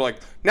not like they're like,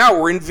 now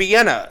we're in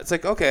Vienna. It's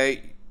like,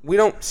 okay, we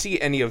don't see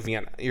any of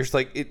Vienna. You're just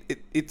like,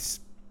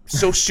 it's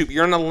so stupid.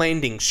 You're on a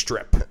landing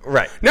strip.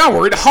 Right. Now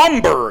we're in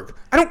Hamburg.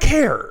 I don't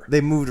care. They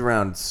moved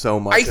around so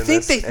much. I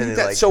think they think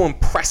that's so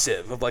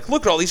impressive. Of like,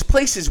 look at all these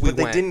places we went.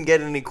 But they didn't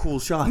get any cool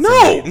shots.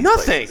 No,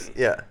 nothing. Places.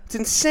 Yeah. It's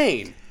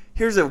insane.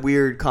 Here's a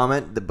weird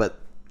comment, but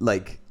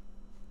like,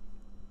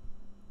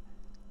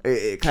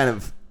 it kind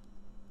of.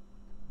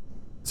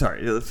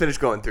 Sorry, finish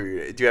going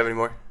through. Do you have any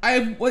more?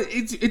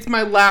 It's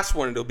my last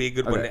one. It'll be a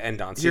good one to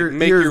end on. So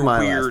make here's your my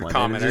weird last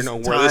comment. I don't know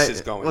where this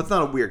is going. Well, it's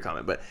not a weird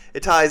comment, but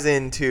it ties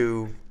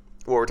into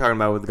what we're talking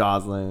about with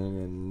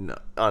Gosling and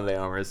Ana de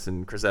Armas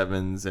and Chris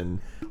Evans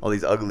and all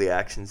these ugly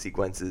action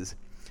sequences.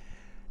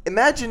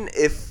 Imagine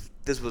if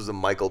this was a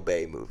Michael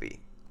Bay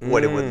movie,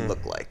 what it would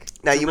look like.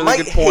 Now, you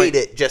might hate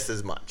it just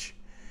as much,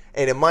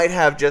 and it might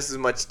have just as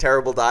much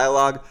terrible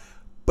dialogue,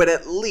 but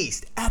at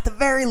the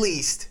very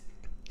least,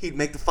 he'd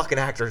make the fucking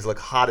actors look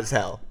hot as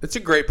hell. It's a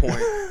great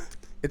point.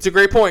 It's a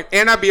great point,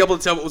 and I'd be able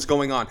to tell what was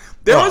going on.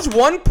 There was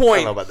one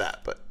point. I don't know about that,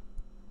 but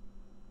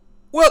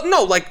well,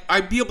 no, like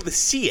I'd be able to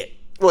see it.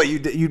 Well,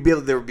 you'd be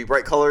able. There would be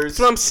bright colors. That's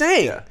what I'm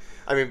saying. Yeah.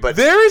 I mean, but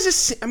there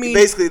is a. I mean,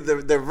 basically,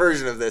 their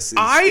version of this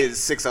is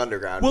Six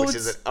Underground, which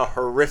is a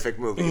horrific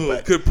movie.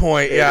 But good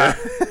point. Yeah.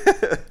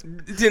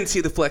 Didn't see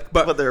the flick,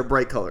 but there are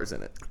bright colors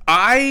in it.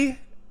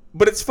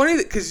 But it's funny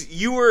that because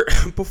you were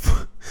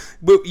before,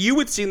 but you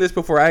had seen this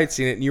before I had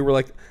seen it, and you were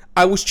like,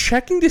 I was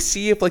checking to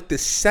see if like the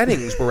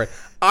settings were right.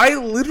 I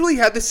literally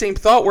had the same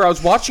thought where I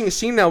was watching a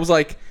scene and I was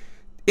like,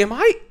 did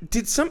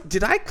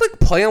I click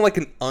play on like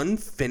an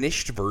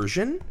unfinished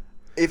version?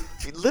 It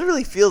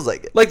literally feels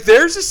like it. Like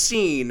there's a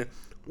scene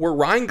where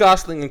Ryan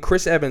Gosling and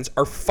Chris Evans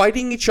are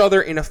fighting each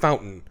other in a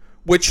fountain,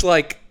 which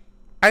like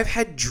I've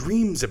had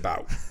dreams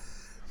about.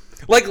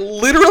 Like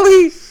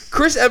literally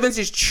Chris Evans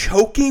is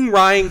choking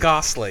Ryan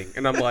Gosling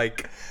and I'm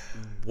like,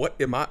 what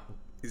am I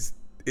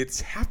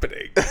it's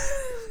happening.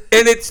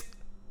 And it's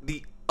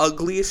the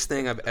ugliest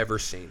thing I've ever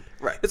seen.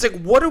 Right. It's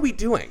like, what are we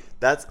doing?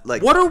 That's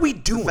like, what are we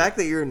doing? The fact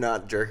that you're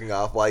not jerking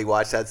off while you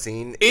watch that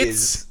scene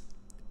is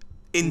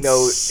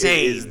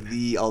insane. It is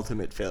the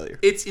ultimate failure.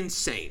 It's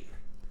insane.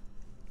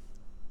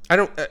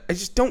 I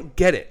just don't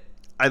get it.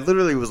 I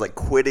literally was like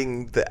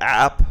quitting the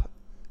app.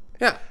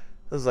 Yeah.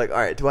 I was like, all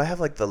right, do I have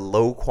like the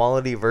low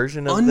quality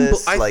version of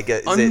this? Like,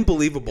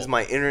 unbelievable. Is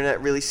my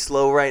internet really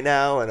slow right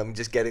now, and I'm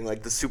just getting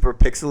like the super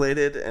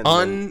pixelated?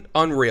 And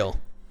Unreal.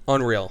 All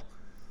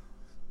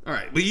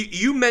right. Well,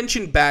 you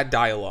mentioned bad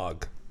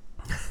dialogue.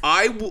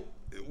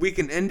 We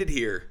can end it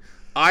here.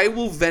 I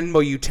will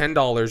Venmo you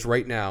 $10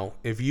 right now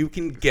if you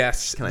can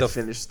guess. Can I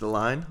finish the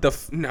line?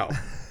 No.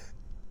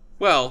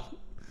 Well,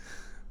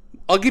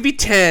 I'll give you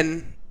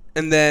 10,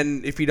 and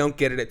then if you don't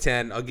get it at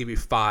 10, I'll give you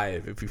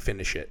 5 if you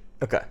finish it.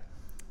 Okay.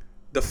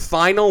 The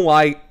final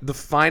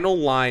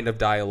line of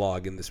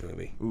dialogue in this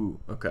movie. Ooh,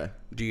 okay.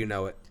 Do you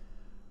know it?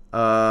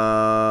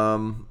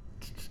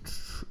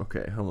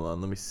 Okay, hold on.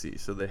 Let me see.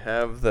 So they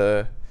have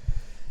the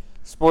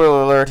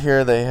spoiler alert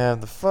here. They have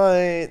the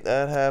fight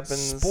that happens.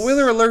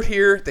 Spoiler alert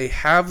here. They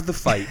have the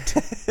fight.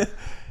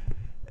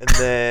 And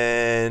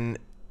then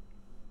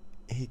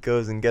he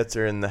goes and gets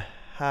her in the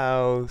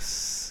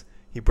house.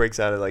 He breaks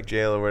out of like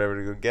jail or whatever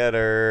to go get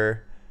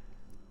her.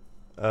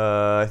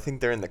 I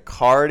think they're in the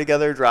car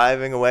together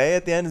driving away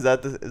at the end. Is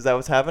that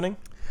what's happening?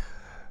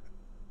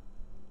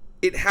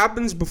 It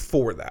happens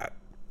before that.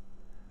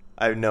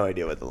 I have no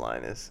idea what the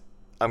line is.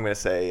 I'm going to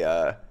say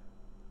I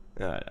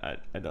don't have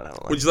a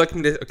line. Would you like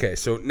me to? Okay,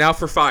 so now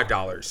for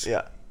 $5.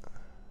 Yeah.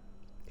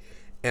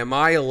 Am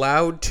I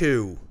allowed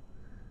to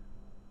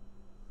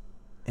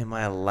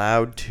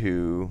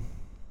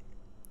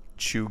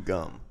chew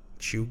gum?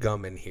 Chew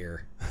gum in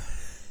here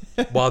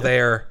while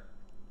they're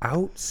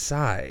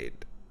outside.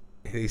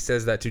 He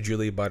says that to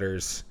Julia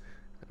Butters.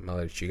 Am I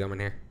allowed to chew gum in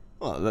here?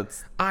 Well,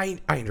 I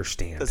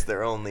understand. That's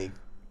their only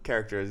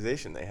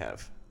characterization they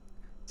have.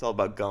 It's all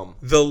about gum.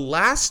 The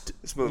last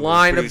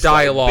line of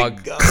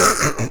dialogue.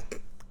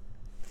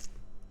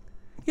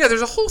 Yeah,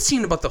 there's a whole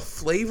scene about the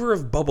flavor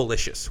of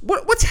Bubblicious.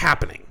 What's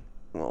happening?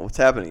 Well, what's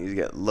happening? You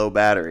get low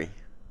battery.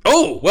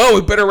 Oh, well,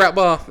 we better wrap.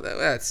 Well,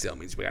 that still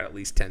means we got at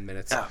least 10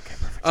 minutes. Oh, okay,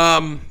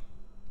 perfect.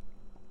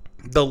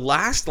 The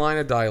last line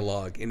of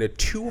dialogue in a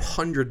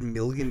 $200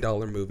 million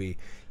movie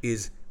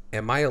is,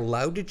 am I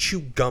allowed to chew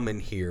gum in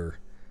here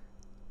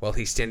while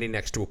he's standing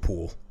next to a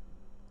pool?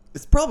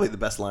 It's probably the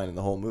best line in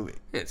the whole movie.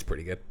 Yeah, it's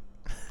pretty good.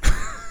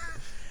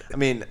 I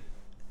mean,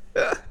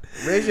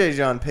 Ray J.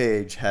 John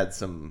Page had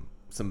some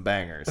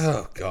bangers.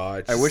 Oh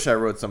God! I wish I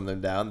wrote some of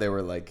them down. They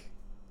were like,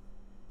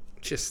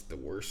 just the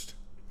worst.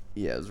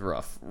 Yeah, it was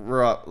rough.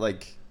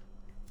 Like,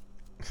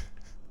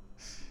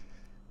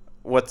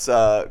 what's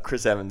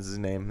Chris Evans'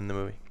 name in the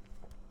movie?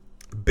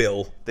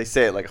 Bill. They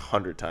say it like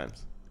 100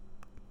 times.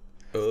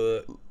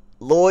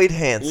 Lloyd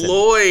Hansen.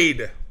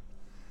 Lloyd.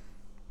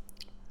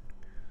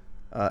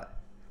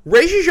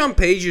 Ray J. Jean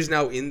Page is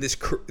now in this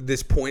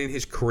point in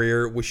his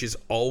career, which is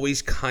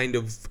always kind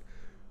of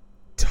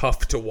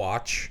tough to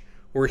watch,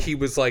 where he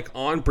was like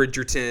on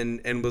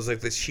Bridgerton and was like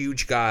this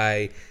huge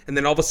guy, and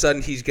then all of a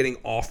sudden he's getting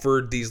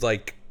offered these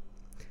like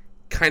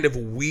kind of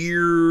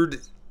weird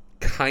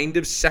kind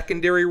of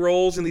secondary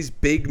roles in these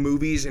big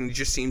movies, and he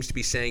just seems to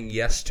be saying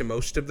yes to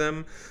most of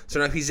them. So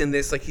now he's in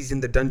this, like he's in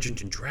the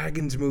Dungeons and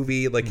Dragons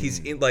movie, like he's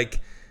in like,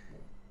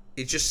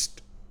 it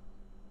just,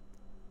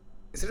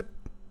 is it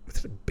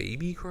a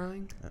baby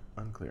crying?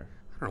 Unclear.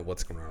 I don't know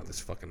what's going on in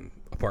this fucking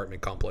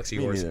apartment complex of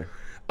Me yours. neither.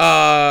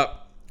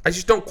 I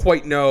just don't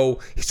quite know.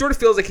 He sort of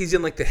feels like he's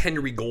in like the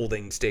Henry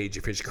Golding stage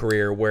of his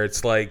career, where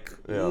it's like,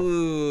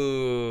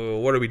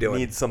 ooh, what are we doing?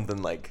 Need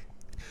something like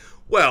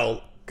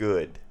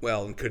good.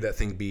 Well, and could that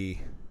thing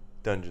be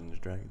Dungeons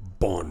and Dragons?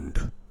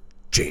 Bond,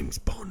 James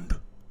Bond?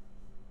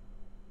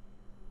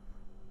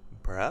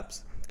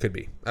 Perhaps. Could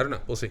be. I don't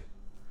know. We'll see.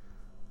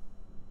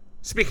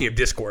 Speaking of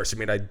discourse, I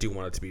mean, I do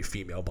want it to be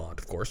female Bond,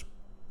 of course.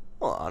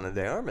 Well, Ana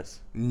de Armas.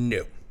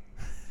 No,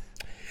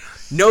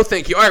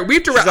 thank you. All right, we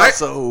have to She's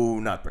also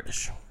not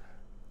British,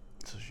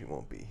 so she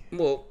won't be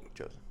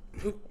chosen.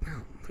 Who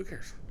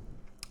cares?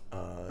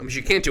 I mean,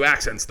 she can't do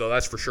accents, though.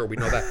 That's for sure. We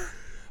know that.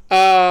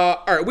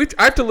 All right,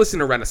 I have to listen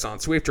to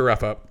Renaissance. So we have to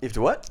wrap up. You have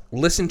to what?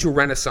 Listen to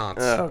Renaissance.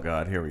 Oh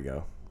God, here we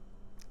go.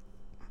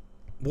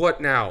 What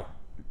now?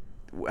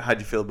 How'd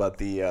you feel about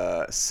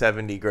the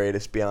 70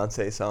 greatest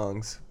Beyonce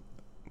songs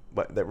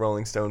that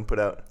Rolling Stone put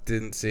out?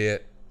 Didn't see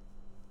it.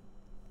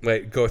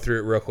 Wait, go through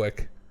it real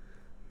quick.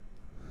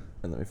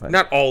 And let me find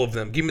Not all of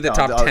them. Give me the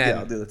top 10. Yeah,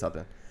 I'll do the top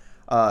 10.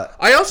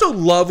 I also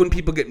love when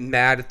people get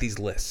mad at these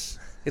lists.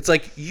 It's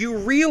like, you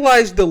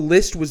realize the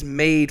list was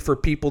made for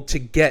people to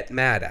get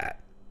mad at.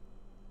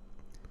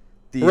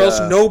 Or else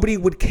nobody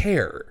would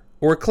care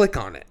or click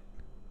on it.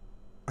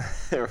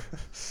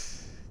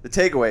 The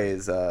takeaway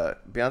is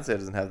Beyonce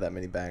doesn't have that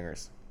many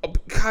bangers.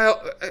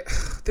 Kyle,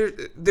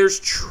 there's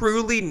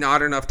truly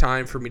not enough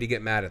time for me to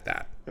get mad at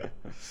that.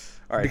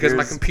 All right, because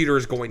my computer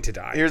is going to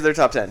die. Here's their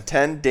top 10.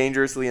 10,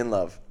 Dangerously in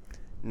Love.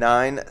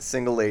 9,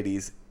 Single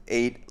Ladies.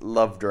 8,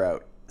 Love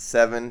Drought.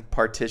 7,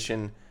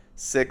 Partition.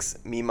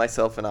 6, Me,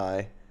 Myself, and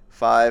I.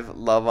 5,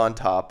 Love on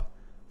Top.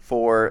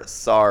 4,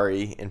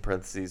 Sorry, in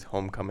parentheses,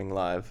 Homecoming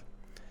Live.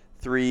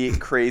 3,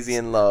 Crazy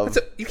in Love.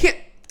 You can't...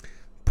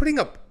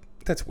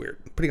 That's weird.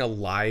 Putting a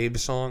live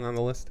song on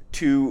the list?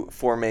 2,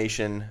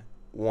 Formation.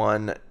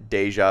 1,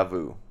 Deja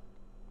Vu.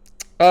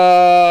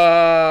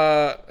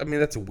 I mean,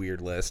 that's a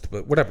weird list,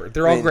 but whatever.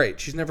 They're all great.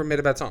 She's never made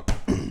a bad song.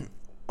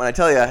 When I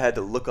tell you I had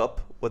to look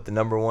up what the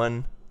number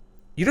one...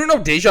 You don't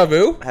know Deja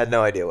Vu? I had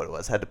no idea what it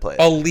was. Had to play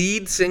it. A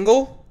lead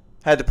single?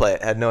 Had to play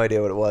it. Had no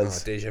idea what it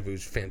was. Oh, Deja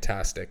Vu's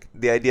fantastic.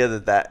 The idea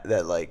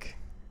that like...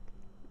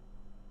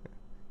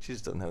 She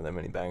just doesn't have that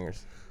many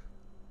bangers.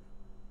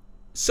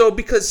 So,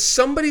 because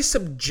somebody's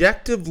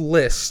subjective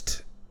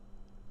list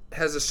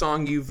has a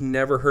song you've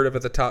never heard of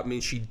at the top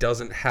means she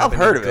doesn't have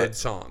any good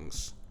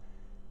songs.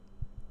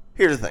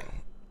 Here's the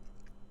thing.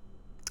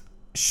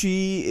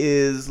 She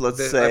is,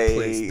 let's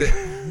say...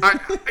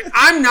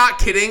 I'm not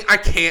kidding. I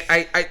can't.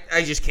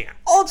 I just can't.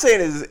 All I'm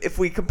saying is, if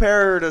we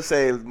compare her to,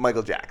 say,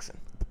 Michael Jackson,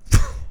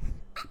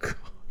 God.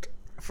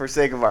 for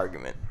sake of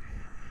argument,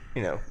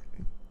 you know,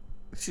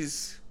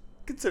 she's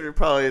considered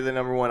probably the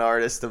number one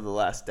artist of the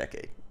last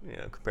decade, you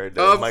know, compared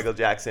to Michael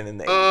Jackson in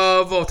the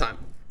 80s. Of all time.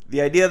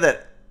 The idea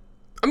that...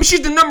 I mean,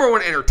 she's the number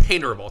one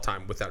entertainer of all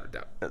time, without a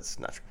doubt. That's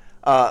not true.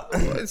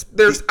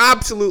 There's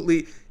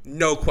absolutely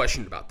no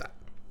question about that.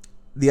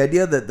 The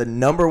idea that the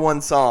number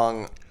one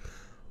song...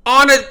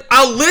 On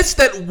a list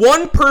that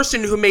one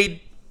person who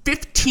made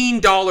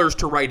 $15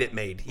 to write it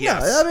made.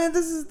 Yes. Yeah, I mean,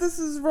 this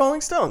is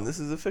Rolling Stone. This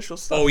is official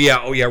stuff. Oh,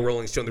 yeah,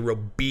 Rolling Stone, the real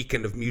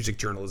beacon of music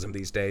journalism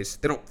these days.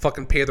 They don't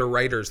fucking pay their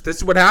writers. This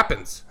is what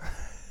happens.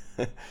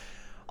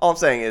 All I'm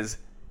saying is...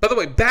 By the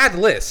way, bad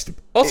list.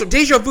 Also,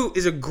 Deja Vu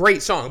is a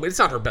great song, but it's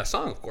not her best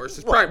song, of course.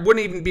 It probably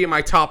wouldn't even be in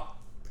my top...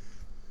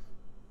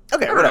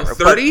 Okay, whatever.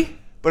 30?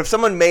 But if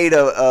someone made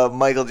a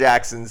Michael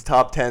Jackson's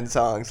top 10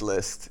 songs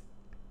list,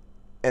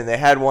 and they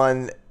had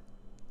one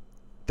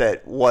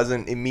that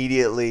wasn't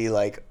immediately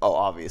like, oh,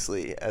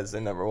 obviously, as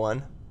the number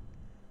one,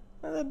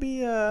 that'd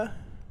be, I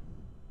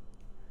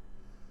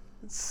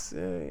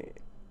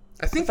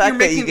think you're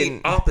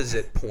making the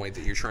opposite point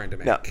that you're trying to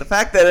make. No, the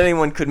fact that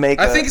anyone could make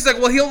I think it's like,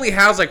 well, he only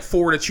has like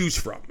 4 to choose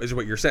from, is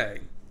what you're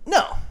saying.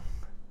 No.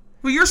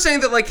 Well, you're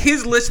saying that like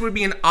his list would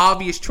be an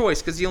obvious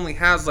choice because he only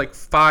has like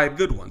 5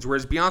 good ones,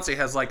 whereas Beyonce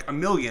has like a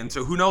million,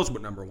 so who knows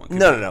what number one could be.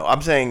 No.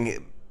 I'm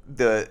saying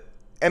the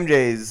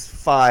MJ's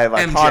 5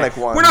 iconic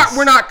ones.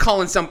 We're not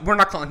calling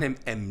him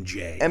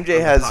MJ.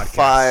 MJ has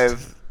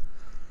 5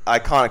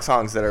 iconic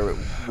songs that are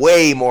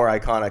way more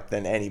iconic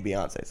than any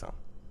Beyonce song.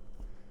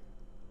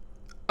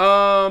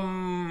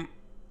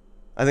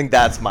 I think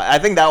that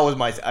was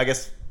my. I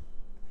guess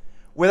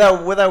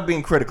without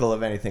being critical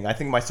of anything, I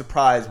think my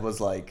surprise was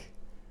like,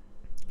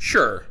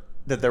 sure,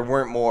 that there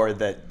weren't more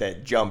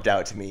that jumped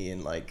out to me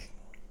in like.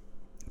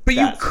 But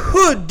you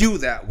could do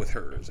that with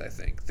hers. I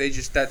think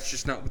that's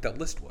just not what that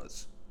list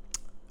was.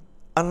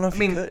 I don't know if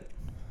you could.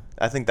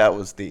 I think that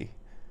was the.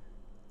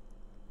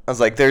 I was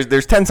like,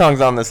 there's 10 songs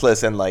on this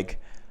list, and like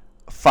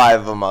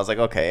 5 of them I was like,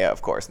 okay, yeah,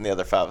 of course, and the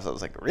other 5 I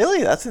was like,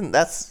 really?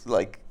 That's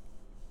like.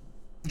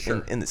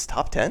 Sure. In this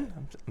top 10?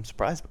 I'm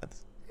surprised by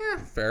this. Yeah,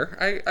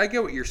 fair. I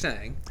get what you're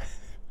saying.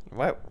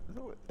 What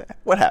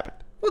happened?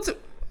 Well,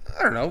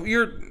 I don't know.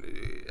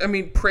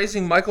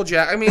 Praising Michael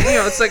Jackson.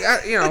 It's like,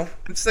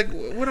 it's like,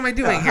 what am I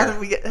doing here?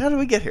 How did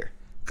we get here?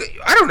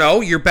 I don't know.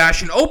 You're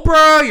bashing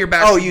Oprah. You're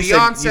bashing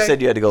Beyonce. You said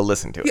you had to go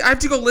listen to it. Yeah, I have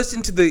to go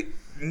listen to the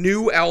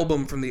new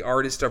album from the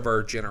artist of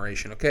our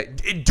generation, okay?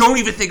 Don't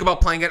even think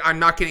about playing it. I'm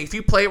not kidding. If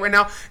you play it right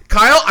now,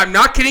 Kyle, I'm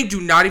not kidding.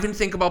 Do not even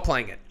think about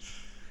playing it.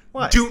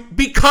 Why?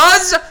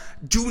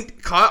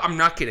 Kyle, I'm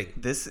not kidding.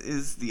 This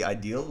is the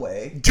ideal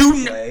way.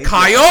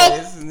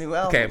 Kyle? New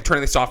album. Okay, I'm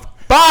turning this off.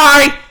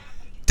 Bye!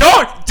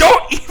 Don't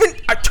even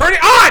turn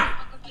it on!